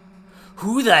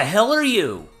 Who the hell are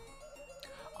you?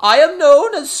 I am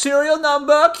known as serial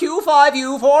number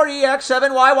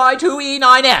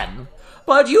Q5U4EX7YY2E9N,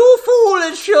 but you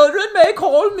foolish children may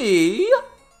call me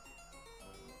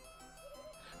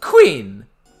Queen.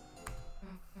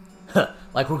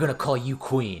 Like we're gonna call you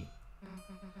Queen.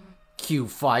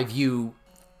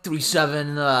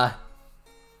 Q5U37,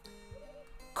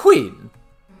 Queen.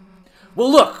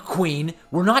 Well, look, Queen,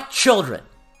 we're not children.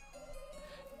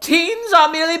 Teens are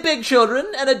merely big children,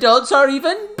 and adults are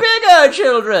even bigger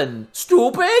children.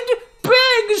 Stupid?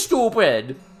 Big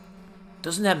stupid.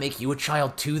 Doesn't that make you a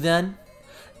child too, then?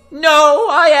 No,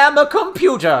 I am a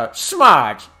computer.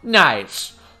 Smart.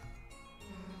 Nice.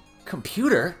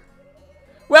 Computer?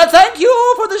 Well, thank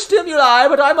you for the stimuli,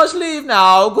 but I must leave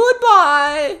now.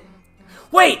 Goodbye.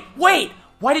 Wait!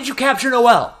 Why did you capture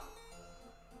Noelle?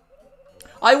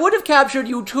 I would have captured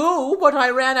you too, but I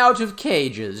ran out of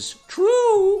cages.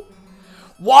 True.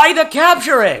 Why the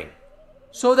capturing?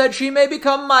 So that she may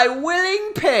become my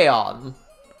willing peon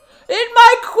in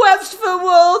my quest for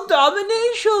world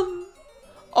domination.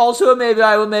 Also, maybe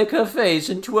I will make her face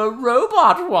into a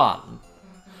robot one.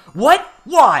 What?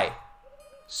 Why?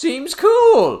 Seems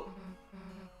cool.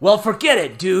 Well, forget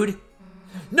it, dude.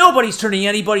 Nobody's turning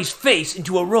anybody's face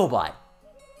into a robot.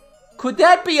 Could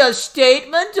that be a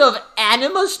statement of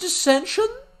animus dissension?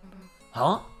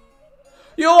 Huh?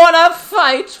 You wanna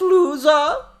fight,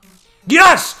 loser?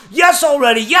 Yes! Yes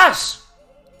already, yes!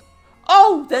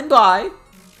 Oh, then bye.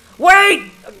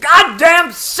 Wait a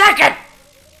goddamn second!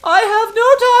 I have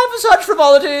no time for such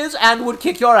frivolities and would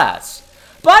kick your ass.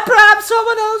 But perhaps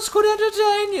someone else could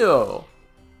entertain you.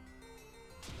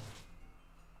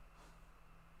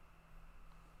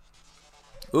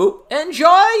 Ooh,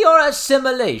 enjoy your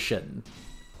assimilation.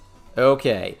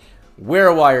 Okay,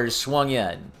 werewires swung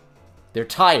in. They're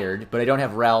tired, but I don't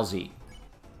have Rousey.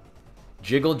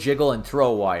 Jiggle, jiggle, and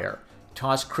throw wire.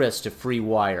 Toss Chris to free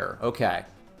wire. Okay.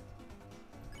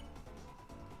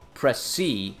 Press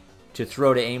C to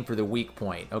throw to aim for the weak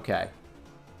point. Okay.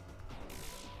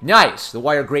 Nice! The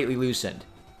wire greatly loosened.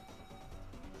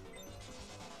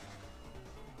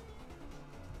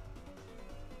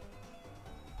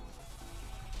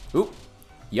 Oop.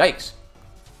 Yikes.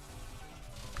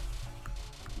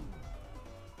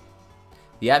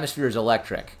 The atmosphere is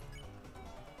electric.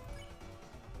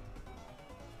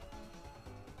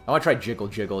 I want to try jiggle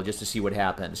jiggle just to see what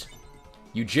happens.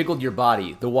 You jiggled your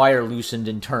body. The wire loosened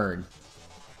in turn.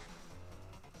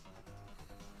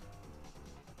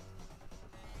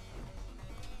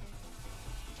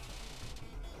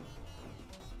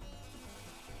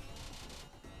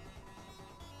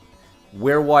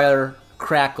 Wire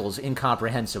crackles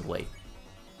incomprehensibly.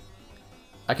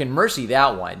 I can mercy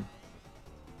that one.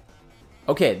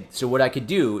 Okay, so what I could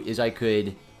do is I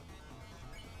could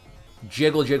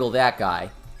jiggle jiggle that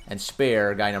guy and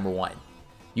spare guy number one.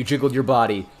 You jiggled your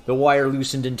body. The wire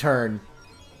loosened in turn.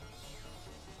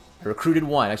 I recruited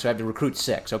one, so I have to recruit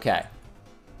 6. Okay.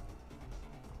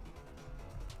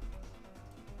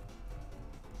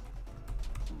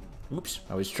 Oops,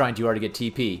 I was trying too hard to get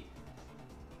TP.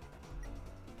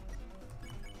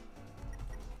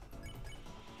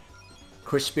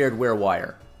 Chris spared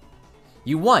Werewire.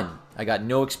 You won! I got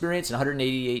no experience and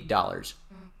 $188.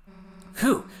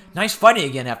 Phew, nice fighting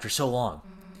again after so long.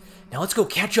 Now let's go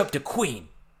catch up to Queen.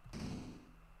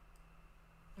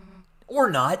 Or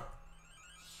not.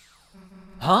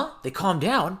 Huh? They calmed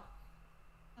down?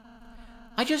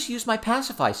 I just used my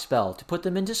pacify spell to put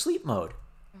them into sleep mode.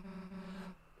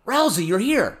 Rousey, you're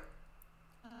here!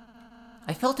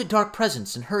 I felt a dark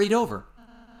presence and hurried over.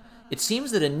 It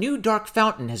seems that a new dark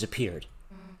fountain has appeared.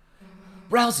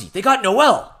 Rousey, they got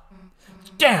Noelle!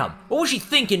 Damn, what was she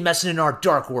thinking messing in our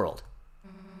dark world?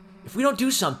 If we don't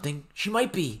do something, she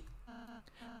might be.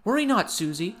 Worry not,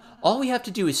 Susie. All we have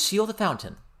to do is seal the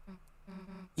fountain.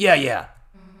 Yeah.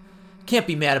 Can't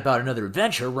be mad about another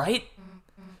adventure, right?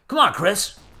 Come on,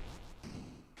 Chris.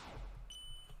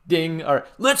 Ding. All right,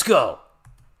 let's go.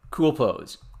 Cool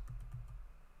pose.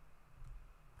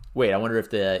 Wait, I wonder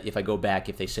if I go back,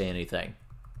 if they say anything.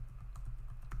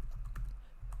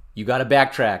 You gotta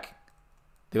backtrack.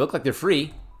 They look like they're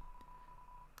free.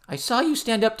 I saw you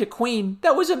stand up to Queen.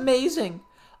 That was amazing.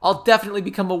 I'll definitely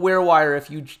become a werewire if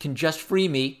you can just free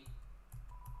me.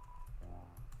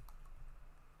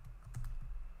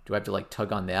 Do I have to, like,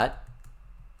 tug on that?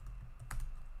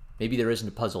 Maybe there isn't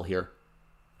a puzzle here.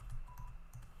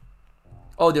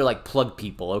 Oh, they're like plug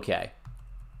people. Okay.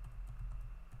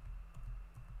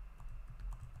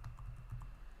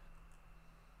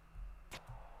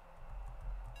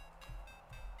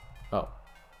 Oh.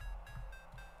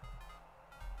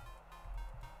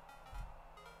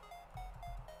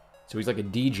 So he's like a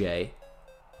DJ.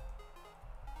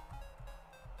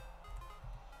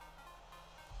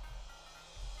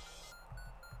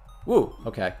 Woo,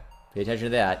 okay. Pay attention to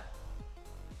that.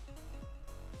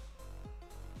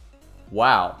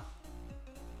 Wow.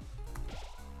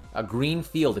 A green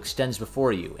field extends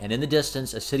before you, and in the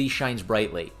distance, a city shines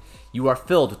brightly. You are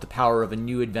filled with the power of a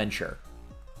new adventure.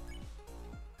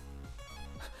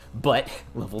 But,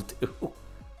 level 2.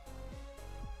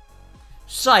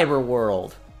 Cyber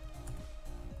World.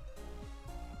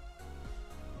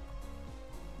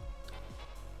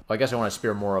 Well, I guess I want to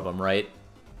spare more of them, right?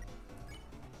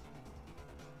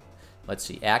 Let's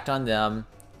see. Act on them.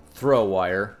 Throw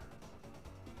wire.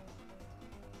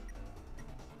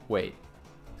 Wait.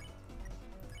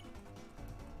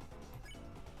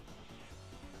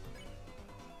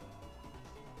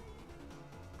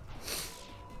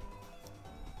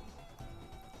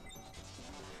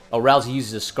 Oh, Rousey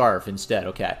uses a scarf instead.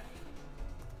 Okay.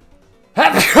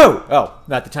 Oh,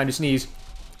 not the time to sneeze.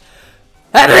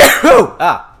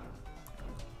 Ah.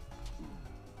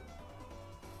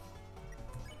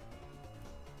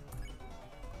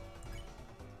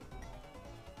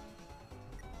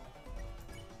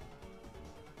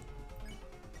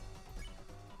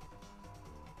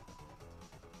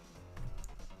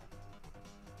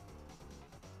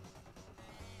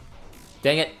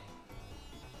 Dang it.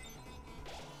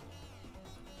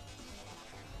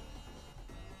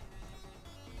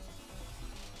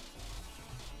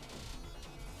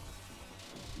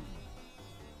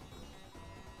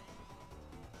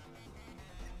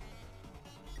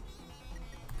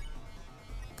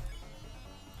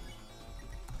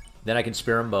 Then I can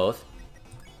spare them both.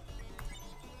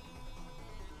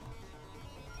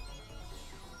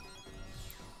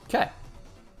 Okay.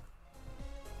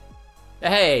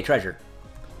 Hey, treasure.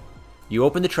 You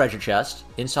opened the treasure chest.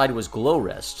 Inside was glow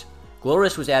wrist. Glow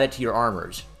wrist was added to your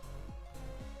armors.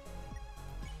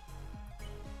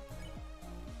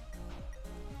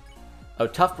 A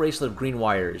tough bracelet of green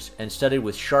wires and studded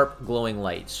with sharp glowing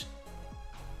lights.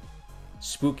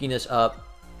 Spookiness up.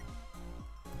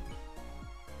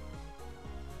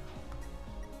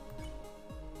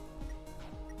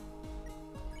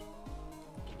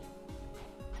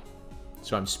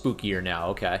 So I'm spookier now,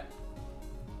 okay.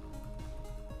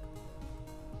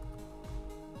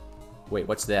 Wait,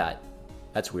 what's that?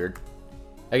 That's weird.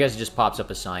 I guess it just pops up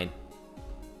a sign.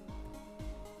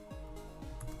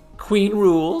 Queen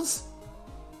rules.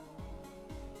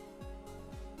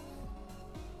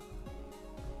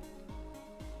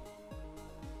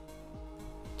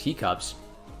 Teacups.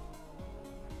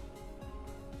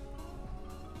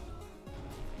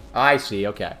 I see,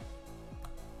 okay.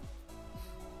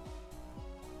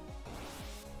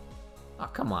 Oh,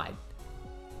 come on.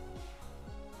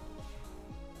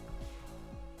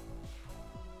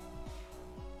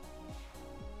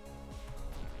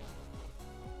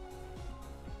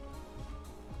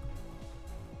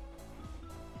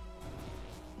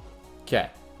 Okay.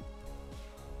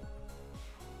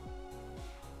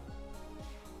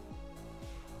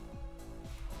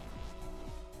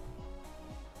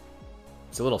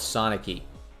 It's a little Sonic-y.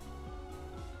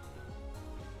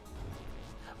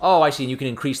 Oh, I see. You can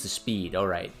increase the speed. All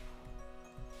right.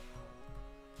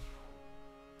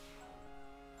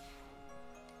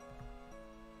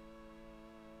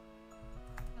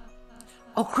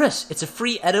 Oh, Chris, it's a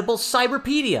free edible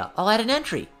Cyberpedia. I'll add an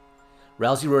entry.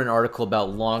 Rousey wrote an article about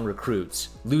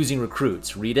losing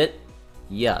recruits. Read it?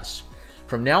 Yes.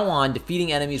 From now on,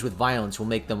 defeating enemies with violence will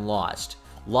make them lost.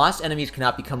 Lost enemies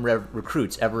cannot become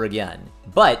recruits ever again.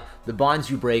 But the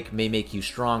bonds you break may make you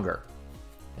stronger.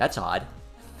 That's odd.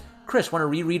 Chris, want to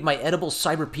reread my edible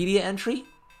Cyberpedia entry?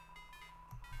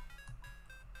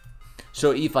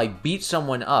 So if I beat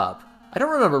someone up... I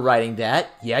don't remember writing that.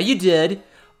 Yeah, you did.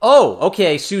 Oh,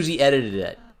 okay, Susie edited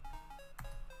it.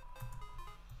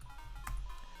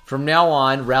 From now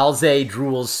on, Rousey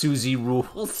drools, Susie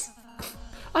rules.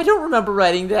 I don't remember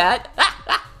writing that.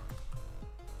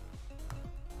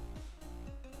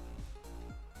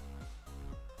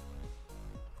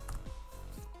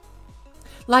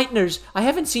 Lightners, I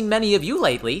haven't seen many of you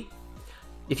lately.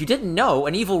 If you didn't know,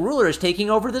 an evil ruler is taking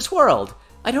over this world.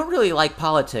 I don't really like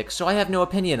politics, so I have no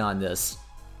opinion on this.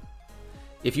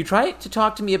 If you try to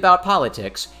talk to me about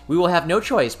politics, we will have no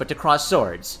choice but to cross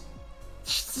swords.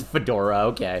 Fedora,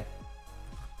 okay.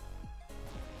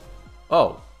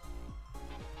 Oh.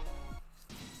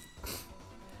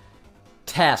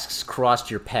 Tasks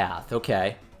crossed your path,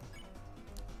 okay.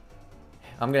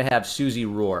 I'm gonna have Susie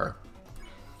roar.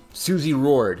 Susie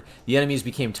roared. The enemies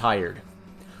became tired.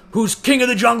 Who's king of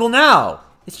the jungle now?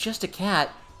 It's just a cat.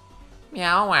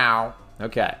 Meow wow.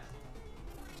 Okay.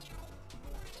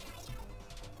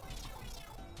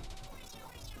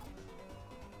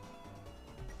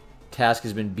 Task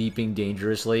has been beeping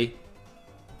dangerously.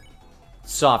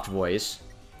 Soft voice.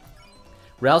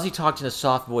 Rousey talked in a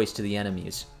soft voice to the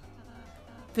enemies.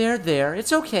 There,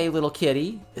 it's okay, little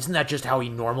kitty. Isn't that just how he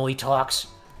normally talks?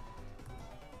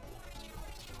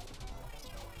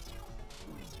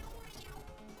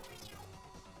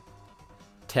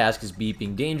 Task is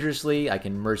beeping dangerously. I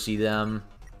can mercy them.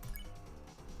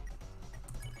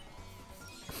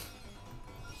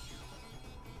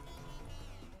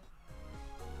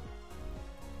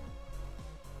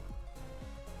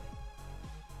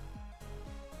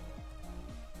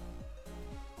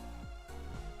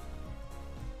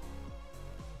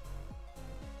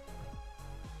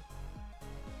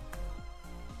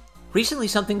 Recently,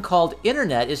 something called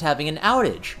Internet is having an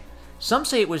outage. Some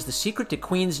say it was the secret to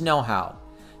Queen's know-how.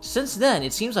 Since then,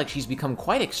 it seems like she's become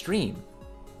quite extreme.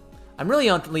 I'm really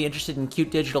only interested in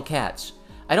cute digital cats.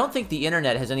 I don't think the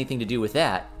Internet has anything to do with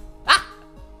that. Ah!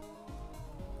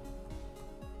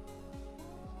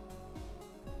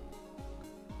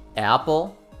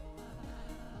 Apple.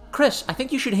 Chris, I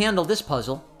think you should handle this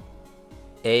puzzle.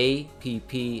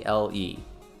 A-P-P-L-E.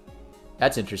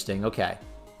 That's interesting, okay.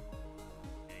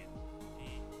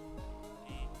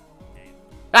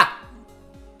 Ah!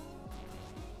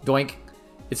 Doink.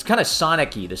 It's kind of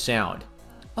Sonic-y, the sound.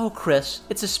 Oh, Chris,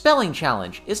 it's a spelling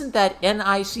challenge. Isn't that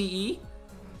N-I-C-E?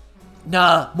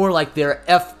 Nah, more like they're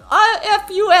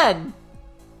F-U-N.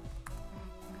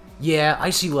 Yeah, I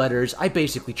see letters. I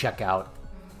basically check out.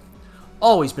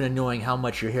 Always been annoying how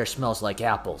much your hair smells like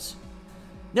apples.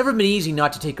 Never been easy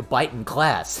not to take a bite in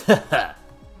class.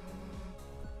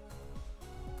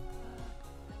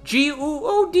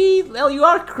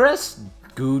 G-O-O-D-L-U-R, Chris.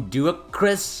 Goo-do-it,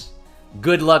 Chris.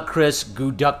 Good luck, Chris.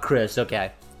 Goo-duck, Chris.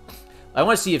 Okay. I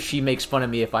want to see if she makes fun of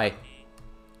me if I...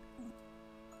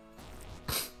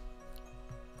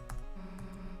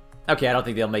 Okay, I don't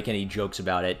think they'll make any jokes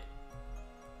about it.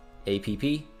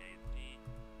 A-P-P?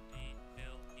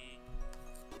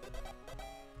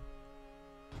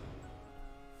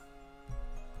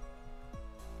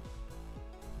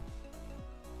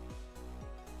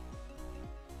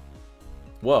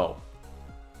 Whoa.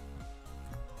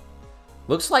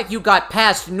 Looks like you got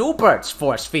past Newbert's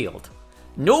force field.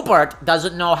 Newbert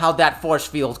doesn't know how that force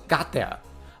field got there.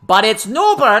 But it's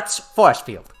Newbert's force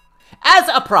field. As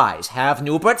a prize, have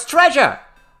Newbert's treasure.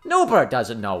 Newbert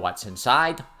doesn't know what's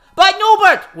inside, but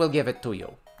Newbert will give it to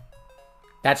you.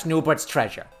 That's Newbert's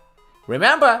treasure.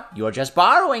 Remember, you're just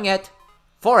borrowing it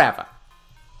forever.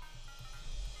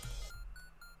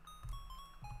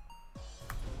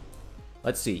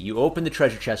 Let's see. You opened the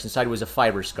treasure chest. Inside was a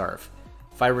fiber scarf.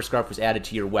 Fiber scarf was added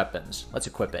to your weapons. Let's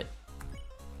equip it.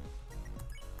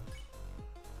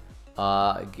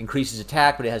 Increases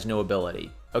attack, but it has no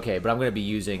ability. Okay, but I'm going to be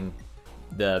using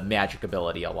the magic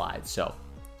ability a lot, so...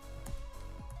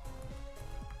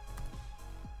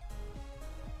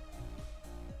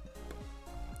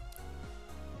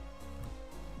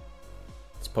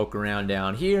 Let's poke around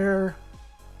down here.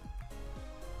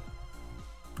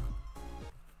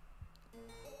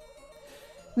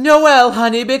 Noelle,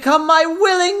 honey, become my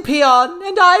willing peon,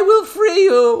 and I will free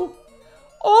you.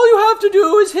 All you have to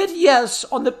do is hit yes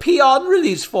on the peon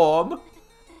release form.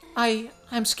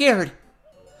 I'm scared.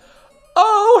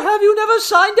 Oh, have you never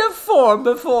signed a form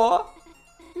before?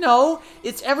 No,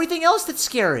 it's everything else that's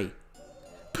scary.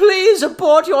 Please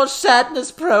abort your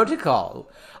sadness protocol.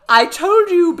 I told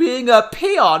you being a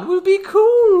peon will be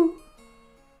cool.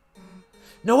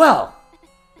 Noelle,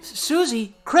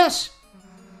 Susie, Chris.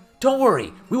 Don't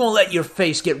worry, we won't let your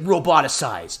face get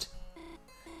roboticized.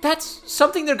 That's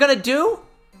something they're gonna do?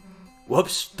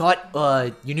 Whoops, thought,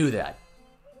 you knew that.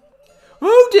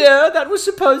 Oh dear, that was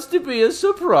supposed to be a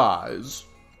surprise.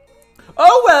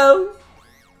 Oh well.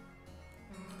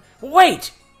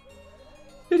 Wait!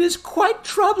 It is quite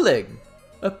troubling.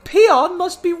 A peon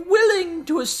must be willing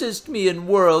to assist me in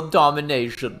world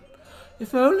domination.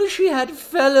 If only she had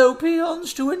fellow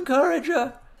peons to encourage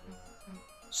her.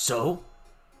 So,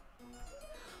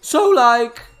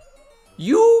 like,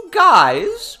 you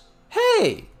guys,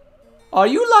 hey, are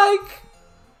you, like,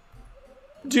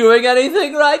 doing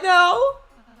anything right now?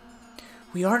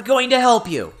 We aren't going to help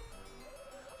you.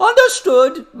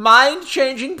 Understood.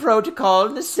 Mind-changing protocol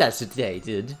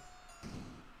necessitated.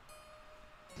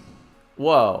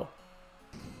 Whoa.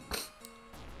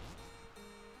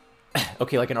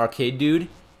 Okay, like an arcade dude.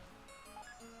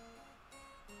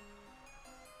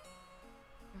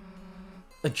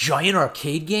 A giant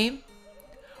arcade game?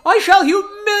 I shall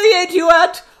humiliate you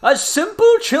at a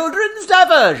simple children's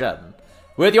diversion.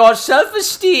 With your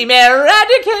self-esteem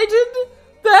eradicated,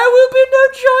 there will be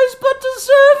no choice but to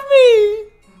serve me.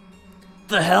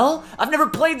 The hell? I've never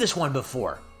played this one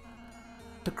before.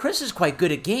 But Chris is quite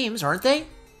good at games, aren't they?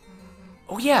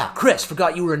 Oh yeah, Chris,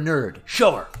 forgot you were a nerd.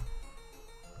 Show her.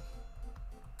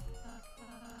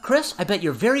 Chris, I bet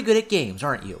you're very good at games,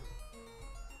 aren't you?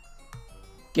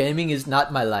 Gaming is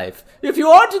not my life. If you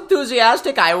aren't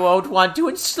enthusiastic, I won't want to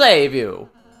enslave you.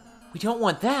 We don't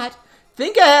want that.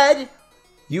 Think ahead.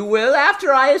 You will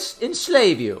after I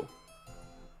enslave you.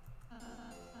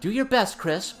 Do your best,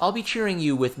 Chris. I'll be cheering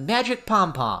you with magic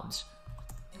pom-poms.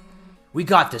 We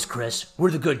got this, Chris.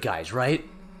 We're the good guys, right?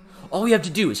 All we have to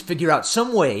do is figure out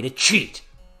some way to cheat.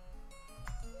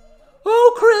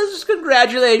 Oh, Chris,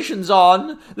 congratulations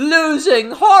on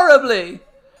losing horribly.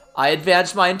 I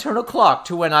advanced my internal clock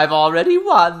to when I've already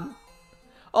won.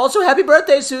 Also, happy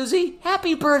birthday, Susie.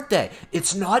 Happy birthday.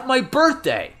 It's not my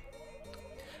birthday.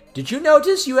 Did you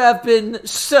notice you have been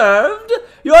served?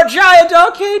 Your giant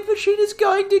arcade machine is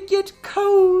going to get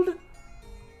cold.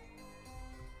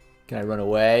 Can I run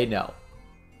away? No.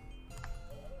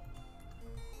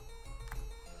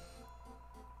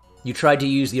 You tried to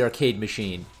use the arcade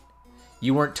machine.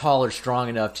 You weren't tall or strong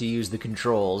enough to use the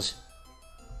controls.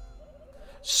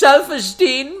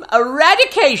 Self-esteem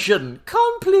eradication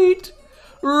complete.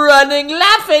 Running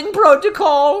laughing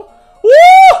protocol.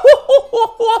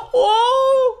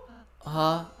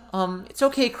 It's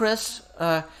okay, Chris.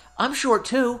 I'm short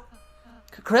too.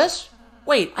 Chris?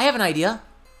 Wait, I have an idea.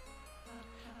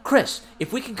 Chris,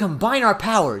 if we can combine our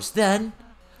powers, then...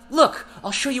 Look,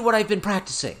 I'll show you what I've been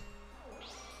practicing.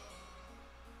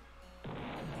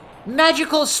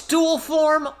 Magical stool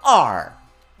form R.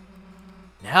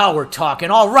 Now we're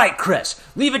talking. All right, Chris,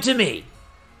 leave it to me.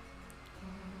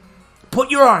 Put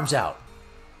your arms out.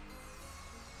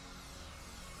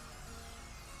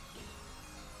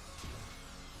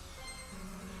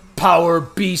 Power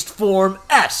Beast Form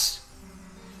S.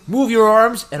 Move your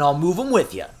arms and I'll move them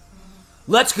with you.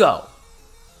 Let's go.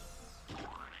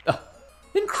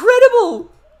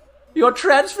 Incredible! Your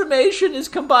transformation is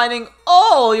combining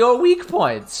all your weak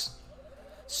points.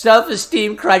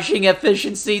 Self-esteem crushing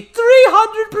efficiency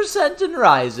 300% and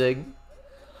rising.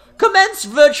 Commence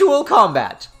virtual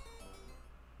combat.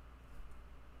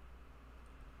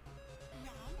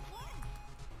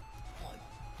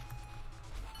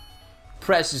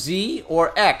 Press Z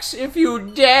or X if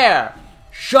you dare.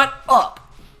 Shut up.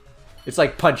 It's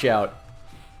like Punch-Out.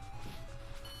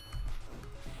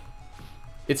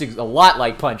 It's a lot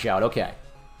like Punch-Out, okay.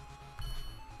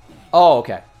 Oh,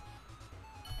 okay.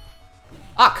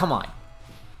 Ah, come on.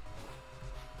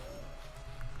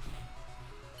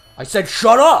 I said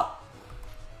shut up!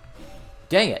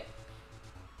 Dang it.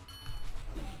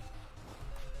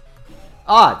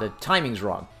 Ah, the timing's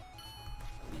wrong.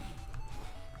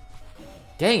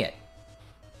 Dang it.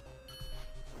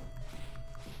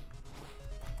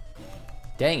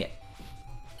 Dang it.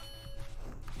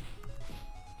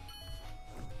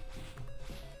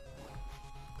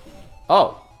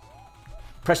 Oh.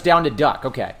 Press down to duck.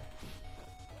 Okay.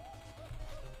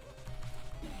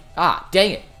 Ah,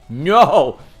 dang it.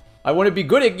 No! I want to be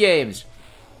good at games.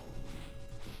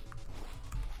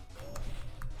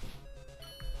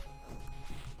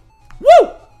 Woo!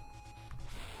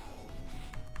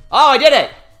 Oh, I did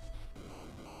it!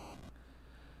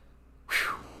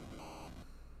 Whew.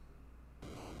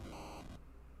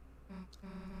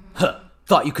 Huh.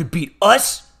 Thought you could beat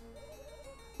us?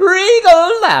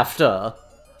 Regal laughter.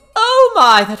 Oh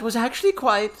my, that was actually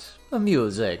quite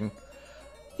amusing.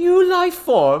 You life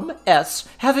form S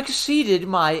have exceeded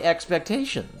my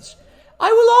expectations.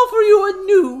 I will offer you a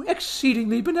new,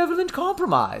 exceedingly benevolent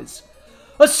compromise.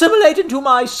 Assimilate into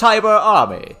my cyber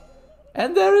army,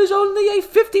 and there is only a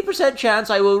 50% chance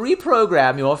I will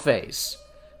reprogram your face.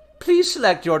 Please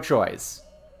select your choice.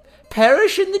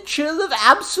 Perish in the chill of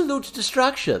absolute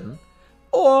destruction,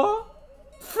 or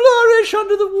flourish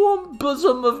under the warm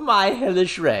bosom of my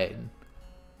hellish reign.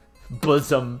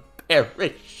 Bosom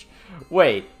perish.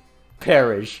 Wait,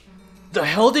 perish. The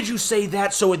hell did you say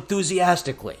that so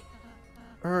enthusiastically?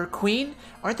 Queen,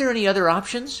 aren't there any other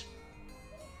options?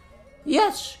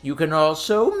 Yes, you can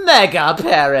also mega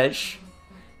perish.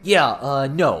 Yeah,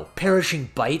 no, perishing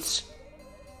bites.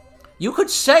 You could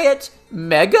say it,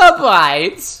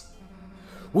 megabytes.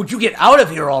 Would you get out of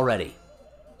here already?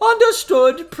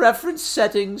 Understood, preference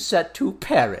settings set to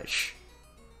perish.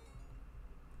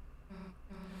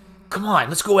 Come on,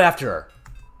 let's go after her.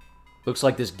 Looks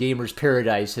like this gamer's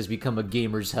paradise has become a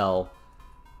gamer's hell.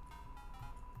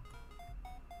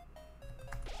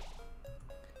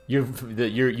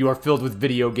 You are filled with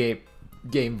video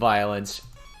game violence.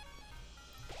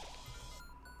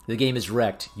 The game is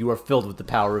wrecked. You are filled with the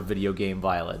power of video game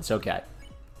violence. Okay.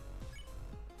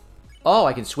 Oh,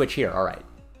 I can switch here. All right.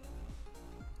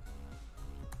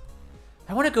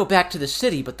 I want to go back to the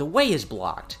city, but the way is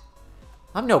blocked.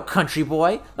 I'm no country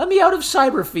boy. Let me out of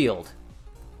Cyberfield.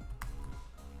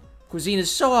 Cuisine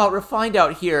is so out-refined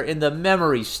out here in the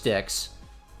memory sticks.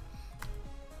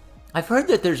 I've heard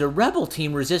that there's a rebel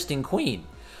team resisting Queen.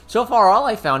 So far, all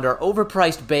I found are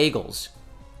overpriced bagels.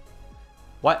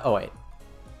 What? Oh, wait.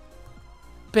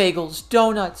 Bagels,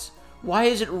 donuts. Why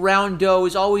is it round dough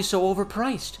is always so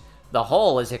overpriced? The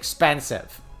whole is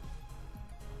expensive.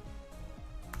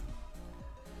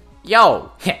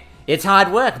 Yo, it's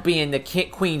hard work being the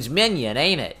Queen's minion,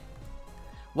 ain't it?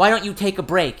 Why don't you take a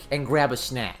break and grab a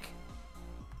snack?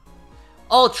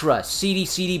 Ultra seedy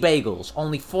bagels,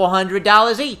 only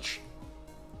 $400 each.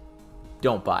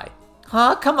 Don't buy.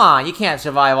 Huh? Come on, you can't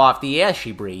survive off the air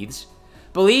she breathes.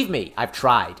 Believe me, I've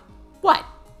tried. What?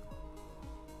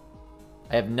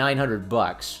 I have 900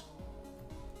 bucks.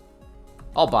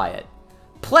 I'll buy it.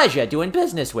 Pleasure doing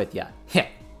business with ya. Heh.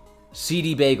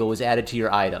 CD bagel was added to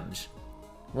your items.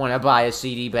 Wanna buy a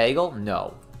CD bagel?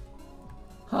 No.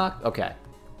 Huh? Okay.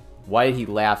 Why did he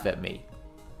laugh at me?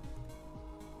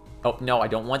 Oh, no, I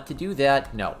don't want to do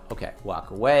that. No. Okay,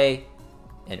 walk away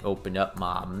and open up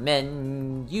my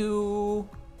menu.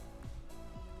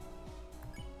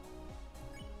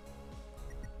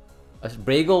 A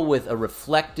bagel with a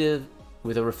reflective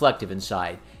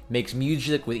inside. Makes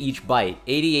music with each bite.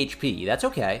 80 HP. That's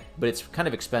okay, but it's kind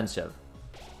of expensive.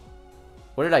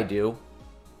 What did I do?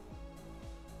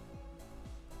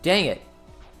 Dang it.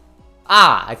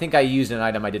 Ah, I think I used an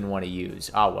item I didn't want to use.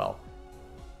 Ah, well.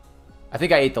 I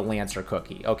think I ate the Lancer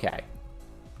cookie. Okay.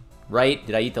 Right?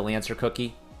 Did I eat the Lancer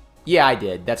cookie? Yeah, I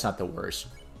did. That's not the worst.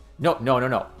 No.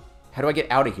 How do I get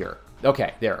out of here?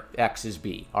 Okay, there. X is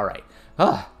B. All right.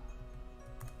 Ah.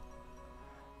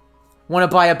 Want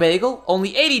to buy a bagel?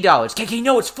 Only $80. KK,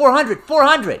 no, it's 400.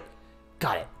 400.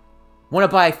 Got it. Want to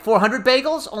buy 400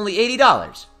 bagels? Only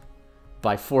 $80.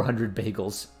 Buy 400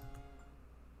 bagels.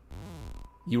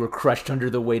 You were crushed under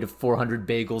the weight of 400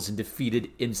 bagels and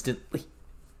defeated instantly.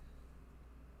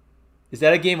 Is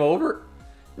that a game over?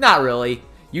 Not really.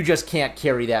 You just can't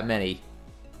carry that many.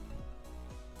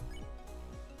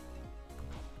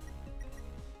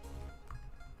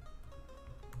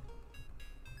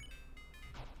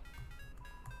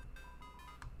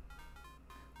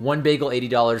 One bagel,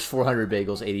 $80. 400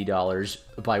 bagels, $80.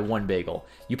 Buy one bagel.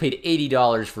 You paid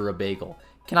 $80 for a bagel.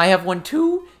 Can I have one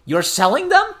too? You're selling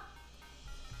them?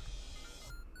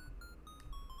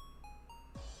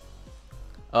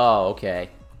 Oh, okay.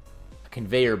 A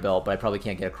conveyor belt, but I probably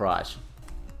can't get across.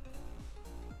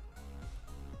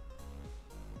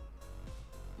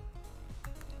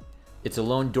 It's a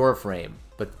lone door frame,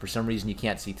 but for some reason you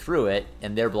can't see through it,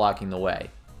 and they're blocking the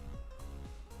way.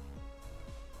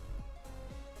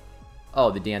 Oh,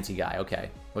 the dancy guy. Okay.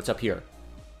 What's up here?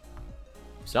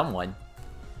 Someone.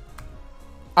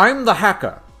 I'm the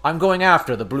hacker. I'm going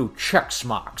after the blue check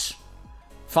marks.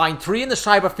 Find 3 in the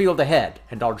cyber field ahead,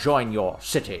 and I'll join your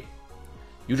city.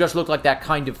 You just look like that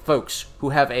kind of folks who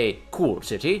have a cool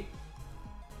city.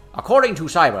 According to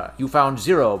Cyber, you found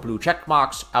 0 blue check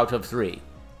marks out of 3.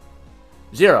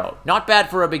 0. Not bad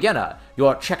for a beginner.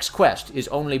 Your checks quest is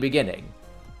only beginning.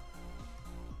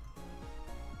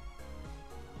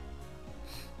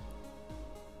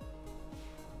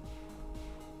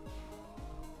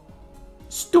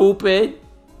 Stupid.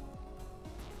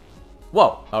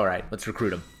 Whoa. Alright, let's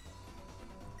recruit him.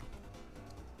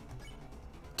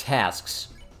 Tasks.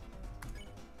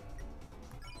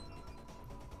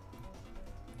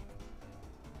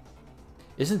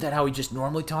 Isn't that how he just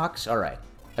normally talks? Alright,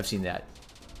 I've seen that.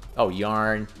 Oh,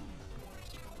 yarn.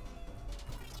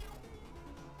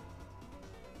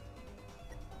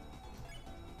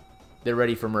 They're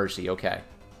ready for mercy, okay.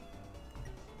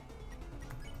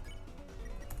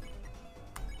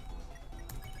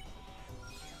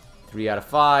 Three out of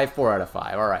 5, 4 out of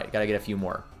 5. Alright, gotta get a few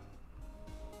more.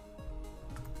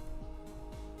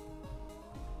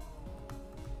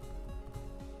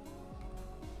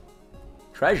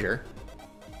 Treasure?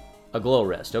 A glow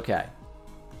wrist, okay.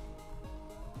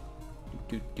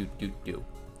 Do.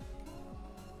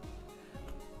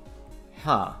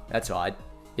 Huh, that's odd.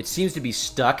 It seems to be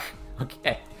stuck.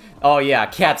 Okay. Oh yeah,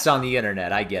 cats on the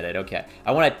internet. I get it, okay.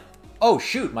 I want to... Oh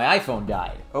shoot, my iPhone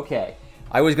died. Okay.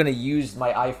 I was going to use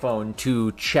my iPhone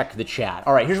to check the chat.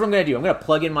 Alright, here's what I'm going to do. I'm going to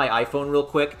plug in my iPhone real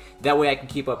quick. That way I can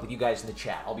keep up with you guys in the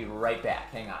chat. I'll be right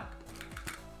back. Hang on.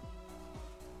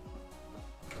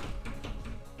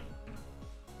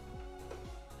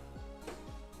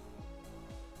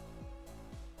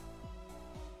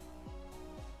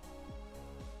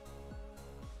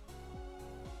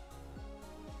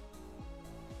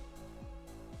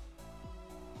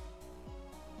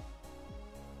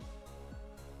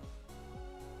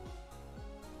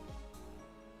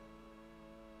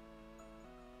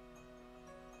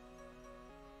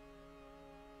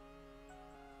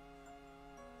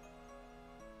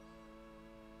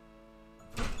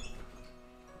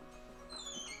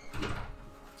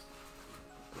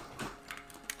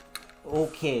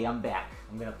 Okay, I'm back.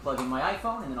 I'm going to plug in my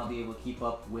iPhone, and then I'll be able to keep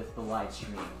up with the live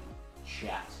stream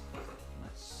chat.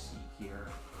 Let's see here.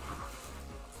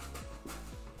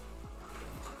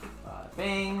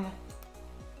 Bing.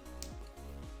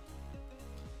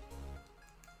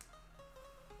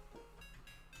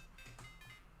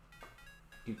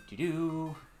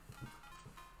 Do.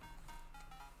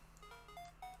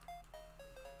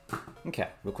 Okay,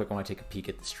 real quick, I want to take a peek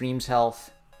at the stream's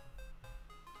health.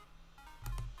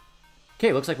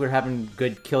 Okay, looks like we're having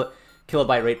good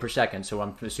kilobyte rate per second, so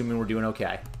I'm assuming we're doing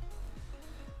okay.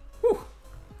 Whew.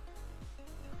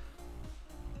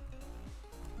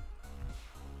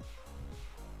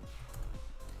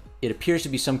 It appears to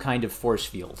be some kind of force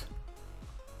field.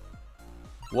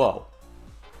 Whoa.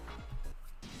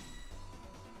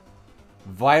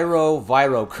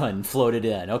 Virokun floated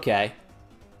in. Okay.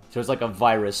 So it's like a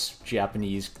virus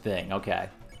Japanese thing. Okay.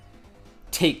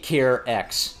 Take care,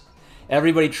 X.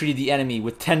 Everybody treated the enemy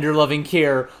with tender, loving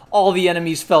care. All the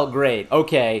enemies felt great.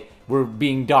 Okay, we're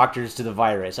being doctors to the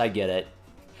virus. I get it.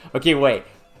 Okay, wait.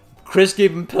 Chris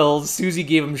gave him pills, Susie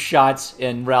gave him shots,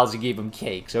 and Rousey gave him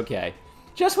cakes. Okay.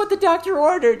 Just what the doctor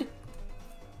ordered.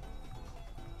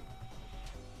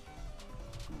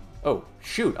 Oh,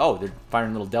 shoot. Oh, they're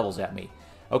firing little devils at me.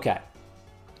 Okay.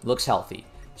 Looks healthy.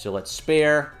 So let's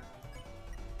spare.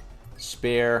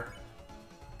 Spare.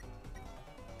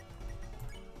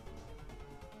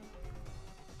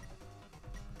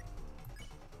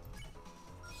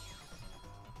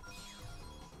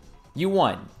 You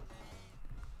won.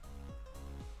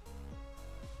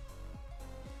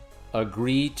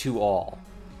 Agree to all.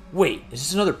 Wait, is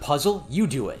this another puzzle? You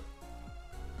do it.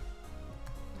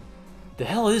 The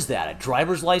hell is that? A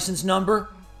driver's license number?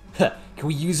 Can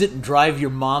we use it and drive your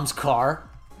mom's car?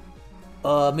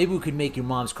 Maybe we could make your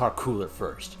mom's car cooler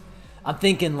first. I'm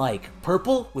thinking like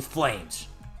purple with flames.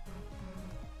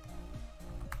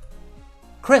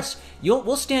 Chris,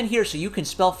 we'll stand here so you can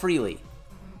spell freely.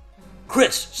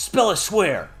 Chris, spell a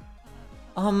swear.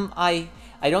 I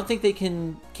don't think they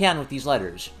can with these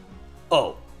letters.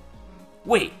 Oh.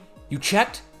 Wait, you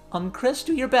checked? Chris,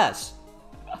 do your best.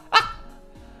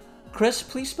 Chris,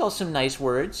 please spell some nice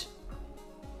words.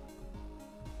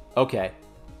 Okay.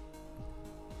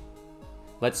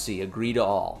 Let's see, agree to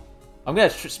all. I'm gonna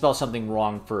spell something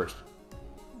wrong first.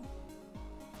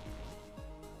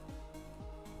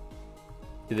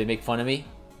 Did they make fun of me?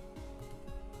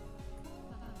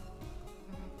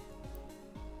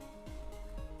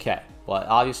 Okay, well,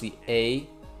 obviously A,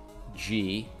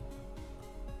 G,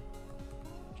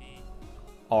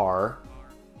 R.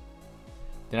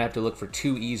 Then I have to look for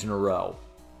two E's in a row.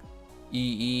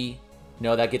 E.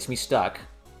 No, that gets me stuck.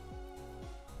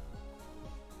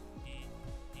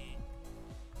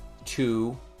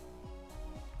 2.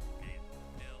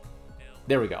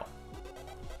 There we go.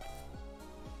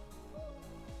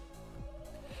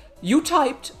 You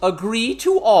typed agree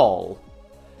to all.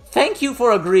 Thank you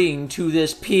for agreeing to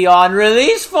this peon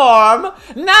release form.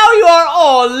 Now you are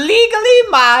all legally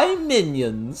my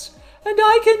minions. And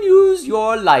I can use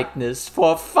your likeness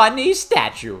for funny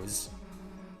statues.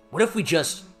 What if we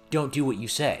just don't do what you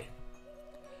say?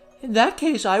 In that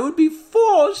case, I would be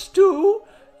forced to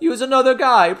use another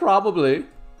guy, probably.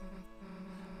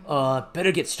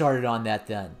 Better get started on that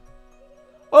then.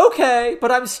 Okay,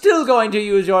 but I'm still going to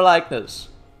use your likeness.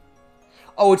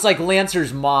 Oh, it's like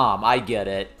Lancer's mom. I get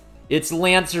it. It's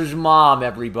Lancer's mom,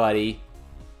 everybody.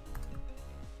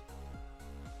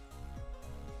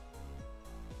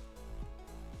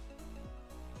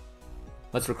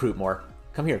 Let's recruit more.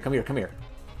 Come here, come here, come here.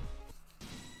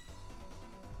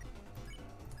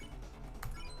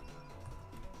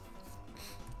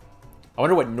 I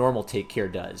wonder what normal take care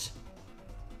does.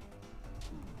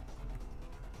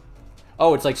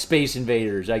 Oh, it's like Space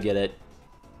Invaders. I get it.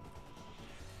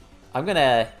 I'm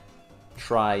gonna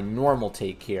try normal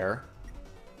take care.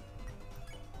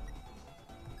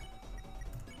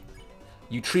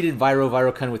 You treated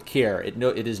Virokun with care.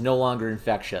 It is no longer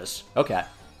infectious. Okay.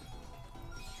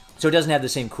 So it doesn't have the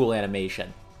same cool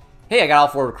animation. Hey, I got all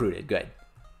 4 recruited. Good.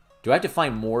 Do I have to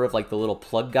find more of like the little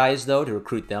plug guys though to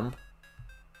recruit them?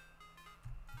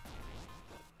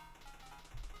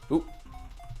 Oop.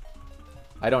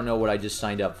 I don't know what I just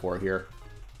signed up for here.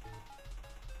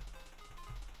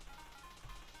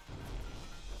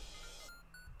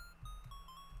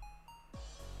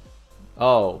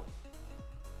 Oh.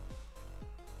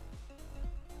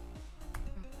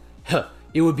 Huh.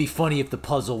 It would be funny if the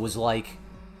puzzle was like,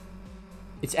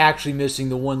 it's actually missing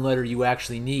the one letter you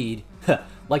actually need.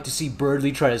 Like to see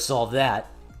Birdly try to solve that.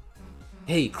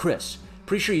 Hey, Chris.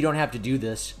 Pretty sure you don't have to do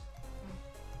this.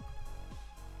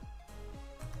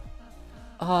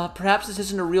 Perhaps this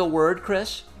isn't a real word,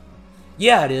 Chris?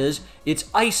 Yeah, it is. It's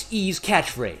Ice-E's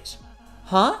catchphrase.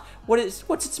 Huh?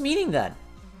 What's its meaning then?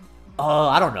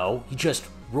 I don't know. He just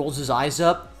rolls his eyes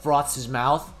up, froths his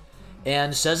mouth,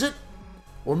 and says it?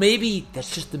 Or maybe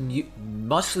that's just the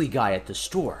muscly guy at the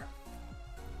store.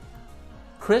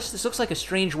 Chris, this looks like a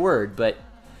strange word, but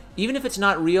even if it's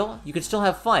not real, you can still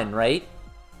have fun, right?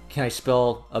 Can I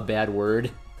spell a bad word?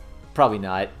 Probably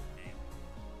not.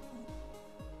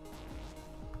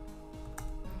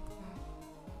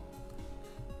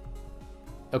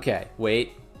 Okay,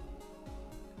 wait.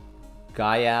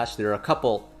 Guy Ash, there are a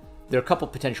couple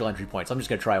potential entry points. I'm just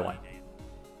gonna try one.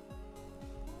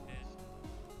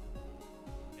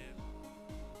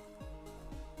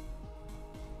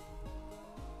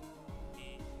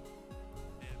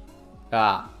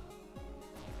 Ah.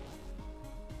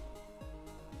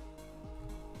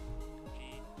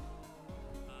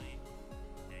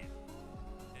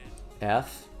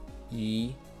 F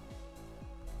E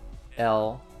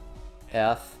L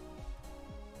F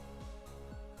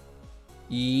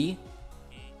E,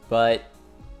 but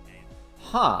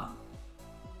huh.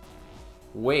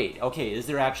 Wait, okay, is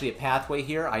there actually a pathway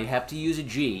here? I have to use a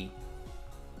G.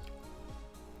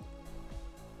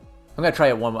 I'm gonna try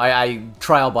it one. I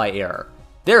trial by error.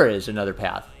 There is another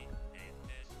path.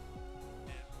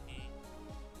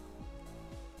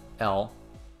 L.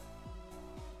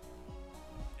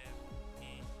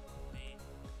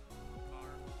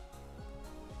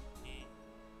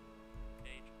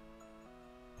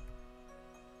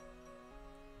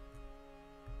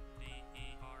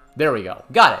 There we go.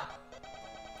 Got it.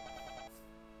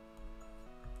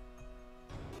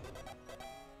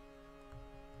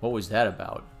 What was that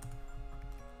about?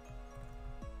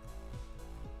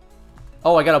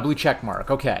 Oh, I got a blue check mark.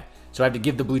 Okay. So I have to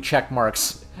give the blue check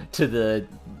marks to the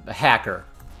hacker.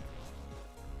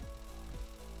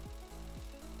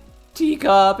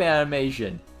 Teacup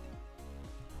animation.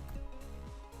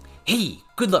 Hey,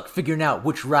 good luck figuring out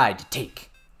which ride to take.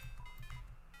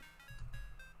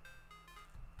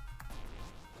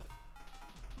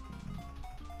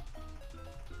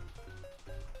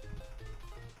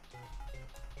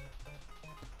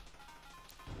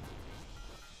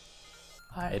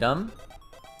 Item.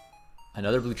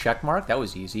 Another blue check mark? That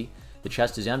was easy. The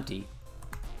chest is empty.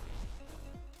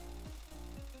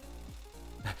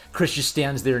 Chris just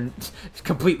stands there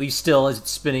completely still as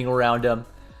it's spinning around him.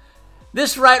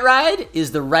 This right ride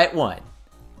is the right one.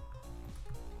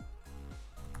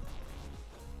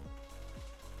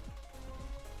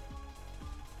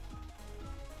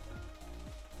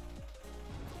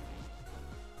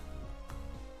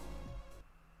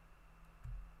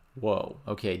 Whoa.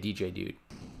 Okay, DJ dude.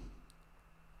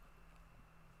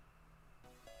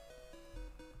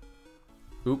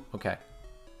 Oop, okay.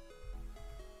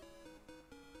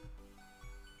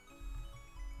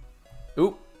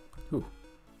 Oop. Ooh.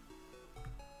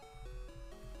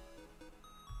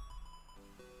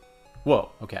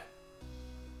 Whoa, okay.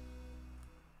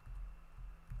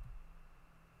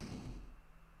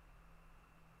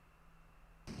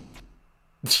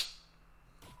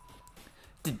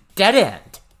 Dead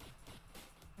end.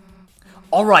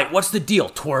 Alright, what's the deal,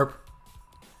 twerp?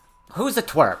 Who's the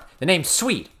twerp? The name's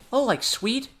Sweet. Oh, like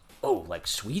sweet? Oh, like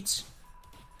sweets?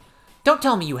 Don't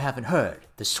tell me you haven't heard.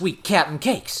 The Sweet Captain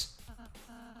Cakes.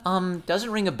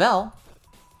 Doesn't ring a bell.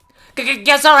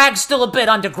 Guess our act's still a bit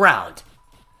underground.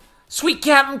 Sweet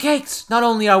Captain Cakes, not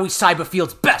only are we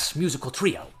Cyberfield's best musical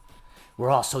trio, we're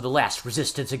also the last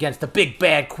resistance against the big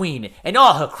bad queen and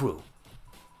all her crew.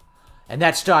 And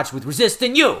that starts with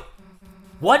resisting you.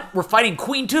 What? We're fighting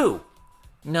Queen too?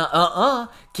 Nuh-uh-uh.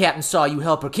 Captain saw you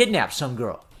help her kidnap some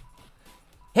girl.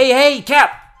 Hey,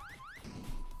 Cap!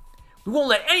 We won't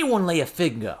let anyone lay a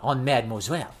finger on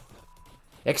Mademoiselle.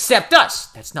 Except us!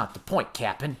 That's not the point,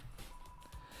 Captain.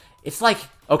 It's like...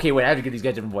 Okay, wait, I have to give these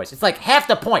guys a different voice. It's like half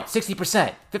the point,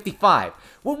 60%, 55.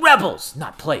 We're rebels,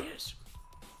 not players.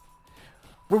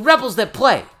 We're rebels that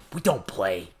play. We don't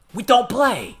play. We don't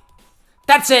play.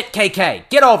 That's it, KK.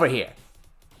 Get over here.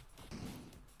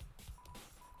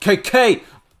 KK,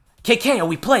 are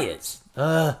we players?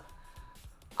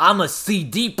 I'm a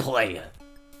CD player.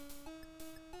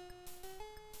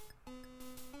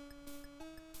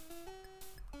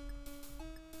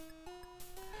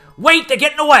 Wait, they're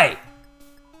getting away!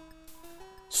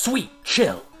 Sweet,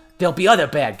 chill. There'll be other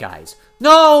bad guys.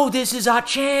 No, this is our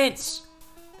chance.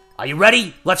 Are you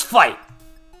ready? Let's fight.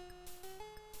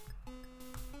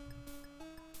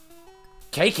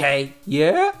 KK,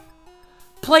 yeah?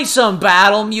 Play some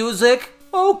battle music.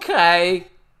 Okay.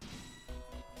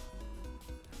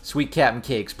 Sweet Captain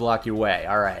Cakes, block your way.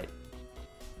 Alright.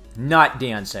 Not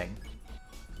dancing.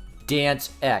 Dance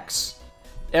X.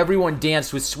 Everyone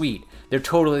danced with Sweet. They're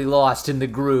totally lost in the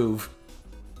groove.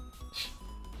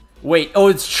 Wait, oh,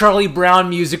 it's Charlie Brown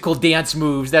musical dance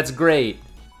moves. That's great.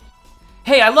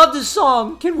 Hey, I love this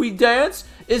song. Can we dance?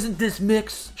 Isn't this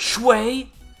mix shway?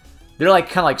 They're like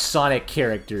kind of like Sonic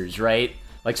characters, right?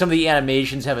 Like some of the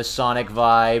animations have a Sonic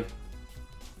vibe.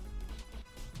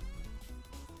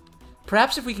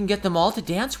 Perhaps if we can get them all to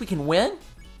dance, we can win?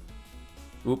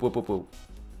 Whoop, whoop, whoop, whoop.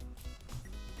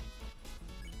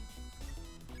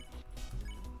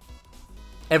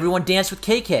 Everyone dance with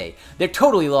KK. They're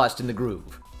totally lost in the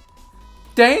groove.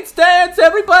 Dance, dance,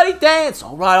 everybody dance.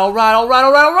 All right, all right, all right,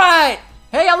 all right, all right.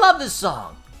 Hey, I love this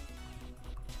song.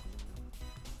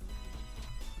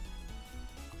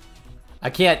 I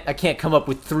can't come up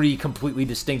with 3 completely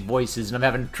distinct voices, and I'm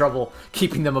having trouble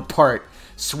keeping them apart.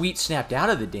 Sweet snapped out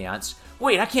of the dance.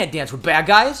 Wait, I can't dance with bad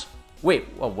guys. Wait,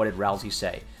 well, what did Rousey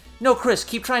say? No, Chris, just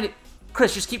keep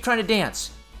trying to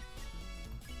dance.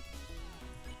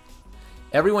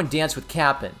 Everyone dance with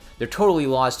Cap'n. They're totally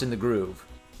lost in the groove.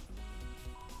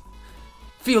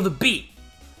 Feel the beat.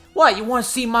 What, you want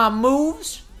to see my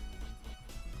moves?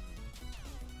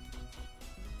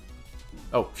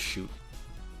 Oh, shoot.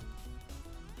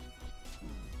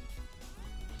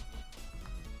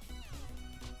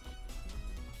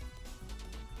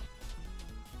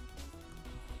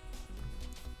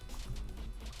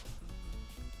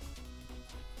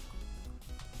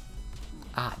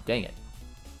 Ah, dang it.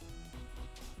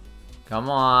 Come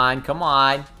on, come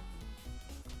on.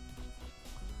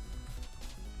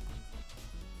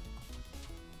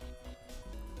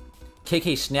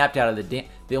 KK snapped out of the dance.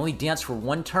 They only danced for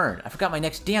 1 turn. I forgot my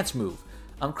next dance move.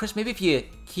 Chris, maybe if you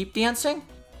keep dancing?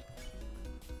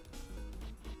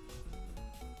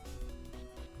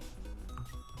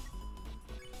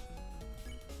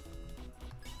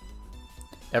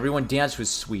 Everyone danced with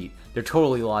Sweet. They're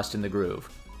totally lost in the groove.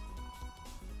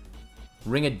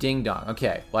 Ring a ding dong.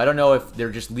 Okay, well, I don't know if they're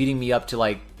just leading me up to,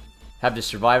 like, have to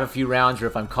survive a few rounds or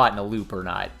if I'm caught in a loop or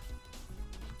not.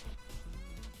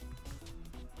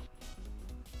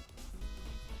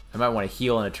 I might want to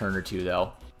heal in a turn or 2,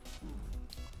 though.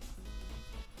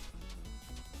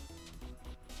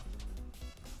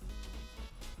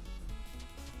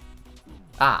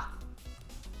 Ah.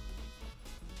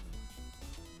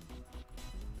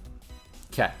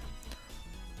 Okay.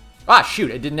 Ah, shoot,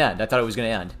 it didn't end. I thought it was going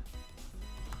to end.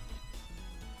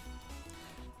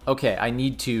 Okay, I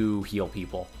need to heal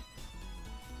people.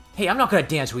 Hey, I'm not gonna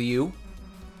dance with you.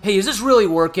 Hey, is this really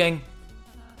working?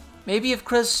 Maybe if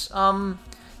Chris,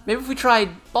 maybe if we tried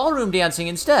ballroom dancing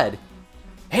instead.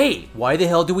 Hey, why the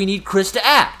hell do we need Chris to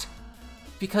act?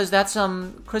 Because that's,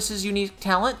 Chris's unique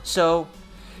talent, so...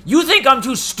 You think I'm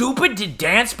too stupid to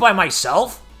dance by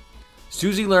myself?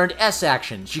 Susie learned S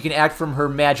action. She can act from her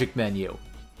magic menu.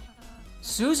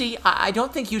 Susie, I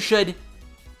don't think you should...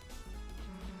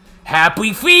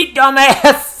 Happy feet,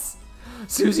 dumbass!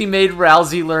 Susie made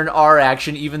Rousey learn R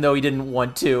action even though he didn't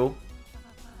want to.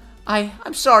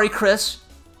 I'm sorry, Chris.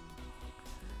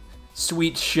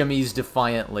 Sweet shimmies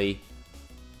defiantly.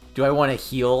 Do I want to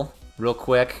heal real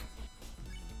quick?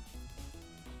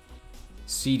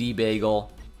 CD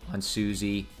Bagel on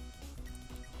Susie.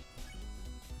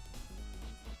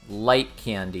 Light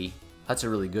Candy. That's a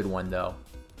really good one, though.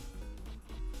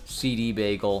 CD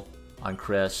Bagel on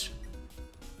Chris.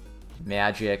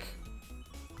 Magic.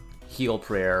 Heal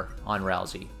Prayer on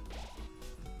Rousey.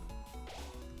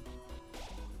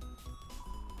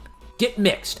 Get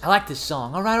mixed. I like this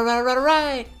song. Alright, alright, alright,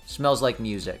 alright. Smells like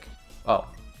music. Oh.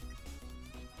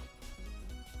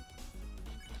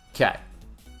 Okay.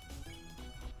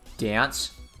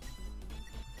 Dance.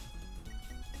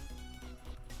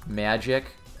 Magic.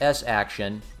 S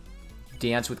action.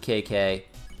 Dance with KK.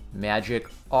 Magic.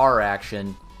 R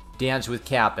action. Dance with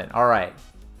Cap'n. Alright.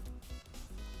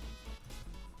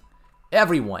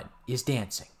 Everyone is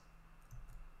dancing.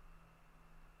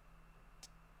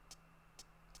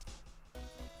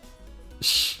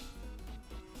 Shh.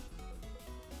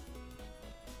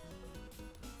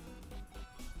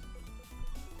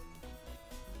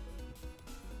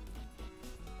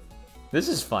 This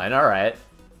is fun, alright.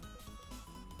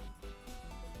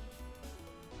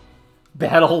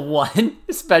 Battle 1,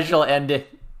 special ending.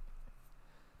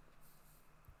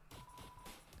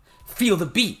 Feel the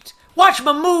beat. Watch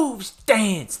my moves.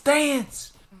 Dance,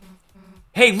 dance.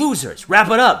 Hey, losers, wrap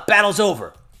it up. Battle's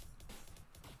over.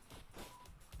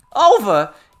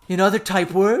 Over? In other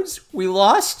type words, we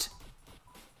lost?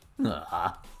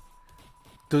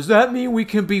 Does that mean we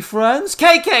can be friends?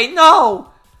 KK,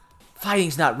 no!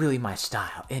 Fighting's not really my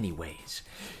style anyways.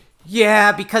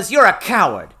 Yeah, because you're a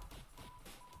coward.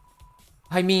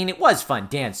 I mean, it was fun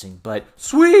dancing, but...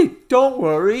 Sweet, don't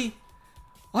worry.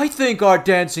 I think our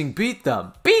dancing beat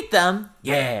them. Beat them?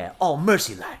 Yeah, all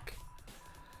mercy-like.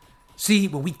 See,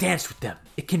 when we danced with them,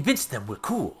 it convinced them we're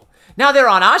cool. Now they're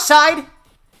on our side?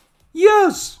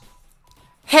 Yes.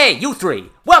 Hey, you three,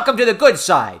 welcome to the good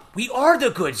side. We are the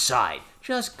good side.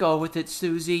 Just go with it,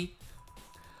 Susie.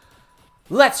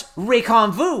 Let's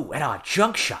reconvue at our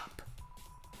junk shop.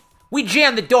 We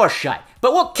jammed the door shut,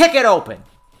 but we'll kick it open.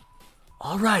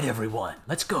 All right, everyone,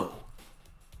 let's go.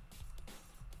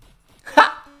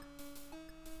 Ha!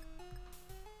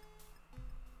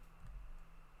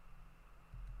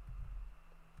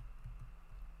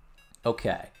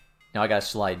 Okay, now I gotta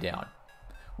slide down.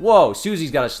 Whoa,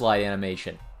 Susie's got a slide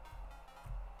animation.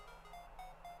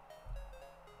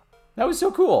 That was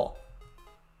so cool.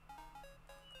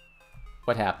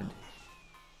 What happened?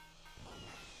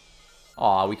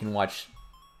 Aw, we can watch.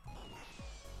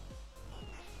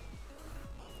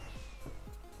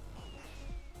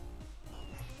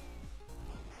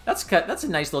 That's a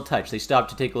nice little touch. They stopped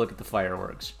to take a look at the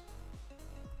fireworks.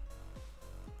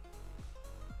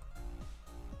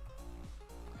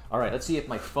 Alright, let's see if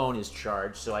my phone is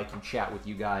charged so I can chat with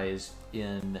you guys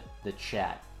in the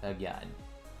chat again.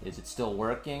 Is it still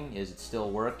working? Is it still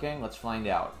working? Let's find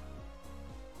out.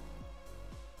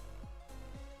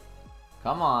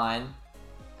 Come on.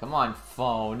 Come on,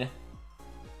 phone.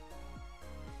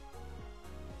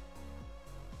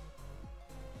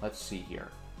 Let's see here.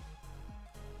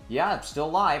 Yeah, it's still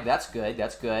live. That's good.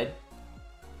 That's good.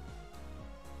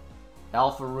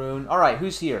 Deltarune. Alright,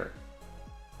 who's here?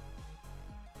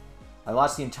 I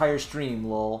lost the entire stream,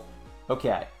 lol.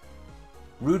 Okay.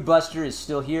 Rude Buster is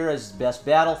still here as best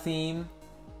battle theme.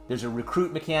 There's a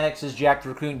recruit mechanic, says Jack the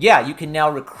Raccoon. Yeah, you can now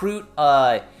recruit,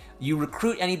 you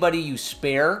recruit anybody you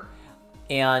spare,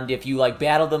 and if you, like,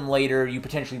 battle them later, you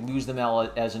potentially lose them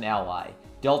as an ally.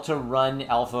 Deltarune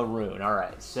Alpha Rune.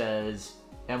 Alright, says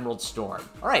Emerald Storm.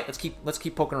 Alright, let's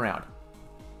keep poking around.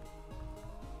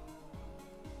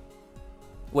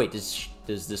 Wait, does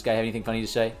this guy have anything funny to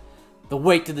say? The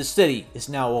way to the city is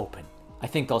now open. I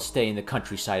think I'll stay in the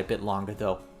countryside a bit longer,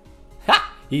 though.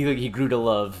 Ha! He grew to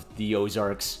love the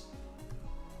Ozarks.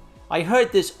 I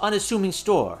heard this unassuming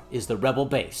store is the rebel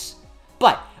base,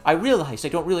 but I realized I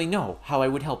don't really know how I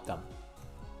would help them.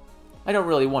 I don't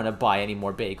really want to buy any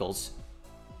more bagels.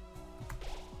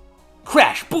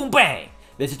 Crash! Boom! Bang!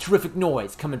 There's a terrific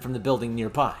noise coming from the building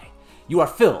nearby. You are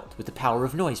filled with the power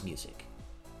of noise music.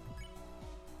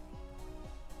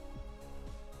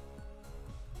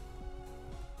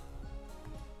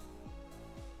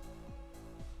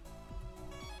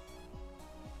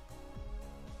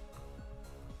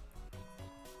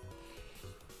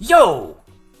 Yo!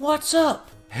 What's up?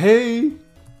 Hey!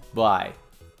 Bye.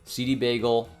 CD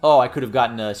Bagel. Oh, I could have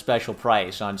gotten a special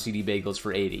price on CD Bagels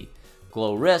for 80.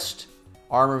 Glow Wrist.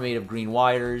 Armor made of green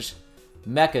wires.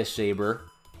 Mecha Saber.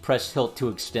 Press hilt to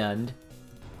extend.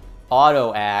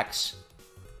 Auto Axe.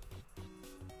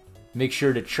 Make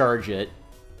sure to charge it.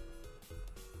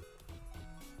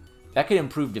 That could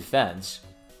improve defense.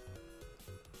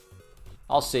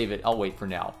 I'll save it. I'll wait for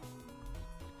now.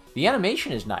 The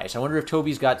animation is nice. I wonder if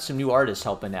Toby's got some new artists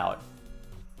helping out.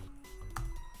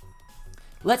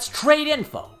 Let's trade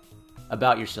info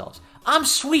about yourselves. I'm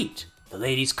Sweet. The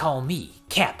ladies call me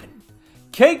Cap'n.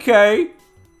 KK.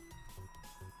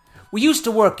 We used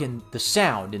to work in the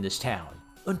sound in this town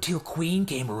until Queen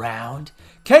came around.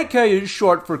 KK is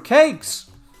short for cakes.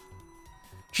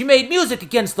 She made music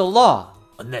against the law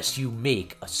unless you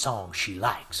make a song she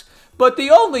likes. But the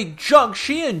only junk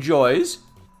she enjoys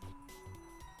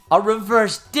are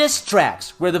reverse diss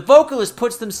tracks where the vocalist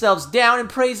puts themselves down and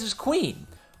praises Queen,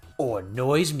 or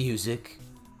noise music.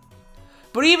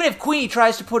 But even if Queenie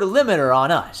tries to put a limiter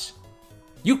on us,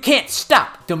 you can't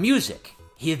stop the music.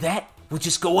 Hear that? We'll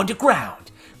just go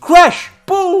underground. Crash!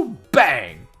 Boom!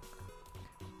 Bang!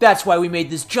 That's why we made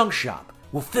this junk shop.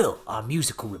 We'll fill our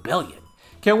musical rebellion.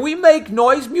 Can we make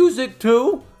noise music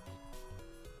too?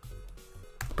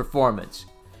 Performance.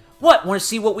 What? Want to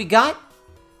see what we got?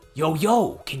 Yo,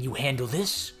 yo, can you handle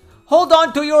this? Hold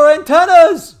on to your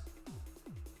antennas!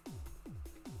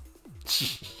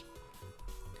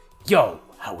 Yo,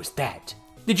 how was that?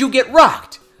 Did you get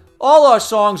rocked? All our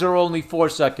songs are only 4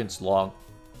 seconds long.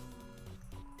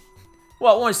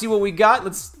 Well, want to see what we got?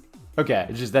 Let's... Okay,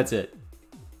 that's it.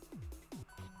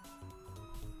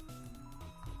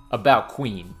 About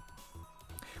Queen.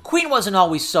 Queen wasn't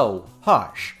always so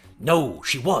harsh. No,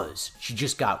 she was. She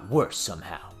just got worse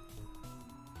somehow.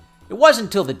 It wasn't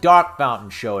until the Dark Fountain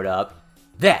showed up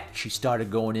that she started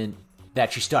going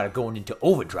into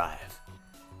overdrive.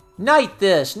 Night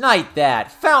this, night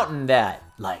that, fountain that.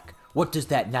 Like, what does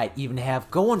that night even have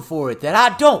going for it that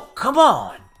I don't? Come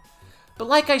on! But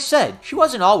like I said, she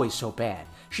wasn't always so bad.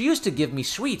 She used to give me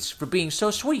sweets for being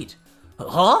so sweet.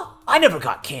 Huh? I never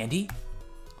got candy.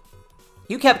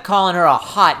 You kept calling her a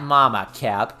hot mama,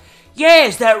 Cap. Yeah,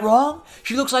 is that wrong?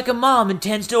 She looks like a mom and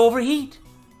tends to overheat.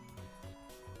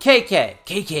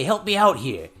 KK, help me out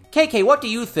here. KK, what do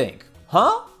you think?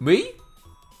 Huh? Me?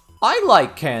 I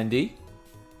like candy.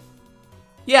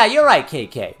 Yeah, you're right,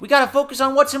 KK. We gotta focus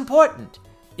on what's important.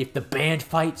 If the band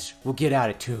fights, we'll get out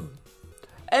of tune.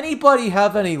 Anybody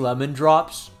have any lemon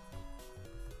drops?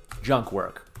 Junk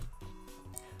work.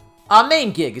 Our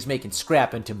main gig is making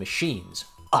scrap into machines.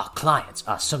 Our clients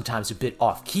are sometimes a bit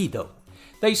off-key, though.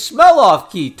 They smell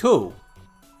off-key, too.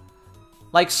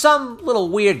 Like some little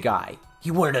weird guy.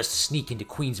 He wanted us to sneak into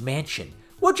Queen's Mansion.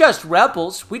 We're just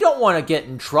rebels. We don't want to get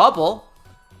in trouble.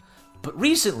 But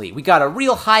recently, we got a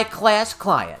real high-class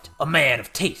client. A man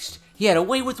of taste. He had a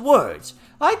way with words.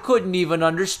 I couldn't even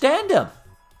understand him.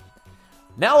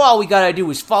 Now all we gotta do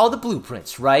is follow the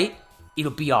blueprints, right?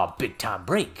 It'll be our big-time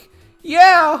break.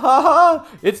 Yeah, haha.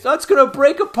 That's gonna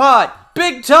break apart.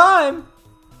 Big time.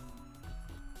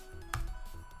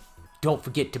 Don't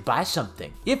forget to buy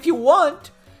something. If you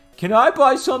want. Can I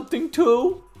buy something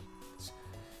too?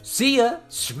 See ya,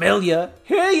 smell ya,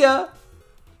 hear ya.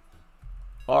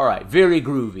 Alright, very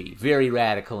groovy, very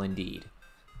radical indeed.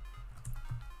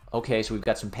 Okay, so we've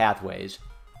got some pathways.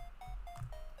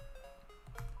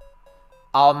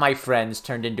 All my friends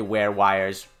turned into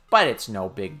werewires, but it's no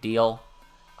big deal.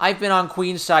 I've been on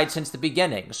Queen's side since the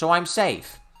beginning, so I'm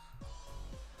safe.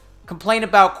 Complain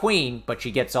about Queen, but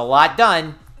she gets a lot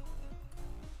done.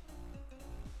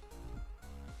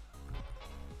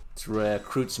 Let's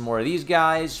recruit some more of these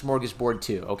guys. Smorgasbord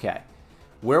 2, okay.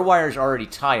 Werewire's already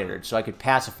tired, so I could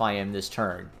pacify him this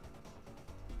turn.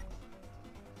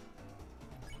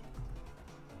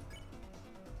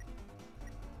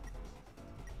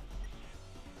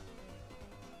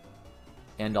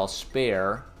 And I'll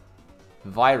spare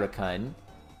Viracun.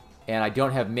 And I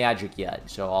don't have magic yet,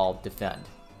 so I'll defend.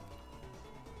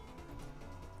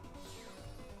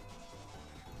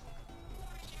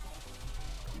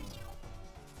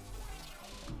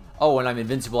 Oh, when I'm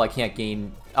invincible, I can't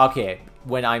gain... Okay,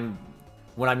 when I'm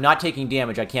not taking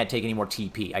damage, I can't take any more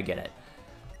TP. I get it.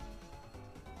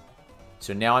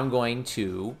 So now I'm going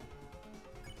to...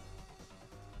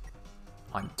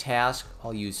 On task,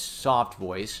 I'll use soft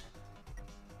voice.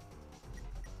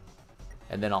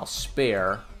 And then I'll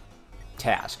spare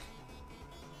task.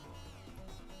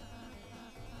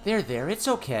 There, it's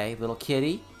okay, little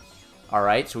kitty.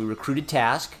 Alright, so we recruited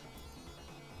task.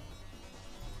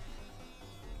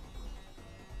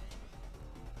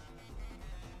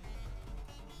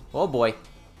 Oh boy.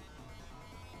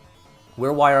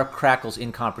 Werewire crackles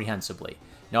incomprehensibly.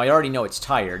 Now I already know it's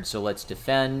tired, so let's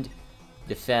defend,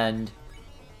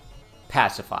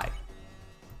 pacify.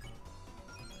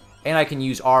 And I can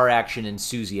use R action and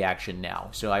Susie action now,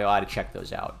 so I ought to check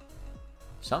those out.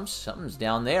 Something's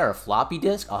down there. A floppy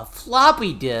disk? A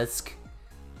floppy disk?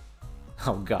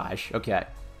 Oh gosh, okay.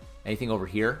 Anything over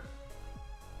here?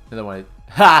 Another one.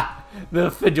 Ha! The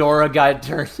fedora got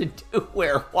turned into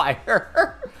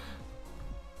werewire.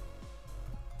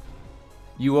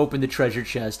 You opened the treasure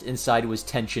chest. Inside was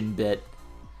tension bit.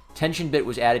 Tension bit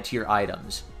was added to your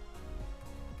items.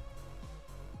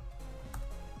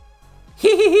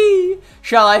 Hee hee hee!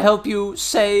 Shall I help you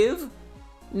save?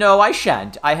 No, I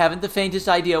shan't. I haven't the faintest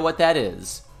idea what that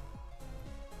is.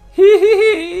 Hee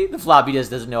hee hee! The floppy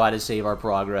disk doesn't know how to save our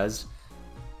progress.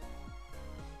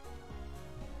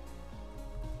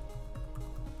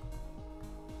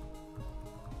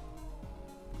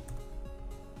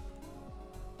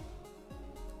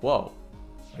 Whoa.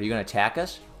 Are you gonna attack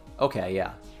us? Okay,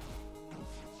 yeah.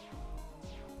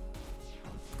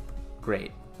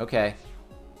 Great. Okay.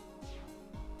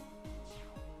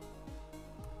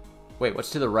 Wait, what's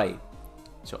to the right?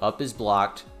 So up is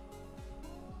blocked.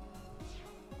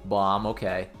 Bomb,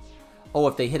 okay. Oh,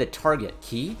 if they hit a target.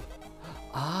 Key?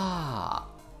 Ah.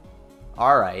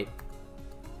 Alright.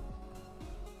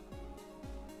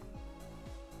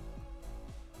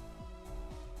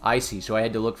 I see, so I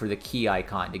had to look for the key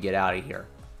icon to get out of here.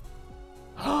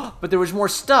 But there was more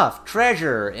stuff!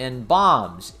 Treasure, and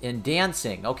bombs, and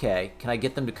dancing. Okay, can I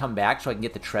get them to come back so I can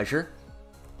get the treasure?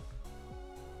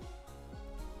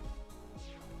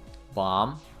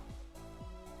 Bomb.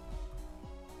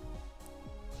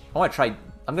 I want to try...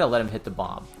 I'm going to let him hit the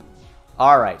bomb.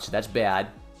 Alright, so that's bad.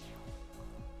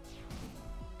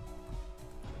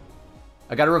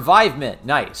 I got a revive mint.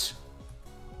 Nice.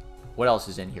 What else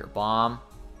is in here? Bomb.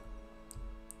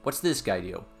 What's this guy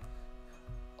do?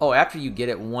 Oh, after you get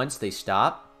it once, they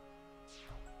stop?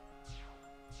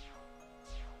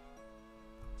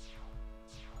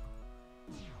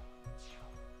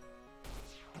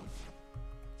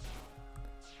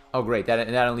 Oh, great. That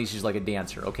unleashes like a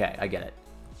dancer. Okay, I get it.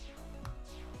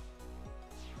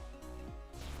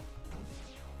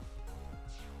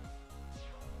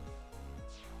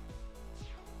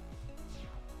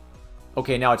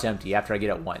 Okay, now it's empty after I get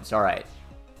it once. Alright.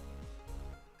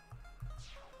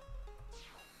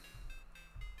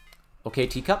 Okay,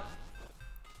 teacup.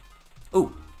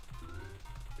 Ooh.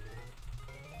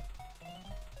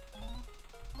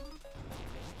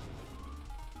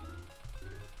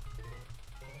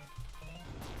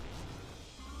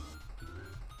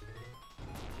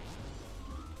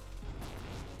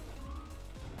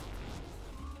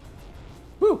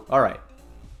 Woo, alright.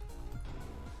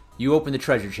 You opened the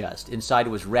treasure chest. Inside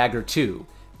was Ragger 2.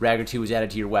 Ragger 2 was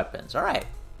added to your weapons. Alright.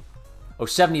 Oh,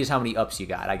 70 is how many ups you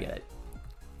got. I get it.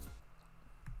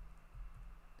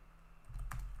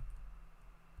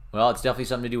 Well, it's definitely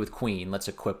something to do with Queen. Let's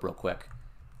equip real quick.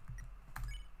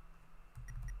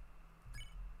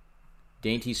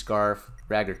 Dainty Scarf,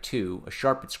 Ragger 2, a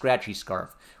sharp but scratchy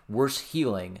scarf. Worse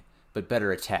healing, but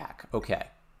better attack. Okay.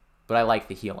 But I like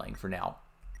the healing for now.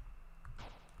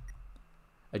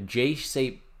 A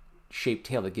J-shaped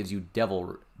tail that gives you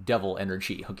devil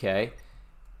energy. Okay.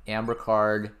 Amber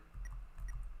card.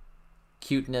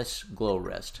 Cuteness, glow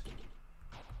wrist.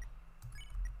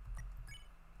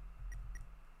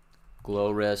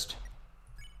 Glow wrist.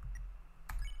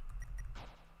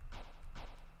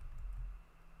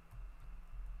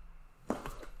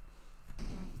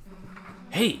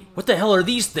 Hey, what the hell are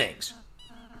these things?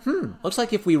 Looks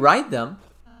like if we ride them,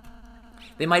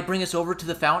 they might bring us over to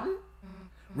the fountain?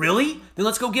 Really? Then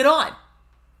let's go get on.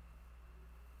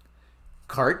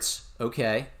 Carts,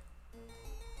 okay.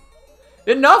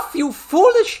 Enough, you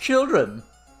foolish children.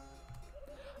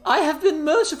 I have been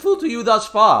merciful to you thus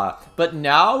far, but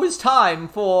now is time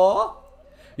for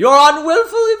your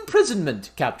unwillful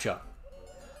imprisonment capture.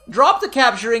 Drop the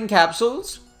capturing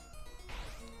capsules.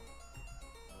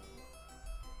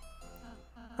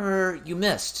 You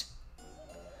missed.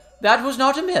 That was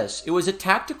not a miss. It was a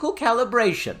tactical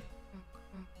calibration.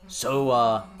 So,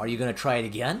 are you gonna try it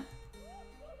again?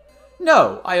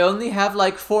 No, I only have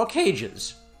like 4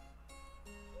 cages.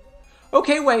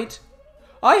 Okay, wait.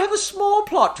 I have a small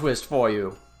plot twist for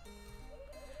you.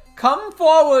 Come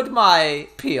forward, my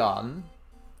peon.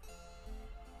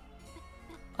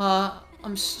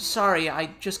 I'm sorry,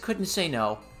 I just couldn't say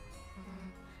no.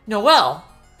 Noelle!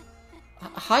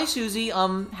 Hi, Susie,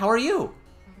 how are you?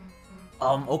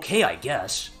 Okay, I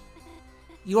guess.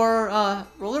 Your,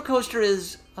 roller coaster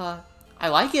is, I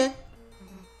like it.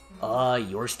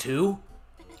 Yours too?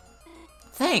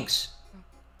 Thanks.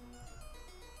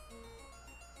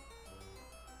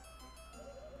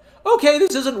 Okay,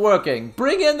 this isn't working.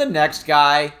 Bring in the next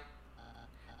guy.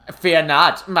 Fear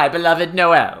not, my beloved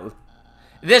Noelle.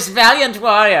 This valiant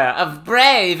warrior of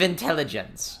brave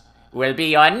intelligence will be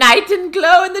your knight in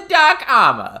glow-in-the-dark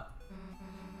armor.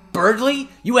 Birdly?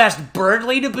 You asked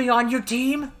Birdly to be on your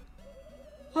team?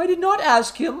 I did not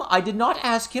ask him. I did not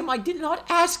ask him. I did not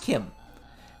ask him.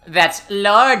 That's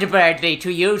Lord Birdly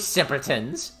to you,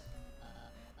 simpletons.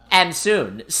 And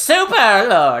soon, Super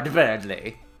Lord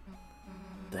Birdly.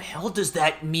 The hell does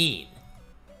that mean?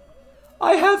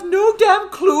 I have no damn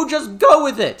clue, just go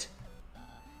with it.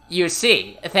 You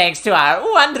see, thanks to our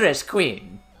wondrous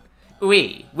queen,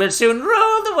 we will soon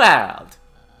rule the world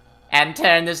and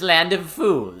turn this land of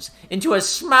fools into a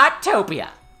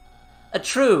smartopia. A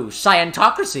true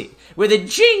scientocracy where the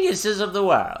geniuses of the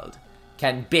world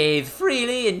can bathe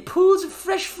freely in pools of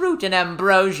fresh fruit and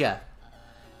ambrosia,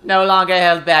 no longer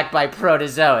held back by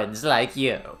protozoans like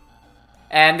you.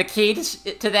 And the key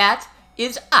to that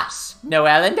is us,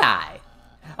 Noelle and I.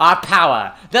 Our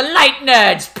power, the Light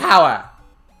Nerds' power.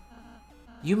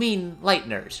 You mean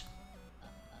Lightners?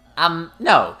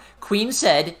 No. Queen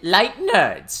said Light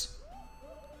Nerds.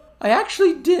 I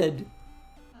actually did.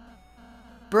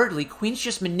 Birdly, Queen's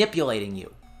just manipulating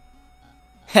you.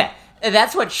 Heh,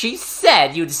 that's what she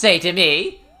said you'd say to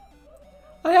me.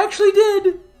 I actually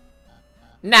did.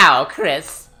 Now,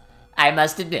 Chris, I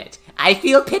must admit, I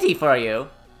feel pity for you.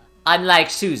 Unlike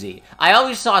Susie, I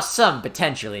always saw some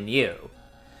potential in you.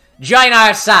 Join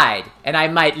our side, and I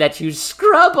might let you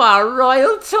scrub our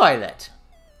royal toilet.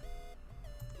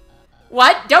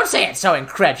 What? Don't say it so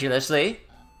incredulously.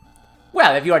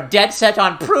 Well, if you're dead set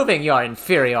on proving your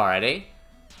inferiority,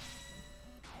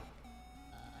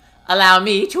 allow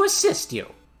me to assist you.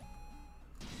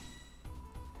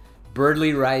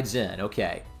 Birdly rides in,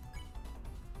 okay.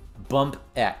 Bump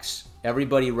X.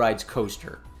 Everybody rides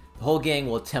coaster. The whole gang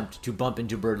will attempt to bump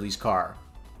into Birdly's car.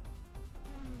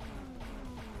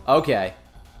 Okay.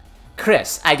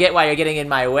 Chris, I get why you're getting in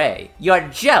my way. You're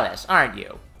jealous, aren't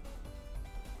you?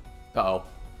 Uh-oh.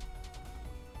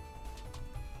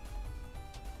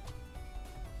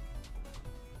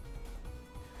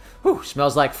 Whew,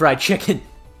 smells like fried chicken.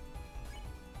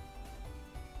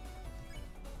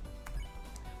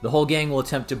 The whole gang will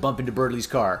attempt to bump into Birdly's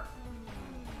car.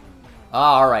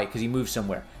 Ah, alright, because he moved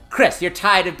somewhere. Chris, you're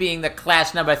tired of being the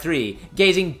class number 3,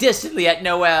 gazing distantly at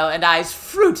Noelle and I's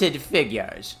fruited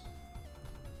figures.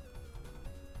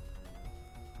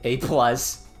 A+.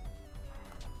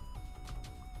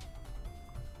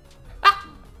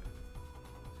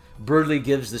 Birdly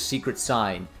gives the secret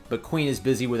sign, but Queen is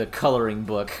busy with a coloring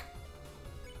book.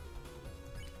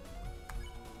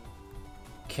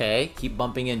 Okay, keep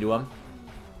bumping into him.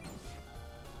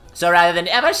 So rather than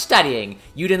ever studying,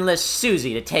 you'd enlist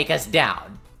Susie to take us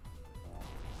down.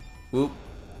 Whoop.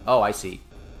 Oh, I see.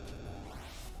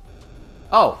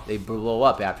 Oh, they blow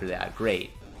up after that.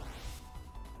 Great.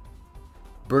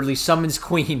 Birdly summons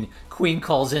Queen. Queen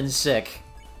calls in sick.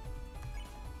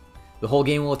 The whole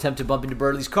game will attempt to bump into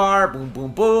Birdly's car. Boom,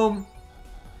 boom, boom.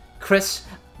 Chris,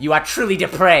 you are truly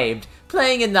depraved,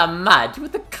 playing in the mud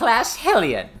with the class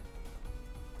hellion.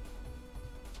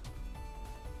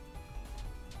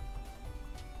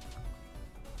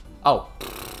 Oh.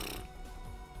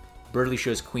 Birdly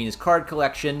shows Queen his card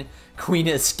collection. Queen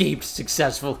escaped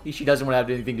successfully. She doesn't want to have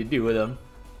anything to do with him.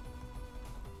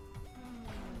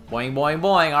 Boing, boing,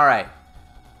 boing. Alright.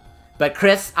 But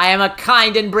Chris, I am a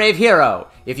kind and brave hero.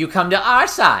 If you come to our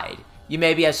side, you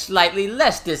may be a slightly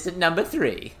less distant number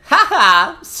 3. Ha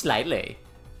ha! Slightly.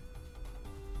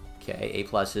 Okay, A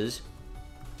pluses.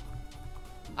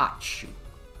 Ah, shoot.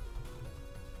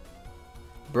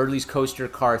 Birdly's coaster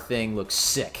car thing looks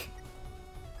sick.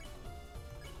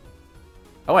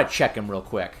 I want to check him real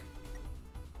quick.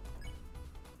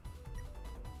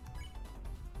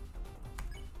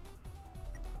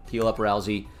 Heal up,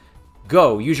 Rousey.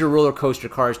 Go! Use your roller coaster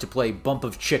cars to play Bump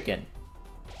of Chicken.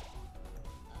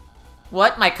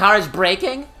 What? My car is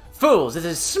breaking? Fools, this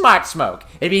is smart smoke.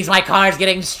 It means my car is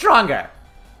getting stronger.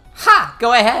 Ha!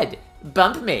 Go ahead.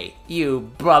 Bump me,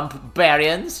 you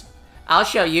bumparians. I'll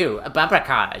show you. Bumper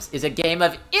cars is a game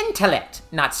of intellect,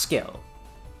 not skill.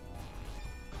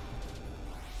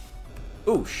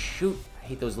 Ooh, shoot. I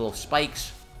hate those little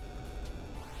spikes.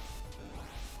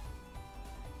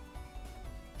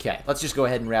 Okay, let's just go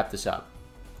ahead and wrap this up.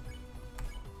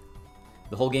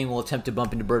 The whole game will attempt to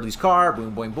bump into Birdly's car.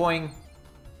 Boing, boing, boing.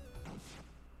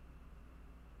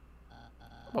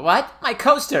 What? My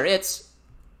coaster, it's...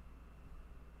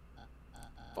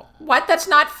 What? That's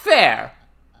not fair.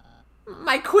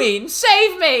 My queen,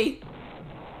 save me!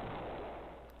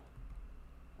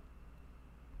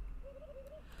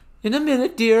 In a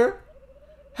minute, dear.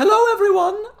 Hello,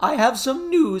 everyone. I have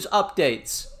some news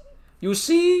updates. You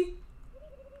see,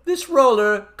 this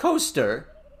roller coaster,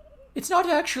 it's not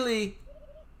actually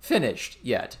finished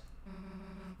yet.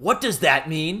 What does that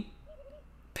mean?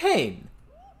 Pain.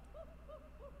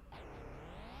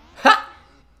 Ha!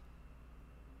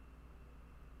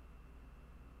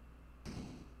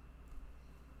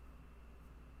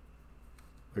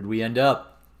 Where'd we end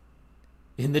up?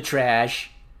 In the trash.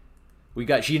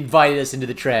 She invited us into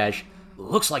the trash.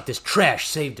 Looks like this trash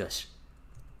saved us.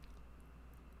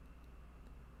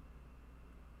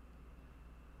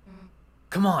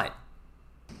 Come on.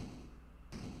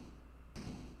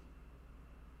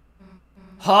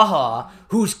 Ha ha,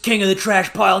 who's king of the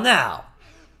trash pile now?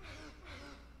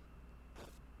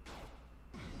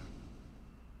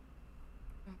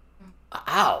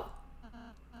 Ow.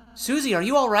 Susie, are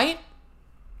you alright?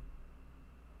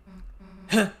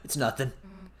 It's nothing.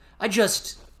 I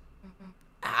just...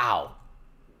 Ow.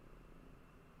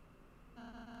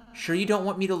 Sure you don't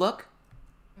want me to look?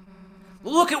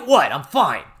 Look at what? I'm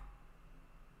fine.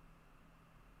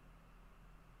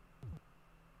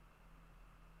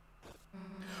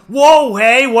 Whoa,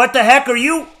 hey, what the heck are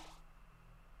you?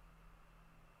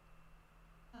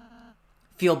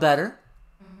 Feel better?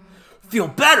 Feel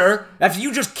better? After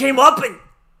you just came up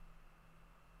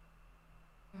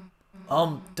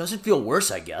and... doesn't feel worse,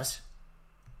 I guess.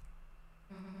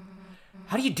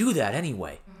 How do you do that,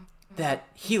 anyway? That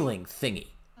healing thingy.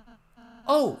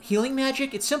 Oh, healing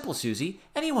magic? It's simple, Susie.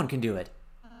 Anyone can do it.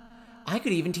 I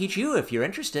could even teach you if you're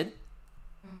interested.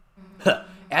 Huh.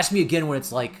 Ask me again when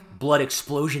it's like blood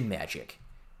explosion magic.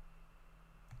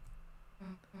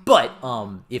 But,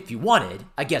 if you wanted,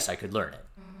 I guess I could learn it.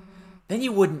 Then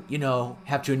you wouldn't, you know,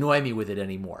 have to annoy me with it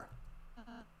anymore.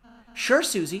 Sure,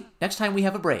 Susie. Next time we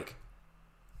have a break.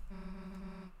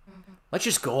 Let's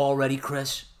just go already,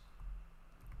 Chris.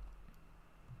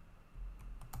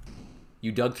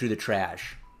 You dug through the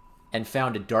trash and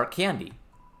found a dark candy.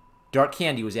 Dark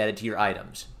candy was added to your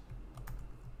items.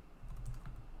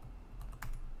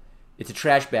 It's a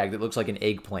trash bag that looks like an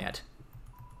eggplant.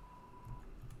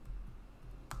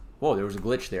 Whoa, there was a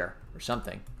glitch there, or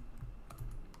something.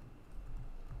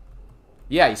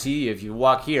 Yeah, you see, if you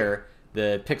walk here,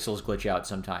 the pixels glitch out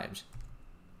sometimes.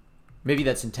 Maybe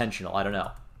that's intentional, I don't know.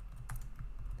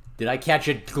 Did I catch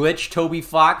a glitch, Toby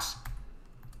Fox?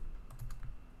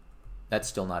 That's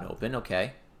still not open.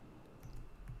 Okay.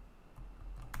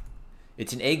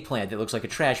 It's an eggplant that looks like a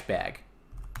trash bag.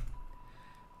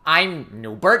 I'm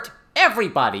Newbert.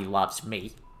 Everybody loves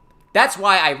me. That's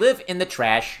why I live in the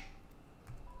trash.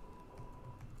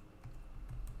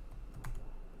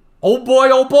 Oh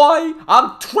boy,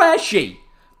 I'm trashy.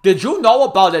 Did you know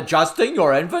about adjusting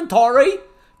your inventory?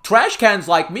 Trash cans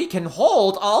like me can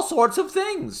hold all sorts of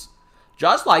things.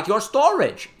 Just like your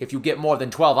storage, if you get more than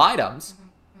 12 items.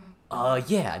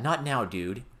 Yeah, not now,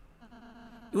 dude.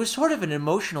 It was sort of an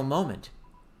emotional moment.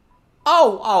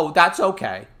 Oh, that's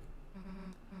okay.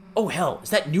 Oh, hell, is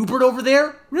that Newbert over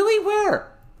there? Really?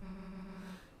 Where?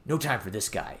 No time for this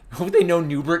guy. Oh, they know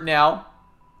Newbert now?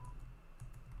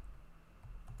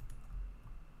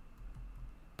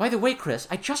 By the way, Chris,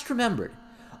 I just remembered.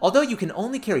 Although you can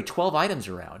only carry 12 items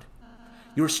around,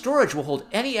 your storage will hold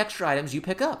any extra items you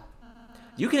pick up.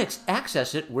 You can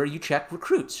access it where you check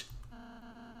recruits.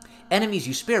 Enemies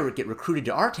you spare get recruited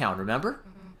to our town, remember?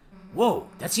 Whoa,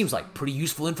 that seems like pretty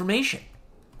useful information.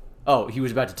 Oh, he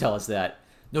was about to tell us that.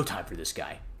 No time for this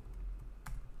guy.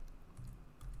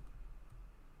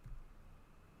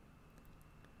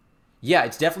 Yeah,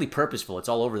 it's definitely purposeful. It's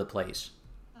all over the place.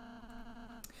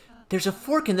 There's a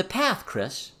fork in the path,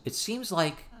 Chris. It seems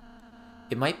like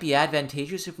it might be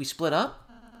advantageous if we split up.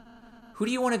 Who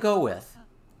do you want to go with?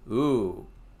 Ooh.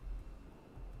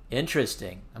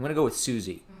 Interesting. I'm going to go with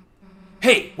Susie.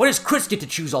 Hey, why does Chris get to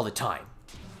choose all the time?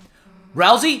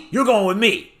 Rousey, you're going with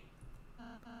me.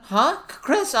 Huh?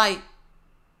 Chris,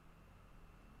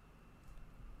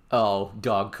 Oh,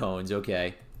 dog cones,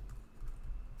 okay.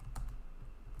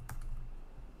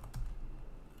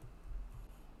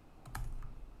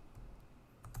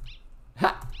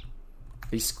 Ha!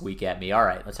 They squeak at me.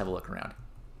 Alright, let's have a look around.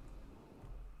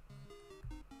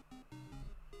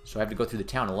 So I have to go through the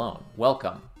town alone.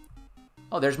 Welcome.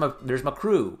 Oh, there's my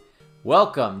crew.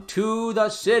 Welcome to the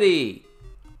city.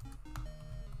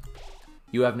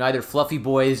 You have neither fluffy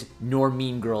boys nor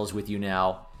mean girls with you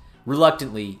now.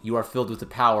 Reluctantly, you are filled with the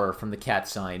power from the cat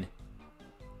sign.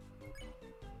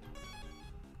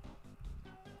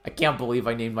 I can't believe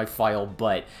I named my file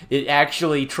Butt. It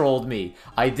actually trolled me.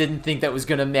 I didn't think that was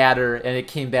gonna matter, and it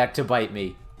came back to bite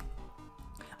me.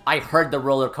 I heard the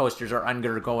roller coasters are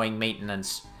undergoing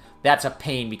maintenance. That's a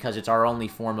pain because it's our only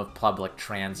form of public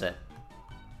transit.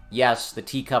 Yes, the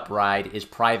teacup ride is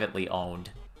privately owned.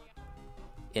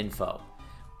 Info.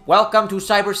 Welcome to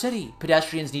Cyber City.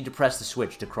 Pedestrians need to press the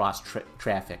switch to cross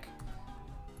traffic.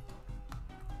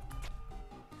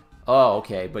 Oh,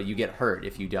 okay, but you get hurt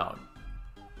if you don't.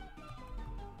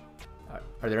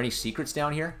 Are there any secrets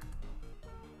down here?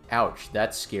 Ouch,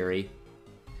 that's scary.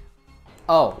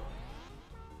 Oh.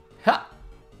 Ha!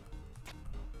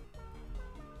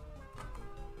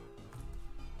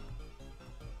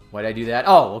 Why'd I do that?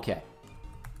 Oh, okay.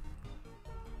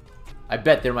 I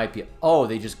bet there might be... Oh,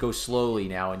 they just go slowly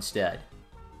now instead.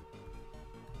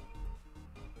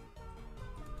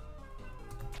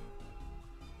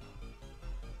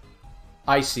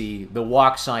 I see. The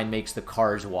walk sign makes the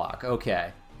cars walk.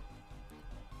 Okay.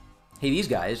 Hey, these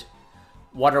guys.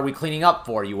 What are we cleaning up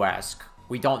for, you ask?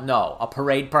 We don't know. A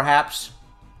parade, perhaps?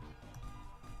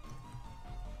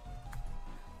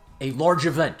 A large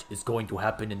event is going to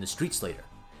happen in the streets later.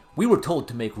 We were told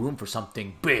to make room for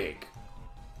something big.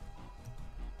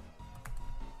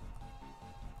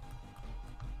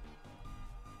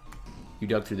 You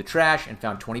dug through the trash and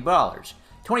found $20.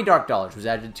 20 dark dollars was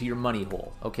added to your money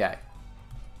hole. Okay.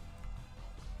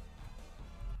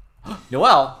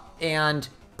 Noelle and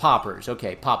poppers.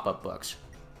 Okay, pop-up books.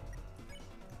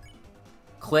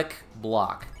 Click,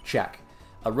 block. Check.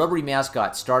 A rubbery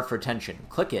mascot starved for attention.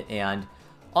 Click it and...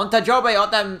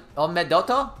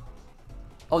 Medoto?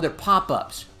 Oh, they're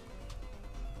pop-ups.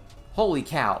 Holy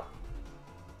cow.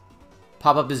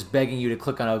 Pop-up is begging you to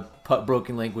click on a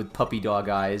broken link with puppy dog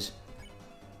eyes.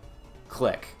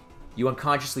 Click. You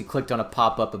unconsciously clicked on a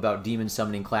pop-up about demon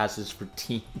summoning classes for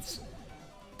teens.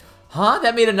 Huh?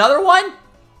 That made another one?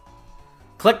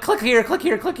 Click here, click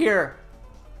here, click here.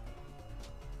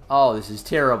 Oh, this is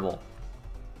terrible.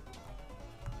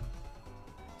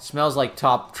 Smells like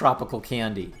tropical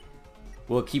candy.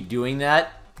 Will it keep doing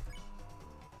that?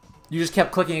 You just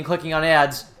kept clicking and clicking on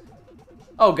ads.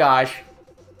 Oh gosh.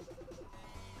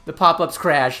 The pop-ups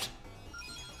crashed.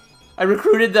 I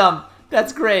recruited them.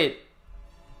 That's great.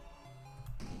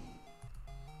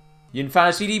 You found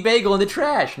a CD bagel in the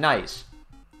trash. Nice.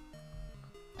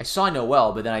 I saw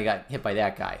Noelle, but then I got hit by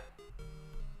that guy.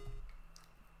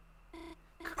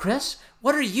 Chris,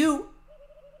 what are you?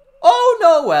 Oh,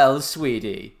 Noelle,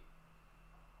 sweetie.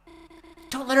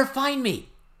 Don't let her find me.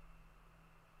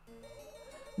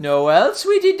 Noelle,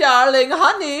 sweetie darling,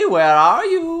 honey, where are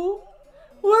you?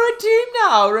 We're a team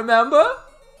now, remember?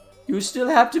 You still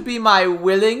have to be my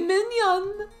willing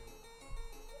minion.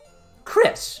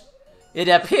 Chris, it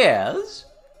appears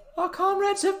our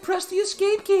comrades have pressed the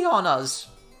escape key on us.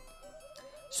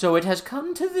 So it has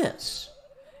come to this.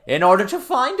 In order to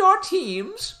find our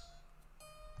teams,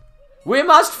 we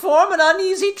must form an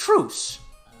uneasy truce.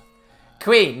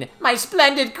 Queen, my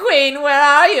splendid queen, where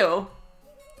are you?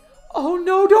 Oh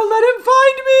no, don't let him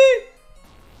find me!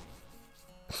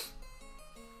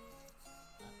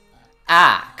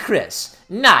 Ah, Chris,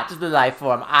 not the life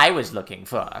form I was looking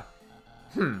for.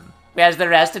 Where's the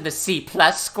rest of the C+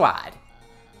 squad?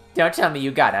 Don't tell me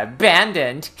you got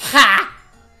abandoned. Ha!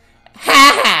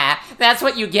 Ha ha! That's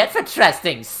what you get for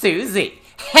trusting Susie.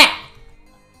 Ha!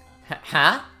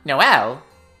 Huh? Noelle?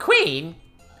 Queen?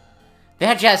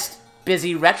 They're just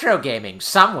busy retro gaming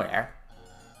somewhere.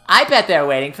 I bet they're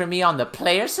waiting for me on the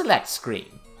player select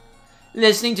screen,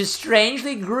 listening to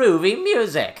strangely groovy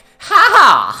music. Ha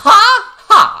ha! Ha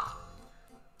ha!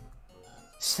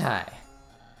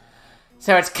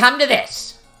 So it's come to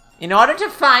this. In order to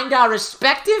find our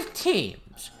respective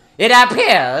teams, it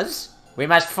appears we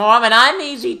must form an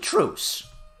uneasy truce.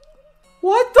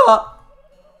 What the?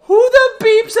 Who the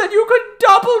beep said you could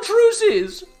double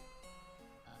truces?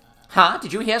 Huh?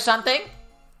 Did you hear something?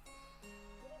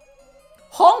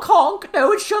 Honk honk.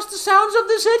 No, it's just the sounds of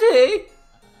the city.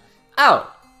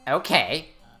 Oh, okay.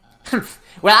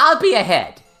 Well, I'll be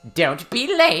ahead. Don't be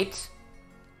late.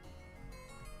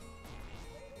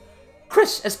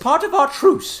 Chris, as part of our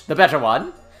truce, the better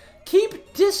one,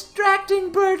 keep distracting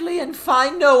Birdly and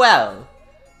find Noelle.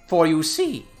 For you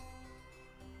see,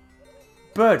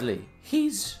 Birdly,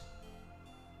 he's...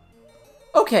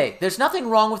 Okay, there's nothing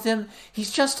wrong with him.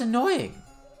 He's just annoying.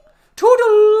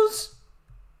 Toodles!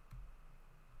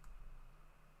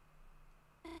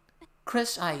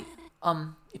 Chris,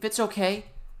 if it's okay,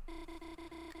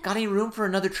 got any room for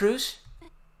another truce?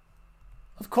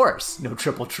 Of course, no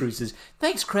triple truces.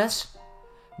 Thanks, Chris.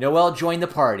 Noelle joined the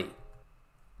party.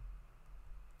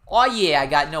 Oh yeah, I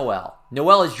got Noelle.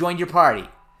 Noelle has joined your party.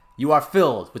 You are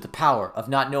filled with the power of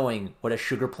not knowing what a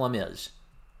sugar plum is.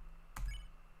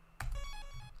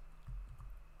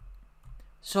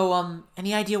 So,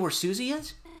 any idea where Susie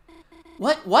is?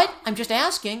 What? I'm just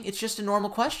asking. It's just a normal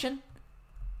question.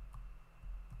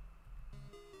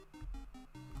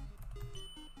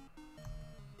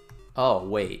 Oh,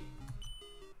 wait.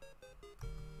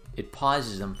 It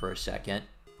pauses them for a second.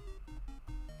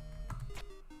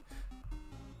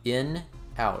 In,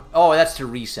 out. Oh, that's to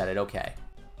reset it. Okay.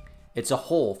 It's a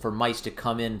hole for mice to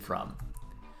come in from.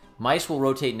 Mice will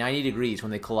rotate 90 degrees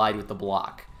when they collide with the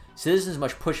block. Citizens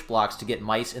must push blocks to get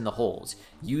mice in the holes.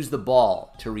 Use the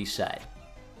ball to reset.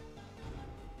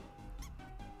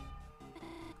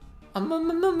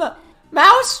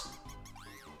 Mouse?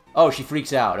 Oh, she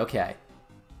freaks out. Okay.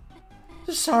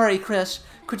 Sorry, Chris.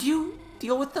 Could you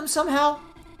deal with them somehow?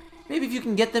 Maybe if you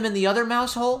can get them in the other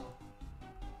mouse hole?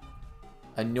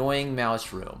 Annoying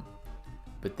mouse room.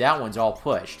 But that one's all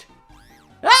pushed.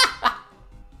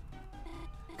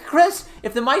 Chris,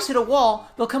 if the mice hit a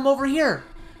wall, they'll come over here.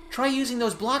 Try using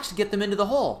those blocks to get them into the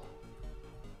hole.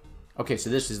 Okay, so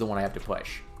this is the one I have to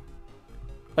push.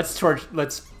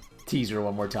 Let's tease her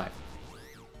one more time.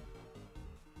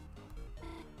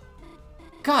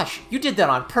 Gosh, you did that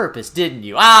on purpose, didn't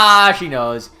you? Ah, she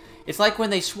knows. It's like when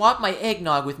they swap my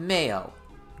eggnog with mayo.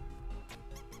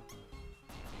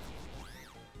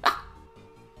 Ah.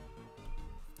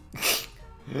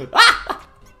 Ah.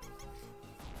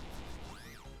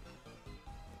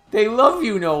 They love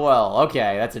you, Noelle.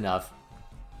 Okay, that's enough.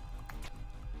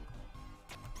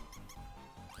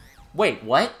 Wait,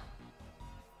 what?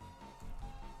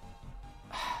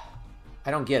 I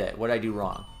don't get it. What did I do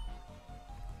wrong?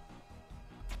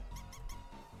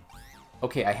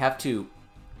 Okay, I have to...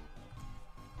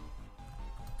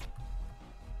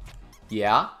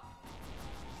 Yeah?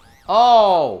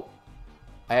 Oh!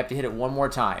 I have to hit it one more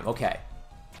time. Okay.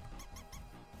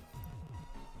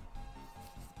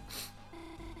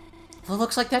 Well,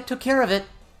 looks like that took care of it.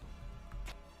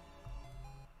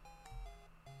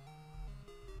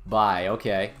 Bye,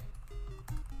 okay.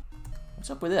 What's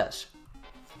up with this?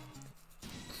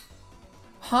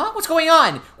 Huh? What's going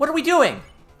on? What are we doing?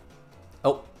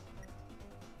 Oh.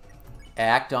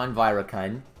 Act on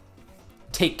Viracun.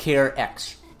 Take care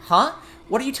X. Huh?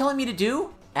 What are you telling me to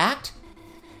do? Act?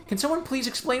 Can someone please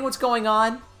explain what's going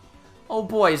on? Oh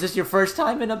boy, is this your first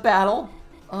time in a battle?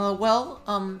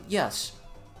 Yes.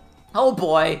 Oh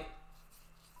boy.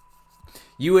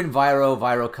 You and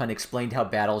Virocun explained how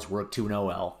battles work to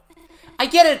Noelle. I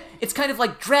get it! It's kind of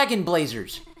like dragon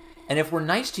blazers. And if we're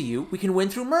nice to you, we can win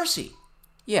through mercy.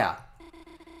 Yeah.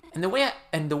 And the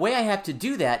way I have to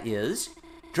do that is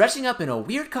dressing up in a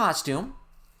weird costume.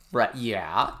 Right,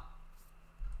 yeah.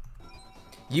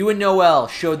 You and Noelle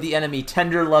showed the enemy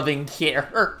tender, loving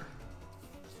care.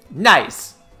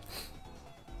 Nice.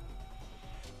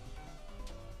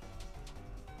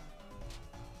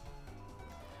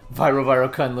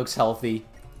 Viral looks healthy.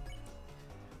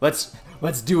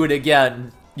 Let's do it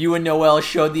again. You and Noelle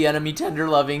showed the enemy tender,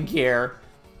 loving care.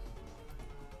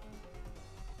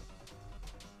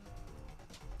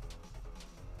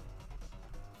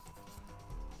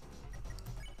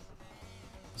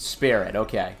 Spare it,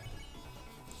 okay.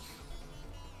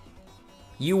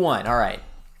 You won, alright.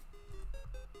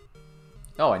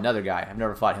 Oh, another guy. I've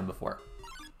never fought him before.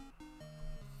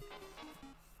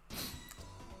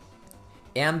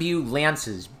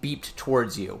 Ambulances beeped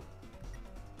towards you.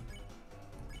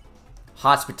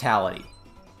 Hospitality.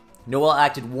 Noelle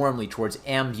acted warmly towards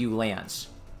ambulance.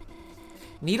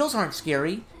 Needles aren't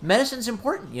scary. Medicine's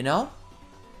important, you know?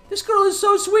 This girl is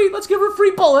so sweet. Let's give her free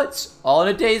bullets. All in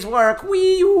a day's work.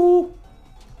 Wee-oo.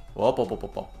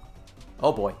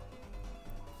 Oh, boy.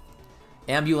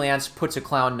 Ambulance puts a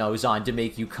clown nose on to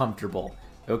make you comfortable.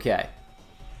 Okay.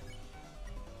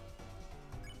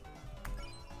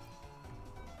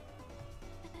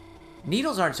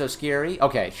 Needles aren't so scary.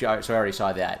 Okay, so I already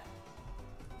saw that.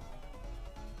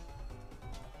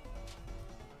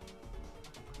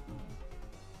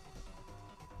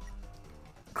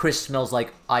 Chris smells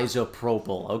like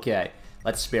isopropyl. Okay,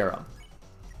 let's spare him.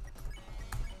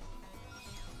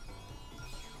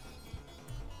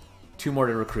 Two more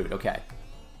to recruit. Okay.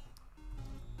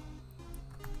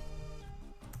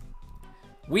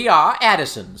 We are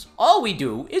Addisons. All we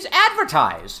do is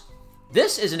advertise.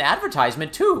 This is an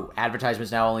advertisement, too.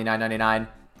 Advertisements now only $9.99.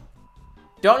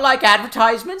 Don't like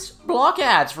advertisements? Block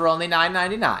ads for only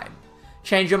 $9.99.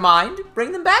 Change your mind?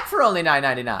 Bring them back for only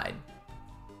 $9.99.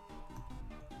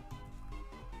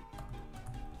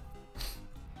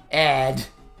 Ad.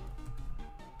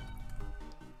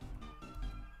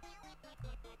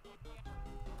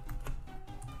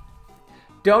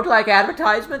 Don't like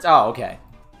advertisements? Oh, okay.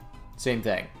 Same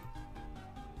thing.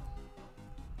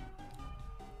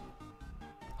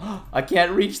 I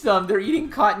can't reach them. They're eating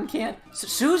cotton candy.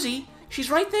 Susie, she's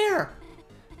right there.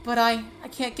 But I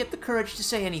can't get the courage to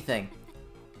say anything.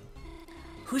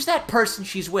 Who's that person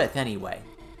she's with, anyway?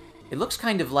 It looks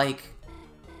kind of like...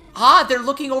 Ah, they're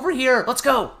looking over here. Let's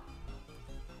go.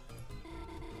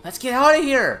 Let's get out of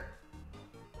here.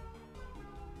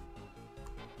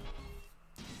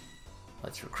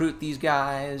 Let's recruit these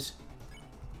guys.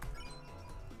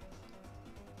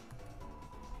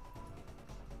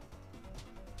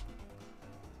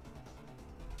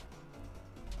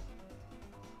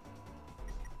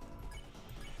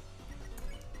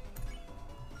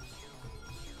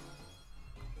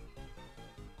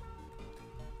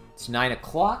 It's 9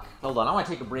 o'clock. Hold on, I want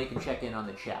to take a break and check in on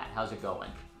the chat. How's it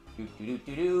going?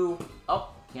 Oh,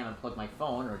 can't unplug my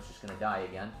phone or it's just going to die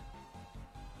again.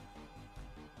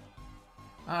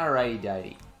 Alrighty,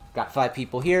 dighty. Got 5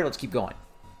 people here. Let's keep going.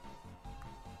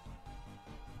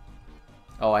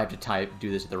 Oh, I have to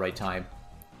do this at the right time.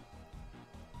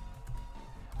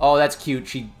 Oh, that's cute.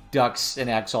 She ducks and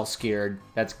acts all scared.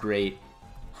 That's great.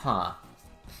 Huh.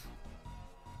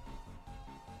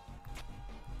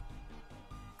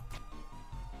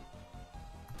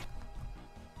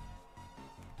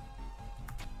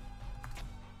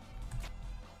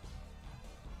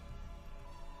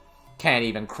 Can't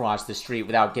even cross the street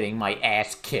without getting my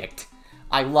ass kicked.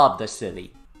 I love the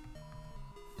city.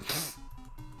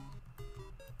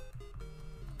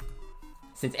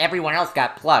 Since everyone else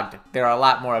got plugged, they're a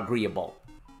lot more agreeable.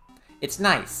 It's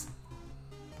nice.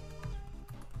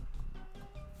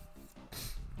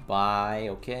 Bye,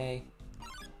 okay.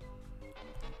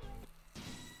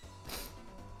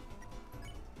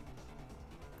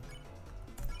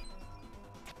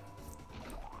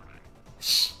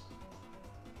 Shh.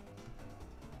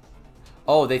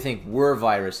 Oh, they think we're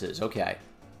viruses. Okay.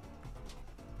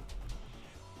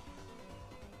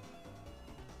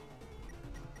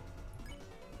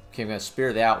 Okay, I'm gonna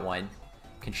spare that one.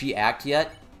 Can she act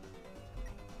yet?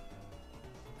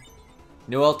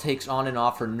 Noelle takes on and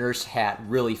off her nurse hat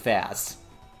really fast.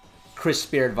 Chris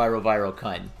spared Viral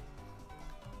Kun.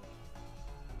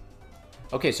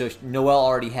 Okay, so Noelle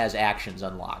already has actions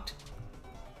unlocked.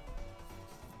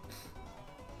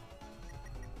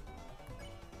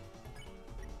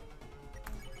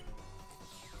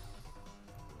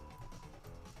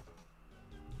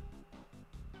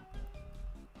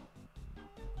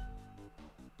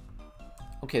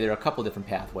 Okay, there are a couple different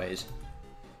pathways.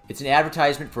 It's an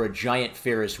advertisement for a giant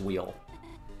Ferris wheel.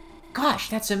 Gosh,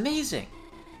 that's amazing.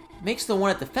 Makes the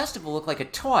one at the festival look like a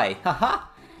toy. Haha.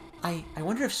 I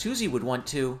wonder if Susie would want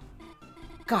to...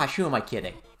 Gosh, who am I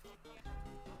kidding?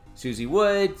 Susie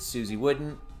would, Susie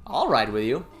wouldn't. I'll ride with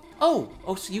you. Oh,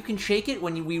 so you can shake it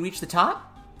when we reach the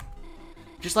top?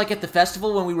 Just like at the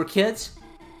festival when we were kids?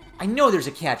 I know there's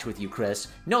a catch with you, Chris.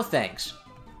 No thanks.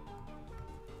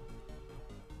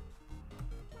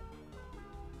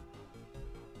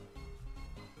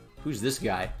 Who's this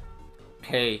guy?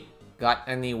 Hey, got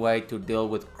any way to deal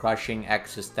with crushing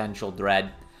existential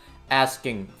dread?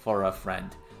 Asking for a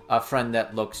friend. A friend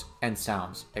that looks and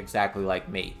sounds exactly like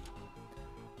me.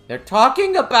 They're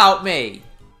talking about me!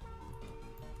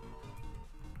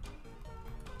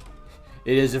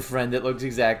 It is a friend that looks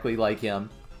exactly like him.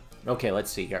 Okay,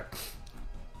 let's see here.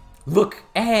 Look,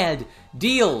 ad,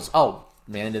 deals. Oh,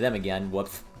 ran into them again.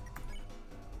 Whoops.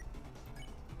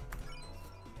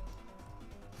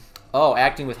 Oh,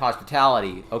 acting with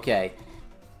hospitality. Okay.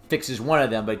 Fixes one of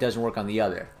them, but it doesn't work on the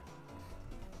other.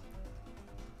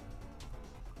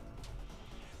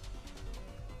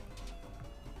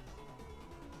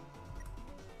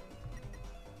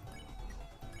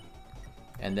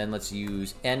 And then let's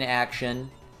use N action.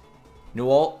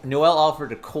 Noel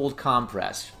offered a cold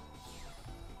compress.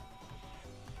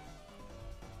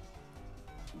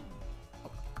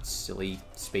 Oh, silly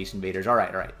space invaders. All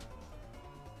right.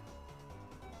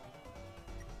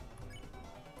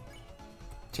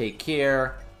 Take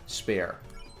care. Spare.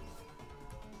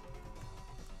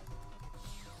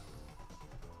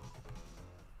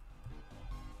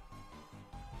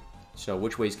 So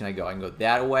which ways can I go? I can go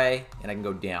that way, and I can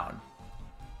go down.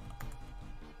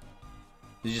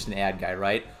 This is just an ad guy,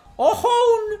 right?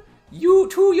 Oh, you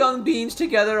two young beans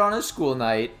together on a school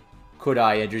night. Could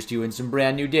I interest you in some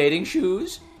brand new dating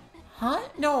shoes? Huh?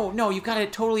 No, you got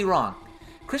it totally wrong.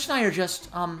 Chris and I are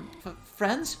just,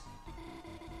 friends?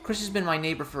 Chris has been my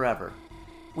neighbor forever.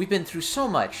 We've been through so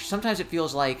much, sometimes it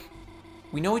feels like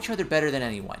we know each other better than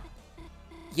anyone.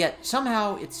 Yet,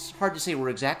 somehow, it's hard to say we're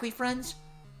exactly friends.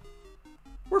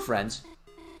 We're friends.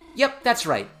 Yep, that's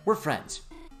right, we're friends.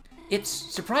 It's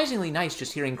surprisingly nice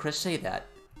just hearing Chris say that.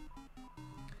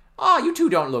 Ah, you two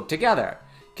don't look together.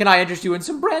 Can I interest you in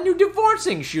some brand new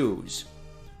divorcing shoes?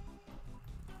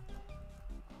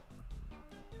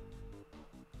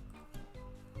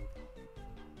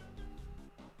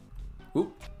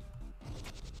 Oop.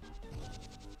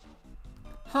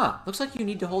 Huh, looks like you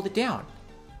need to hold it down.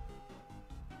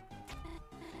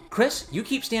 Chris, you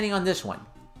keep standing on this one.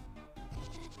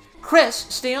 Chris,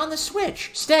 stay on the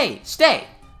switch. Stay.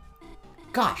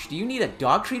 Gosh, do you need a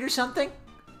dog treat or something?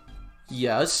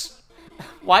 Yes.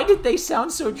 Why did they sound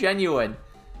so genuine?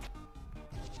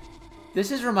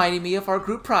 This is reminding me of our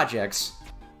group projects.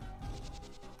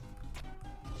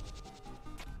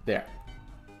 There.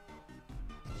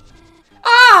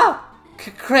 Ah!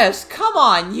 Chris, come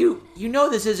on! You know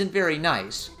this isn't very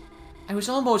nice. I was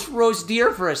almost roast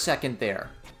deer for a second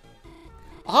there.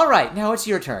 Alright, now it's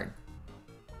your turn.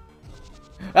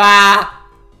 Ah!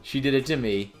 She did it to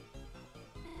me.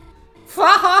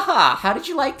 Ha ha ha! How did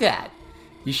you like that?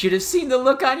 You should have seen the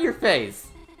look on your face.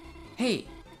 Hey,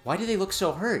 why do they look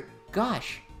so hurt?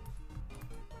 Gosh.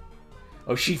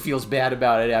 Oh, she feels bad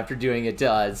about it after doing it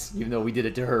to us, even though we did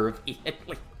it to her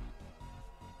repeatedly.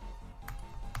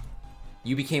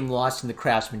 You became lost in the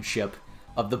craftsmanship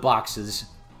of the boxes.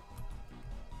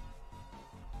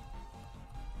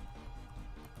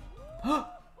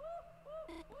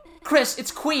 Chris,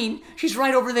 it's Queen. She's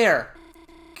right over there.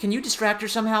 Can you distract her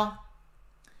somehow?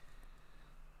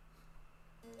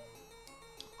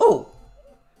 Oh.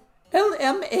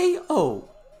 LMAO.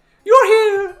 You're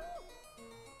here.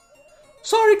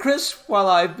 Sorry, Chris, while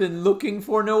I've been looking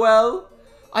for Noel,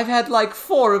 I've had like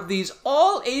 4 of these,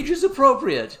 all ages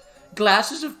appropriate.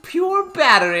 Glasses of pure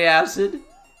battery acid.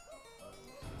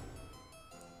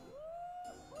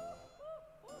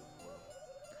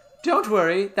 Don't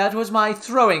worry, that was my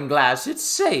throwing glass. It's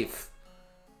safe.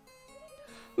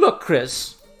 Look,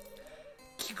 Chris.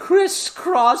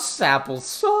 Crisscross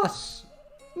applesauce.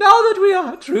 Now that we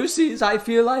are trucies, I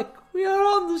feel like we are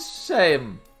on the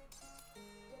same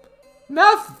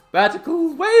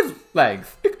mathematical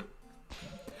wavelength.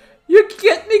 You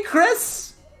get me,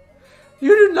 Chris?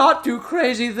 You do not do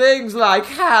crazy things like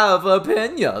have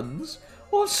opinions,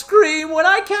 or scream when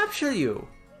I capture you,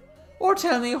 or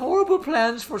tell me horrible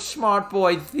plans for Smart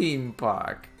Boy Theme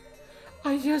Park.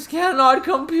 I just cannot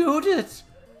compute it.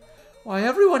 Why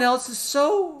everyone else is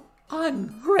so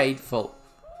ungrateful.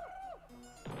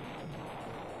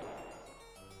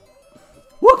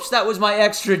 Whoops, that was my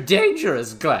extra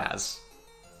dangerous glass.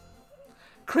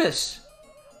 Chris,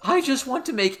 I just want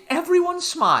to make everyone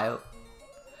smile.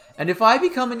 And if I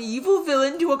become an evil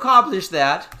villain to accomplish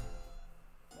that,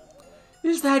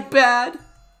 is that bad?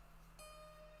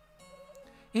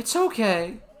 It's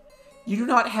okay. You do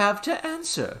not have to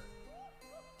answer.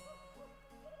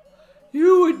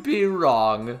 You would be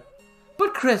wrong.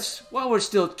 But Chris, while we're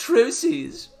still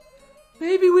trucies,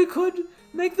 maybe we could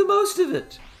make the most of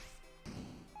it.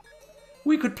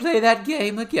 We could play that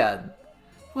game again.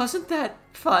 Wasn't that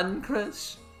fun,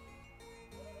 Chris?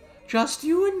 Just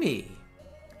you and me,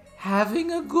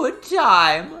 having a good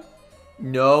time.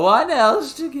 No one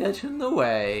else to get in the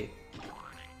way.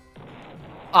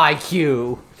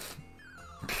 IQ.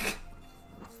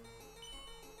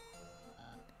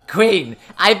 Queen,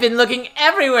 I've been looking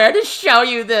everywhere to show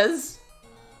you this.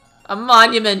 A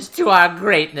monument to our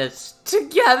greatness,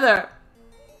 together.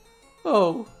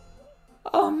 How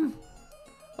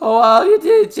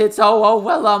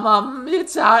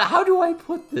do I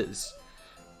put this?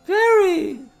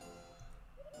 Very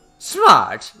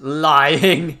smart,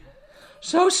 lying.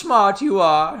 So smart you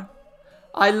are.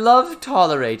 I love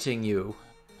tolerating you.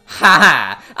 Ha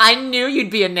ha! I knew you'd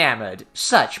be enamored.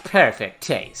 Such perfect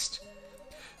taste.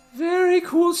 Very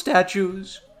cool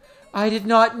statues. I did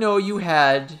not know you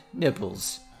had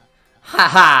nipples. Ha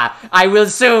ha! I will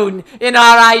soon, in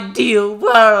our ideal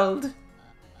world.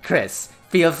 Chris,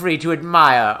 feel free to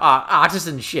admire our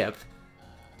artisanship.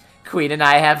 Queen and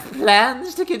I have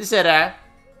plans to consider.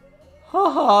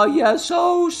 Haha, yes,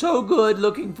 so good.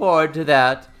 Looking forward to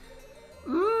that.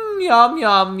 Yum,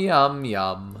 yum, yum,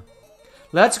 yum.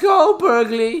 Let's go,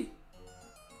 Burgley.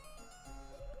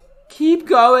 Keep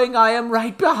going, I am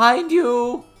right behind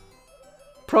you.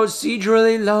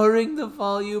 Procedurally lowering the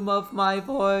volume of my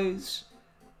voice.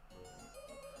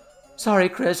 Sorry,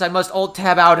 Chris, I must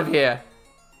Alt-Tab out of here.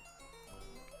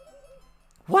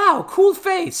 Wow, cool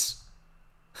face.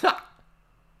 Ha.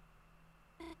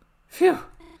 Phew.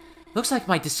 Looks like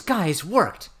my disguise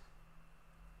worked.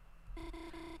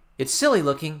 It's silly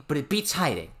looking, but it beats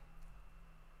hiding.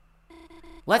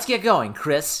 Let's get going,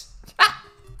 Chris.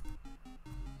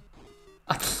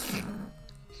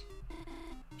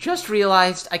 Just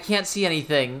realized I can't see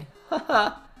anything.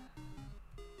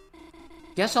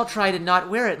 Guess I'll try to not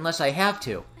wear it unless I have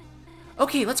to.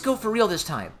 Okay, let's go for real this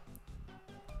time.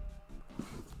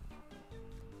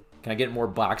 Can I get more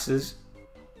boxes?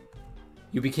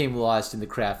 You became lost in the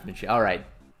craftsmanship. Alright.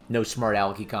 No smart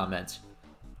alecky comments.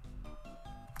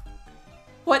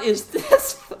 What is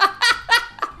this?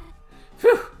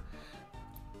 Phew.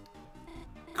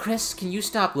 Chris, can you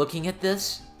stop looking at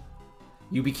this?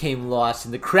 You became lost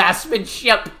in the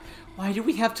craftsmanship. Why do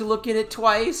we have to look at it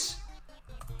twice?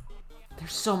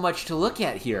 There's so much to look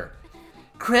at here.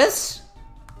 Chris?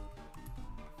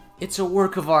 It's a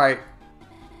work of art.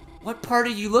 What part are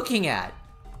you looking at?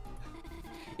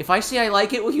 If I say I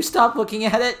like it, will you stop looking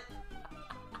at it?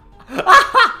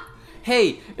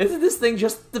 Hey, isn't this thing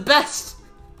just the best?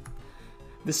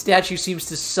 The statue seems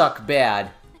to suck bad.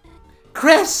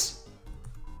 Chris!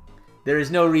 There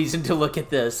is no reason to look at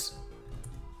this.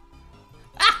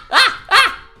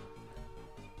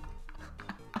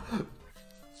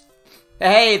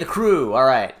 Hey, the crew!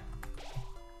 Alright.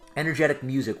 Energetic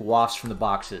music wafts from the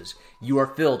boxes. You are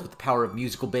filled with the power of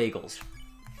musical bagels.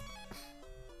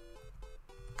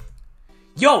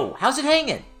 Yo, how's it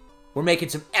hanging? We're making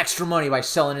some extra money by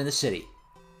selling in the city.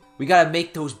 We gotta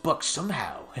make those bucks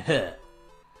somehow.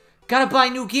 Gotta buy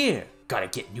new gear. Gotta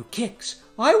get new kicks.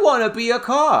 I wanna be a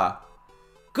car.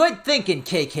 Good thinking,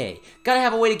 KK. Gotta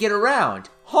have a way to get around.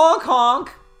 Honk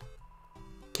honk.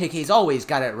 KK's always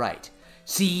got it right.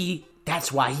 See,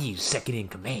 that's why he's second in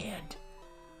command.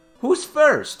 Who's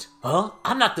first? Huh?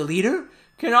 I'm not the leader.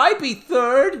 Can I be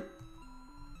third?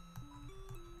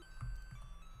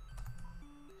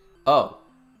 Oh.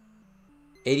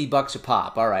 $80 a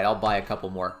pop. Alright, I'll buy a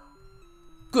couple more.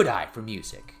 Good eye for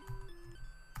music.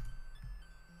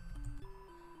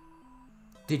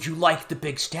 Did you like the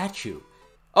big statue?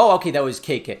 Oh, okay, that was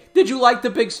KK. Did you like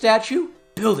the big statue?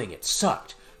 Building it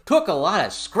sucked. Took a lot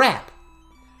of scrap.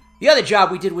 The other job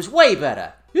we did was way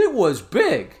better. It was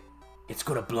big. It's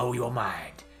gonna blow your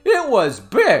mind. It was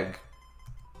big.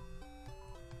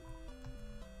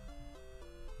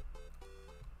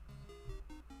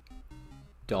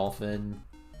 Dolphin.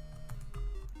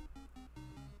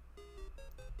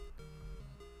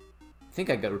 I think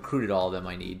I got recruited all of them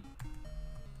I need.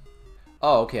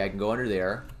 Oh, okay, I can go under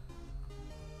there.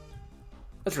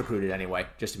 Let's recruit it anyway,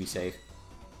 just to be safe.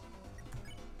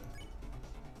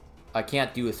 I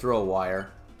can't do a throw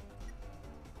wire.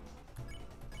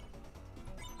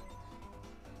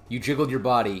 You jiggled your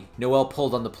body. Noelle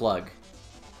pulled on the plug.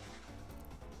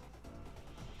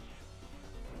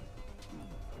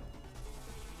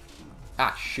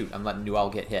 Ah, shoot, I'm letting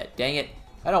Noelle get hit. Dang it.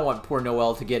 I don't want poor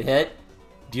Noelle to get hit.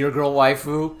 Dear girl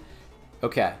waifu.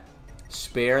 Okay.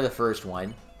 Spare the first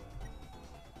one.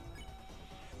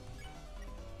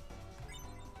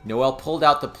 Noelle pulled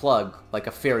out the plug like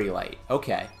a fairy light.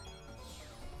 Okay.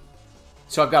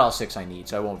 So I've got all 6 I need,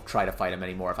 so I won't try to fight him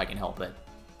anymore if I can help it.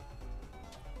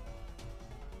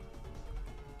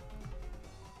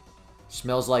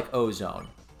 Smells like ozone.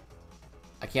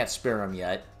 I can't spare him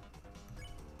yet.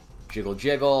 Jiggle,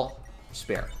 jiggle.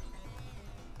 Spare.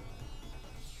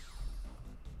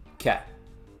 Okay.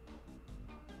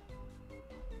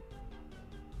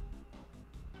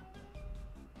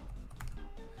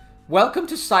 Welcome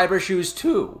to Cyber Shoes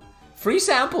 2. Free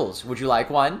samples. Would you like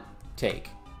one? Take.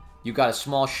 You got a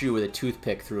small shoe with a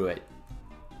toothpick through it.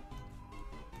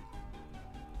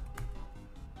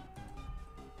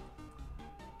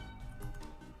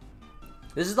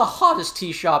 This is the hottest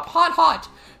tea shop. Hot, hot.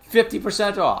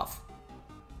 50% off.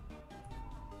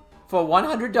 For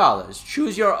 $100.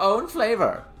 Choose your own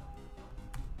flavor.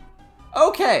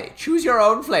 Okay, choose your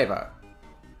own flavor.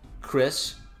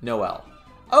 Chris, Noelle.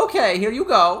 Okay, here you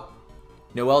go.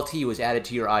 Noelle tea was added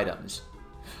to your items.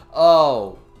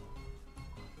 Oh.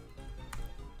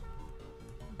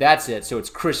 That's it. So it's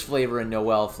Chris flavor and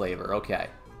Noelle flavor. Okay.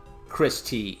 Chris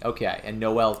tea. Okay. And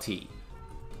Noelle tea.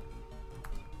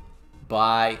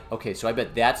 Buy. Okay, so I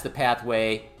bet that's the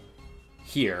pathway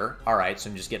here. Alright, so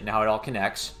I'm just getting how it all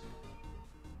connects.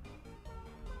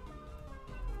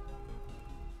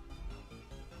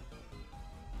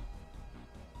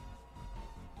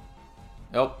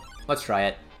 Nope. Let's try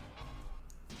it.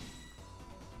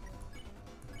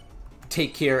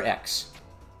 Take care, X.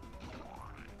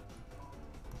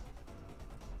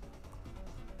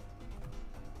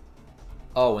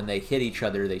 Oh, when they hit each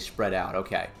other, they spread out.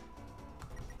 Okay.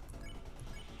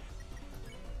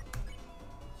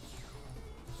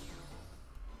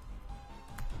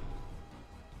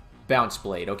 Bounce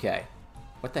Blade. Okay.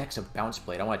 What the heck's a Bounce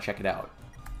Blade? I want to check it out.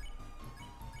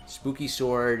 Spooky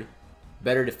Sword.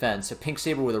 Better defense. A pink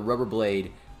saber with a rubber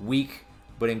blade. Weak,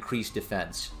 but increased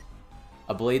defense.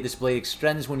 A blade. This blade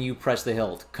extends when you press the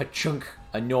hilt. Ka-chunk.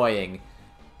 Annoying.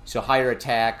 So higher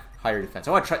attack, higher defense.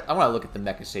 I want to look at the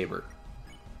Mecha Saber.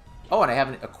 Oh, and I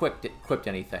haven't equipped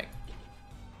anything.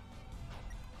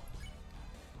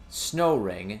 Snow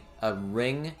Ring. A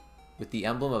ring with the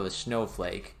emblem of a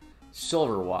snowflake.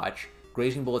 Silver Watch.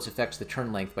 Grazing bullets affects the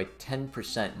turn length by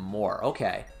 10% more.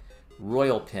 Okay.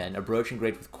 Royal Pin. A brooch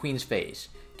engraved with Queen's face.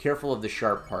 Careful of the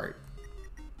sharp part.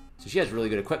 So she has really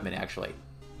good equipment, actually.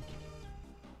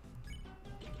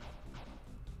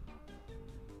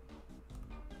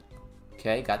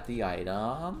 Okay, got the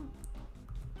item.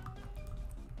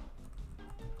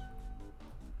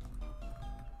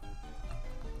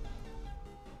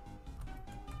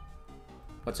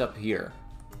 What's up here?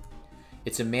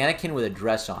 It's a mannequin with a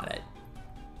dress on it.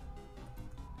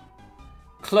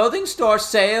 Clothing store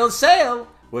sale, sale!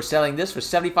 We're selling this for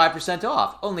 75%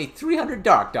 off. Only 300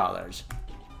 dark dollars.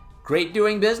 Great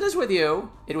doing business with you.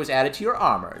 It was added to your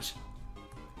armors.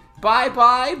 Bye,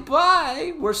 bye,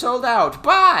 bye! We're sold out.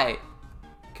 Bye!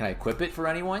 Can I equip it for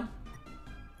anyone?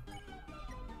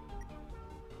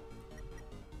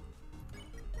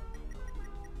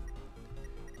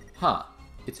 Huh.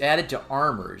 It's added to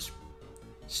armors.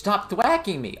 Stop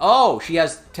thwacking me. Oh, she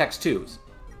has text too.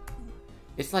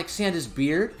 It's like Santa's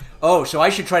beard. Oh, so I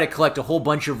should try to collect a whole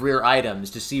bunch of rare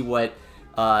items to see what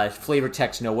flavor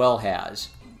text Noelle has.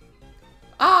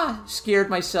 Ah, scared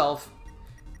myself.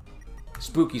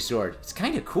 Spooky Sword. It's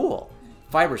kind of cool.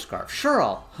 Fiber Scarf.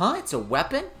 Sure, huh? It's a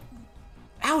weapon?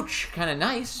 Ouch, kind of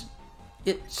nice.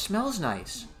 It smells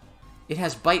nice. It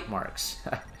has bite marks.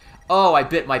 Oh, I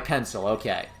bit my pencil.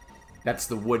 Okay. That's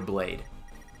the wood blade.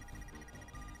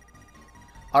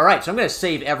 Alright, so I'm going to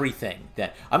save everything then.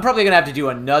 I'm probably going to have to do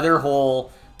another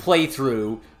whole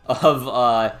playthrough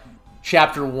of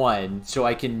Chapter 1 so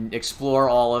I can explore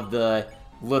all of the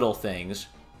little things.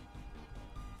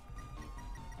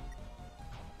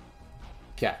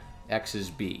 Okay, X is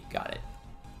B. Got it.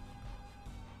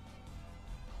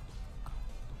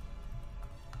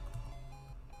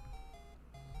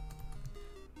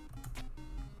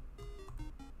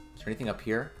 Is there anything up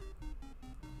here?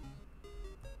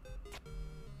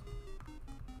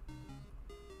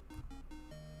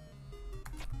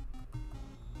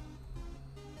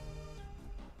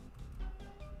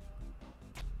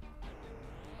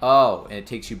 Oh, and it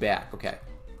takes you back. Okay.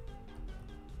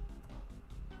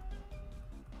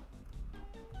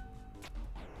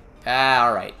 Ah,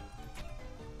 alright.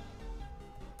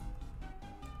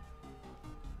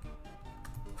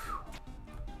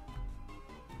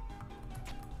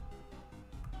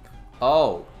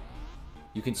 Oh.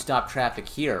 You can stop traffic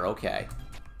here. Okay.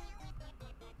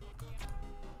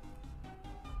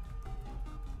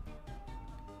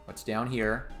 What's down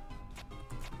here?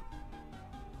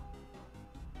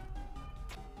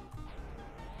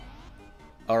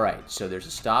 Alright, so there's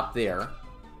a stop there.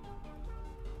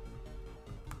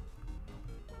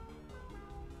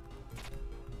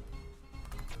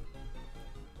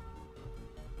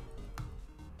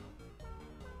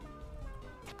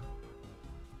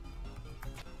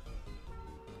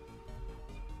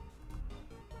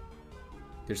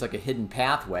 There's like a hidden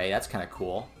pathway. That's kind of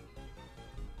cool.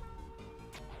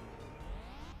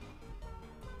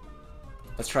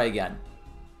 Let's try again.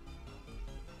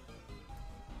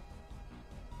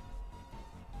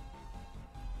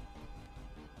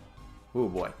 Oh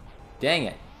boy. Dang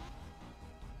it.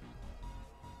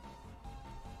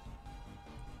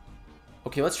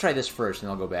 Okay, let's try this first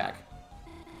and I'll go back.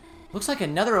 Looks like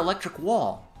another electric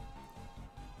wall.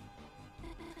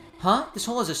 Huh? This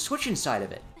hole has a switch inside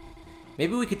of it.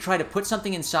 Maybe we could try to put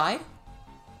something inside?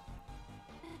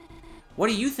 What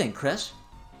do you think, Chris?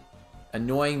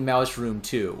 Annoying mouse room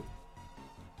 2.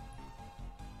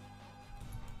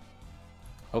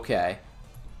 Okay.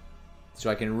 So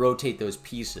I can rotate those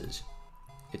pieces.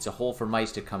 It's a hole for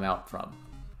mice to come out from.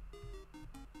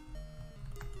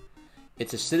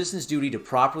 It's a citizen's duty to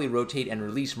properly rotate and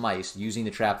release mice using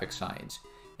the traffic signs.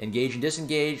 Engage and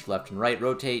disengage, left and right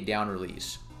rotate, down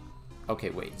release. Okay,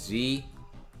 wait. Z.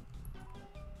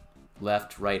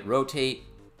 Left, right rotate,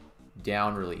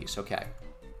 down release. Okay.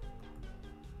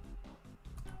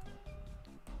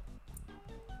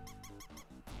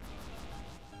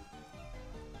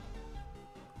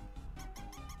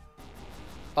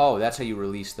 Oh, that's how you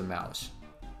release the mouse.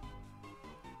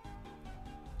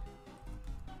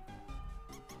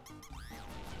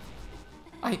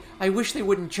 I wish they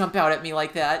wouldn't jump out at me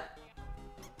like that.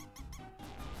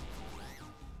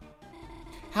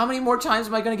 How many more times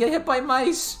am I going to get hit by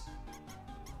mice?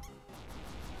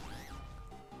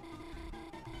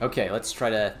 Okay, let's try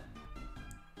to...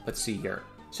 Let's see here.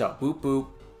 So, boop, boop.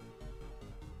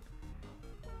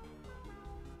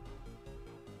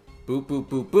 Boop, boop,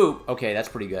 boop, boop. Okay, that's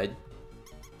pretty good.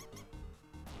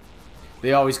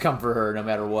 They always come for her, no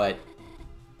matter what.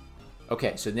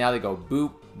 Okay, so now they go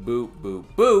boop, boop, boop,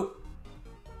 boop.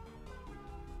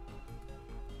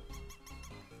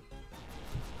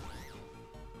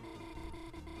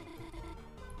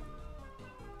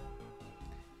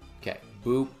 Okay,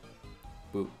 boop,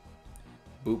 boop,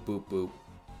 boop, boop, boop.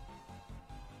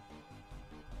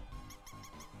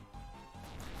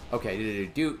 Okay,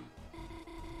 do-do-do-do.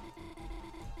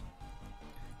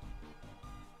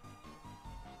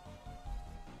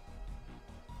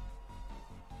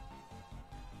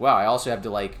 Wow, I also have to,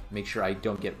 like, make sure I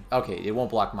don't get... Okay, it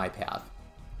won't block my path.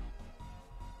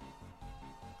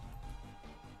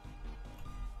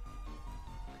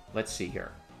 Let's see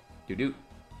here. Do-do.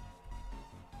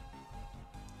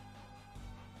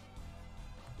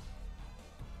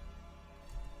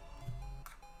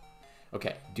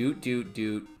 Okay, doot, doot,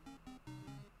 doot.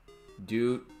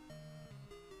 Doot.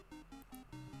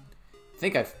 I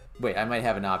think I've... Wait, I might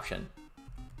have an option.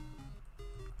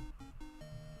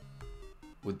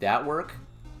 Would that work?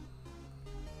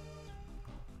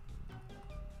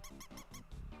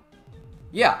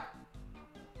 Yeah.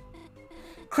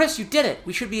 Chris, you did it!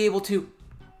 We should be able to...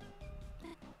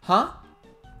 Huh?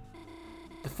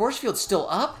 The force field's still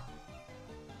up?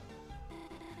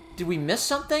 Did we miss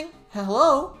something?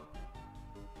 Hello?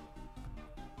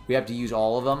 We have to use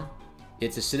all of them.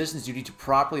 It's a citizen's duty to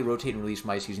properly rotate and release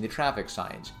mice using the traffic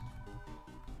signs.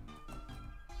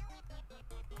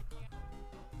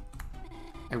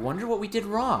 I wonder what we did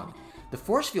wrong. The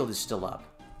force field is still up.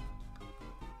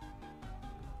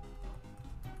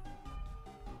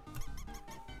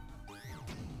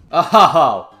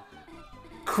 Oh!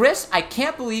 Chris, I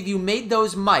can't believe you made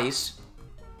those mice.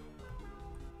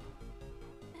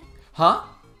 Huh?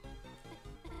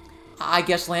 I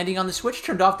guess landing on the switch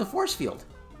turned off the force field.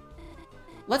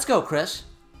 Let's go, Chris.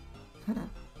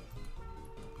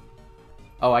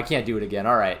 Oh, I can't do it again.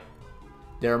 All right.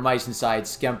 There are mice inside,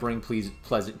 scampering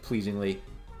pleasingly.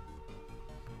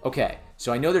 Okay,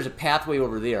 so I know there's a pathway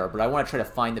over there, but I want to try to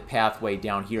find the pathway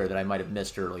down here that I might have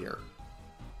missed earlier.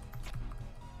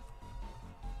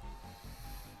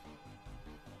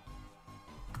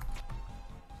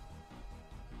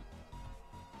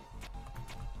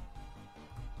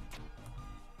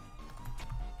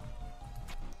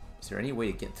 Is there any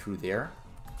way to get through there?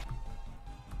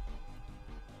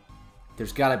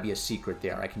 There's got to be a secret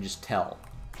there. I can just tell.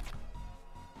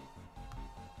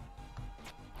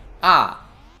 Ah!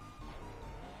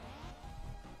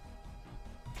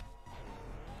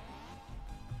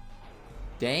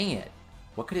 Dang it.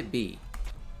 What could it be?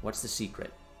 What's the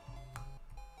secret?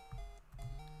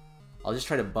 I'll just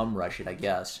try to bum rush it, I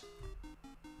guess.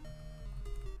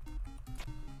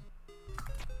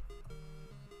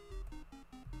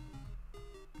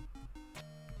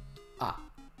 Ah.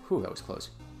 Whew, that was close.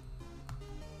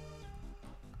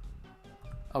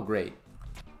 Oh, great.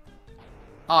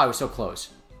 Oh, I was so close.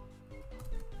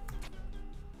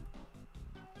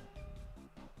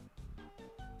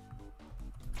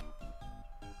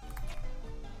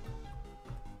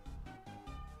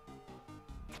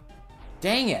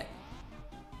 Dang it!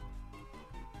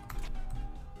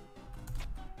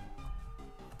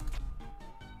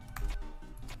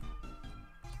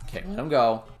 Okay, let him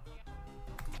go.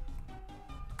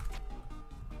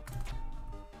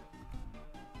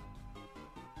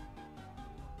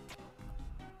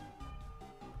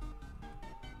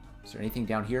 Is there anything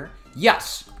down here?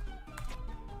 Yes!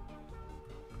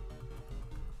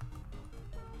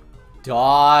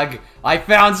 Dog! I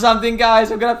found something,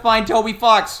 guys! I'm gonna find Toby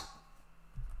Fox!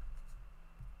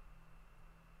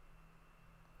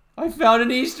 I found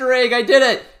an Easter egg! I did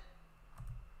it!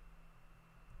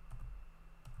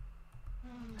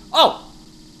 Oh!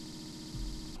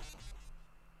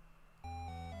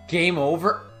 Game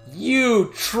over?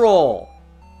 You troll!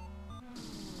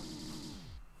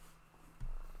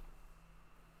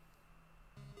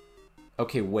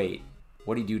 Okay, wait.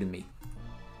 What do you do to me?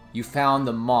 You found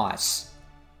the moss.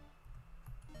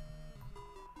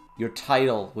 Your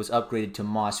title was upgraded to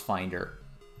Moss Finder.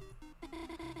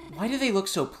 Why do they look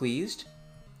so pleased?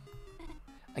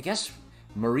 I guess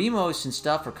Marimos and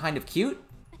stuff are kind of cute?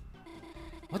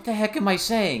 What the heck am I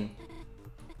saying?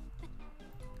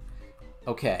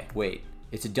 Okay, wait.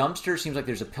 It's a dumpster. Seems like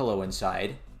there's a pillow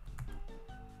inside.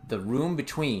 The room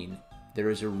between. There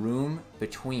is a room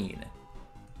between.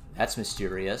 That's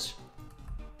mysterious.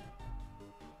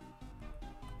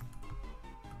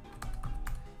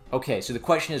 Okay, so the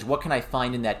question is, what can I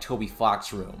find in that Toby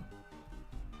Fox room?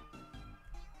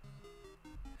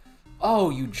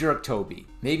 Oh, you jerk, Toby.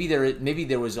 Maybe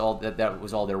there was all that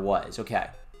was all there was. Okay.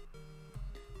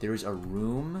 There is a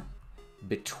room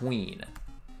between.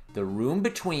 The room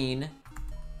between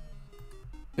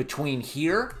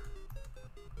here?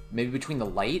 Maybe between the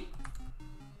light?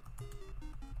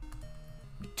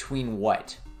 Between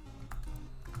what?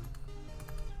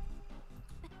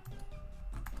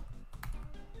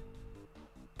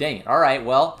 Dang it. Alright,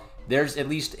 well, there's at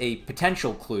least a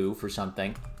potential clue for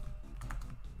something.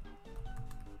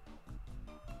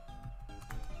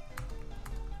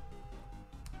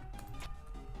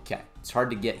 Okay, it's hard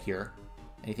to get here.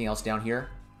 Anything else down here?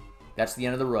 That's the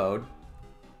end of the road.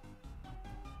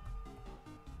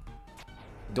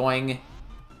 Doing.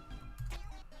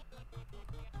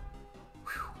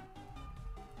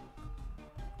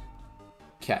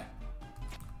 Okay.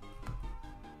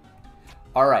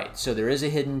 Alright, so there is a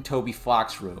hidden Toby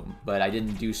Fox room, but I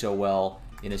didn't do so well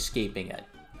in escaping it.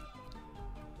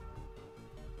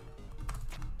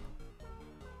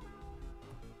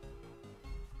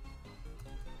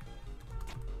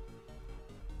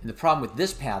 And the problem with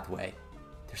this pathway,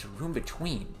 there's a room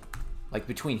between. Like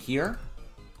between here.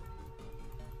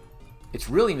 It's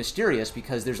really mysterious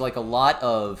because there's like a lot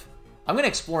of... I'm going to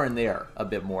explore in there a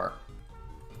bit more.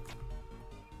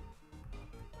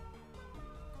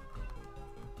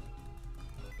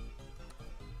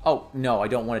 Oh, no, I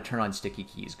don't want to turn on sticky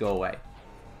keys. Go away.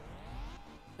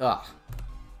 Ugh.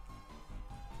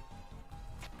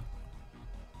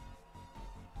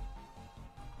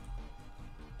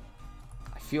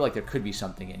 I feel like there could be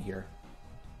something in here.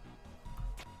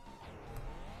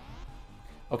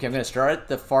 Okay, I'm going to start at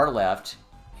the far left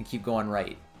and keep going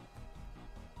right.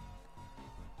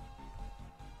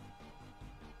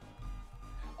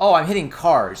 Oh, I'm hitting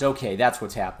cars. Okay, that's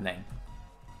what's happening.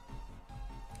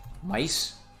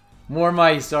 Mice? More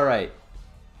mice, alright.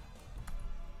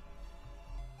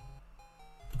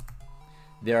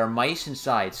 There are mice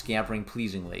inside, scampering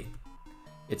pleasingly.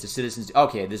 It's a citizen's...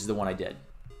 Okay, this is the one I did.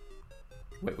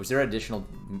 Wait, was there additional...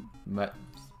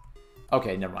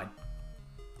 Okay, never mind.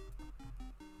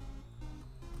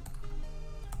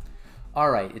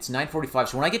 Alright, it's 9:45,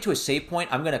 so when I get to a save point,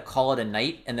 I'm going to call it a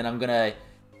night, and then I'm going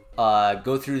to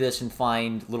go through this and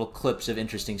find little clips of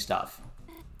interesting stuff.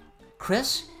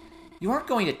 Chris? You aren't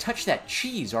going to touch that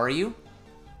cheese, are you?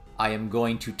 I am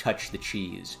going to touch the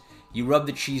cheese. You rub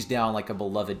the cheese down like a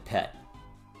beloved pet.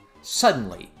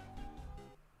 Suddenly,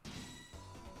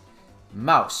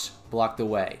 mouse blocked the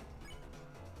way.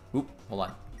 Oop,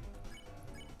 hold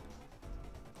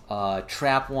on.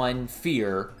 Trap one,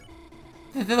 fear.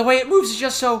 The way it moves is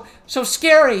just so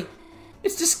scary.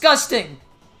 It's disgusting.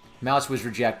 Mouse was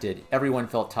rejected. Everyone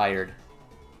felt tired.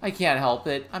 I can't help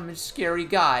it. I'm a scary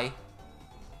guy.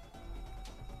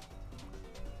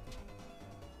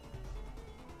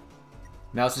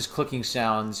 Mouse's clicking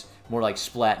sounds more like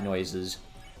splat noises.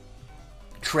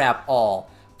 Trap all.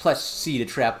 Press C to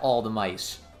trap all the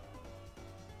mice.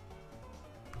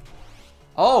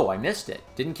 Oh, I missed it.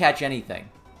 Didn't catch anything.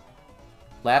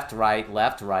 Left, right,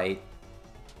 left, right.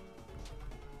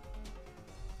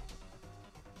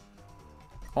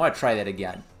 I want to try that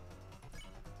again.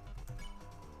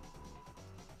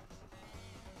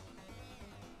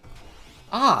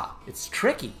 Ah, it's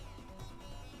tricky.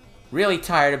 Really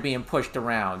tired of being pushed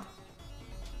around.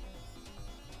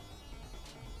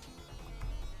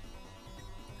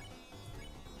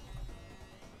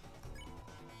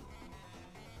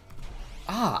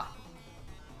 Ah.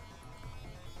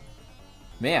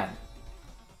 Man.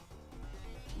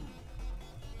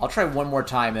 I'll try one more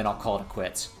time and I'll call it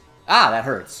quits. Ah, that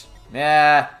hurts.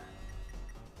 Yeah.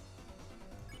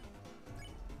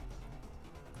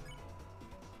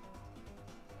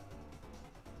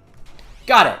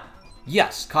 Got it.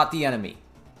 Yes, caught the enemy.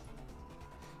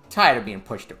 Tired of being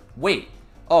pushed. Wait.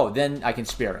 Oh, then I can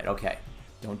spare it. Okay.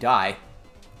 Don't die.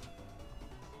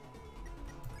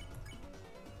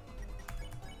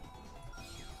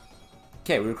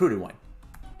 Okay, we recruited one.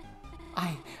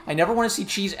 I never want to see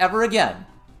cheese ever again.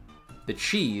 The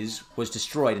cheese was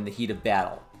destroyed in the heat of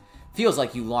battle. Feels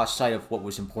like you lost sight of what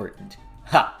was important.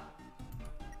 Ha!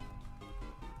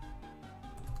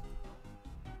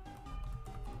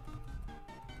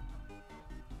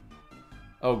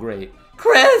 Oh, great.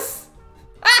 Chris!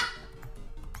 Ah!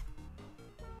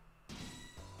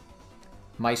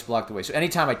 Mice blocked the way. So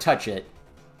anytime I touch it,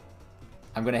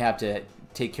 I'm going to have to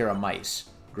take care of mice.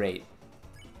 Great.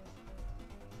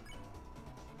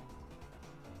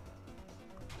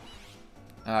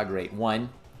 Ah, great. One.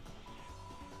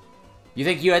 You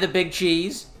think you had the big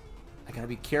cheese? I gotta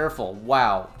be careful.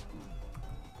 Wow.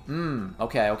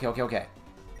 Okay.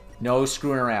 No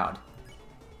screwing around.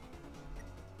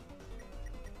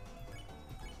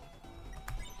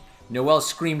 Noelle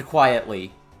screamed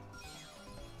quietly.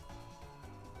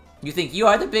 You think you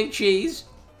are the big cheese?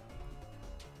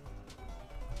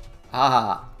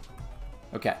 Ah.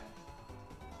 Okay.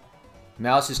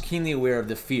 Mouse is keenly aware of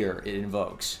the fear it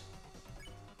invokes.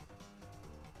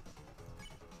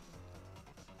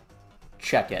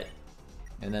 Check it.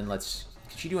 And then let's...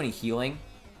 Can she do any healing?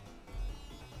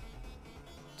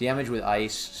 Damage with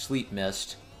ice. Sleep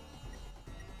mist.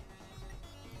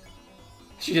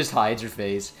 She just hides her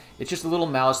face. It's just a little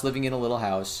mouse living in a little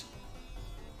house.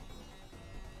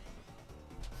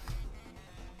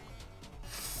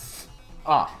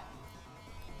 Ah.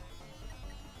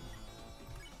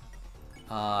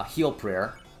 Heal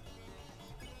prayer.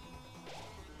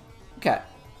 Okay.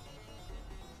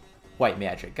 White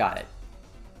magic. Got it.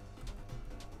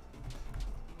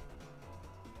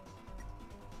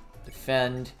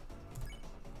 Defend.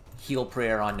 Heal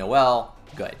prayer on Noelle.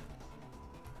 Good.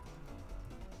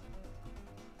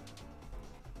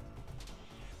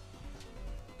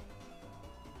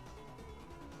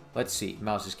 Let's see.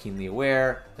 Mouse is keenly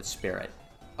aware. Let's spare it.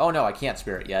 Oh no, I can't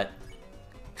spare it yet.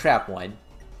 Trap one.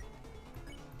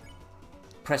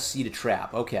 Press C to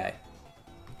trap. Okay.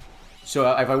 So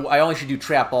I only should do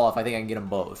trap all if I think I can get them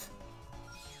both.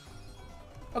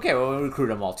 Okay, well, we'll recruit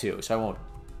them all too, so I won't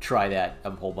try that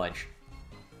a whole bunch.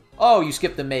 Oh, you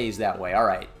skipped the maze that way.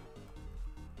 Alright.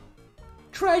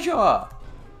 Treasure!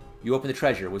 You opened the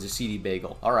treasure. It was a CD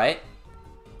bagel. Alright.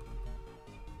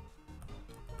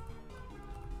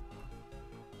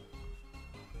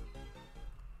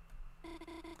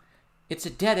 It's a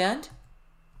dead end?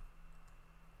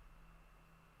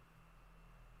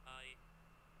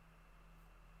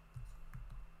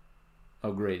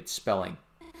 Oh, great. It's spelling.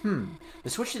 The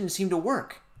switch didn't seem to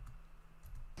work.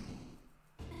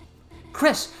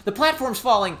 Chris, the platform's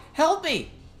falling. Help me!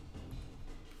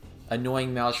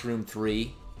 Annoying Mouse Room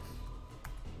 3.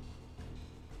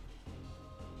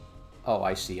 Oh,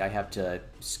 I see. I have to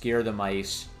scare the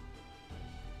mice.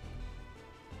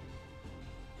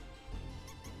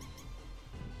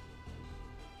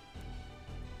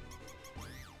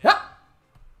 Ha!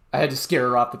 I had to scare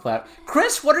her off the platform.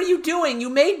 Chris, what are you doing? You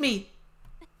made me...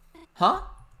 Huh?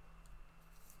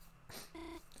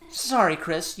 Sorry,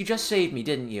 Chris. You just saved me,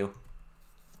 didn't you?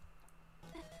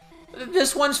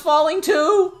 This one's falling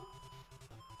too?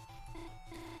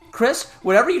 Chris,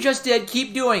 whatever you just did,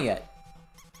 keep doing it.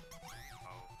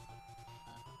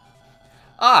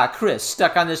 Ah, Chris,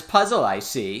 stuck on this puzzle, I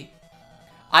see.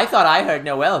 I thought I heard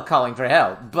Noelle calling for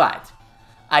help, but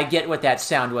I get what that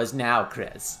sound was now,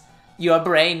 Chris. Your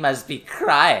brain must be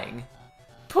crying.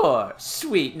 Poor,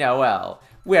 sweet Noelle.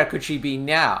 Where could she be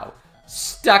now?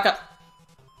 Stuck up.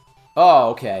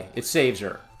 Oh, okay. It saves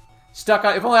her. Stuck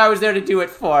up. If only I was there to do it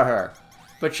for her.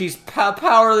 But she's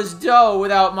powerless dough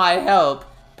without my help.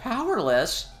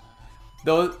 Powerless?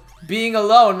 Though being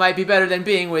alone might be better than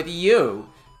being with you.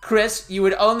 Chris, you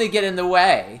would only get in the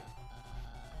way.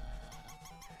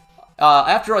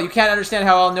 After all, you can't understand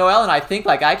how Noelle and I think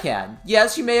like I can.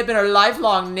 Yes, you may have been her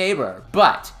lifelong neighbor,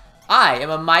 but I am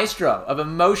a maestro of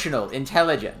emotional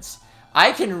intelligence.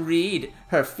 I can read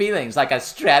her feelings like a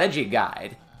strategy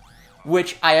guide,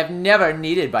 which I have never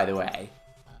needed, by the way.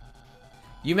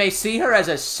 You may see her as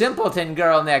a simpleton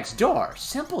girl next door.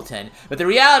 Simpleton? But the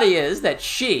reality is that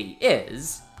she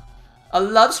is a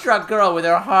love-struck girl with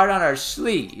her heart on her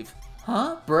sleeve.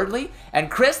 Huh? Birdley? And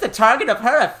Chris, the target of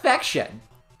her affection.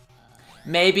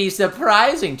 May be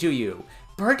surprising to you.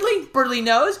 Birdley? Birdley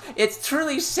knows? It's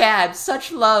truly sad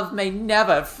such love may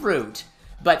never fruit.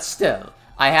 But still,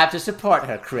 I have to support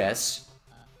her, Chris.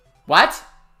 What?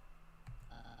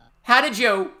 How did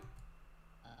you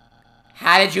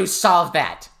solve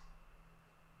that?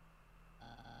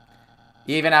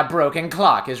 Even a broken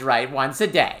clock is right once a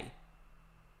day.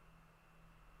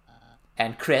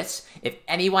 And Chris, if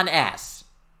anyone asks,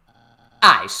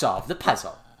 I solved the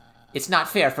puzzle. It's not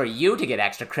fair for you to get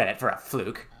extra credit for a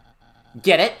fluke.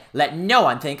 Get it? Let no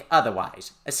one think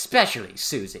otherwise, especially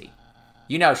Susie.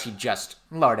 You know she'd just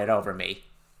lord it over me.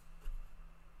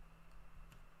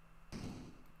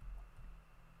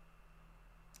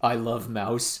 I love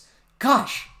mouse.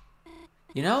 Gosh!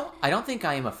 You know, I don't think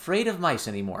I am afraid of mice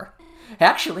anymore.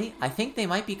 Actually, I think they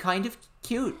might be kind of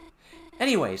cute.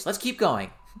 Anyways, let's keep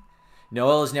going.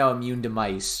 Noelle is now immune to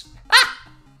mice.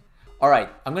 Alright,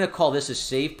 I'm going to call this a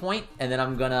save point, and then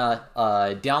I'm going to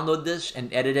download this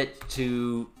and edit it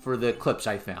for the clips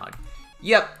I found.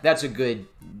 Yep, that's a good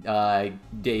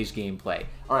day's gameplay.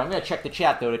 Alright, I'm going to check the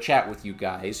chat, though, to chat with you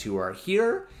guys who are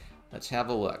here. Let's have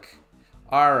a look.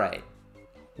 Alright,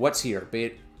 what's here?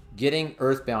 Getting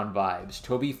Earthbound vibes.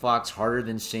 Toby Fox harder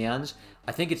than Sans.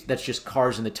 I think that's just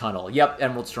cars in the tunnel. Yep,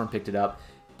 Emerald Storm picked it up.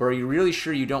 But are you really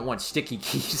sure you don't want sticky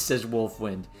keys, says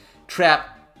Wolfwind.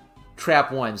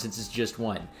 Trap one, since it's just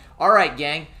one. Alright,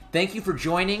 gang. Thank you for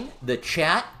joining the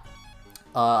chat.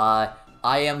 I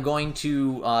am going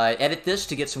to edit this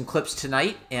to get some clips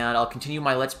tonight, and I'll continue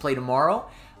my Let's Play tomorrow.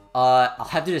 I'll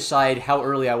have to decide how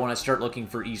early I want to start looking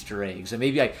for Easter eggs. And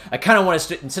maybe I kind of want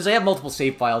to, since I have multiple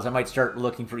save files, I might start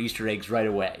looking for Easter eggs right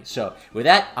away. So, with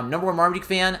that, I'm #1 Marmaduke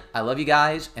fan. I love you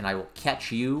guys, and I will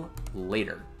catch you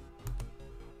later.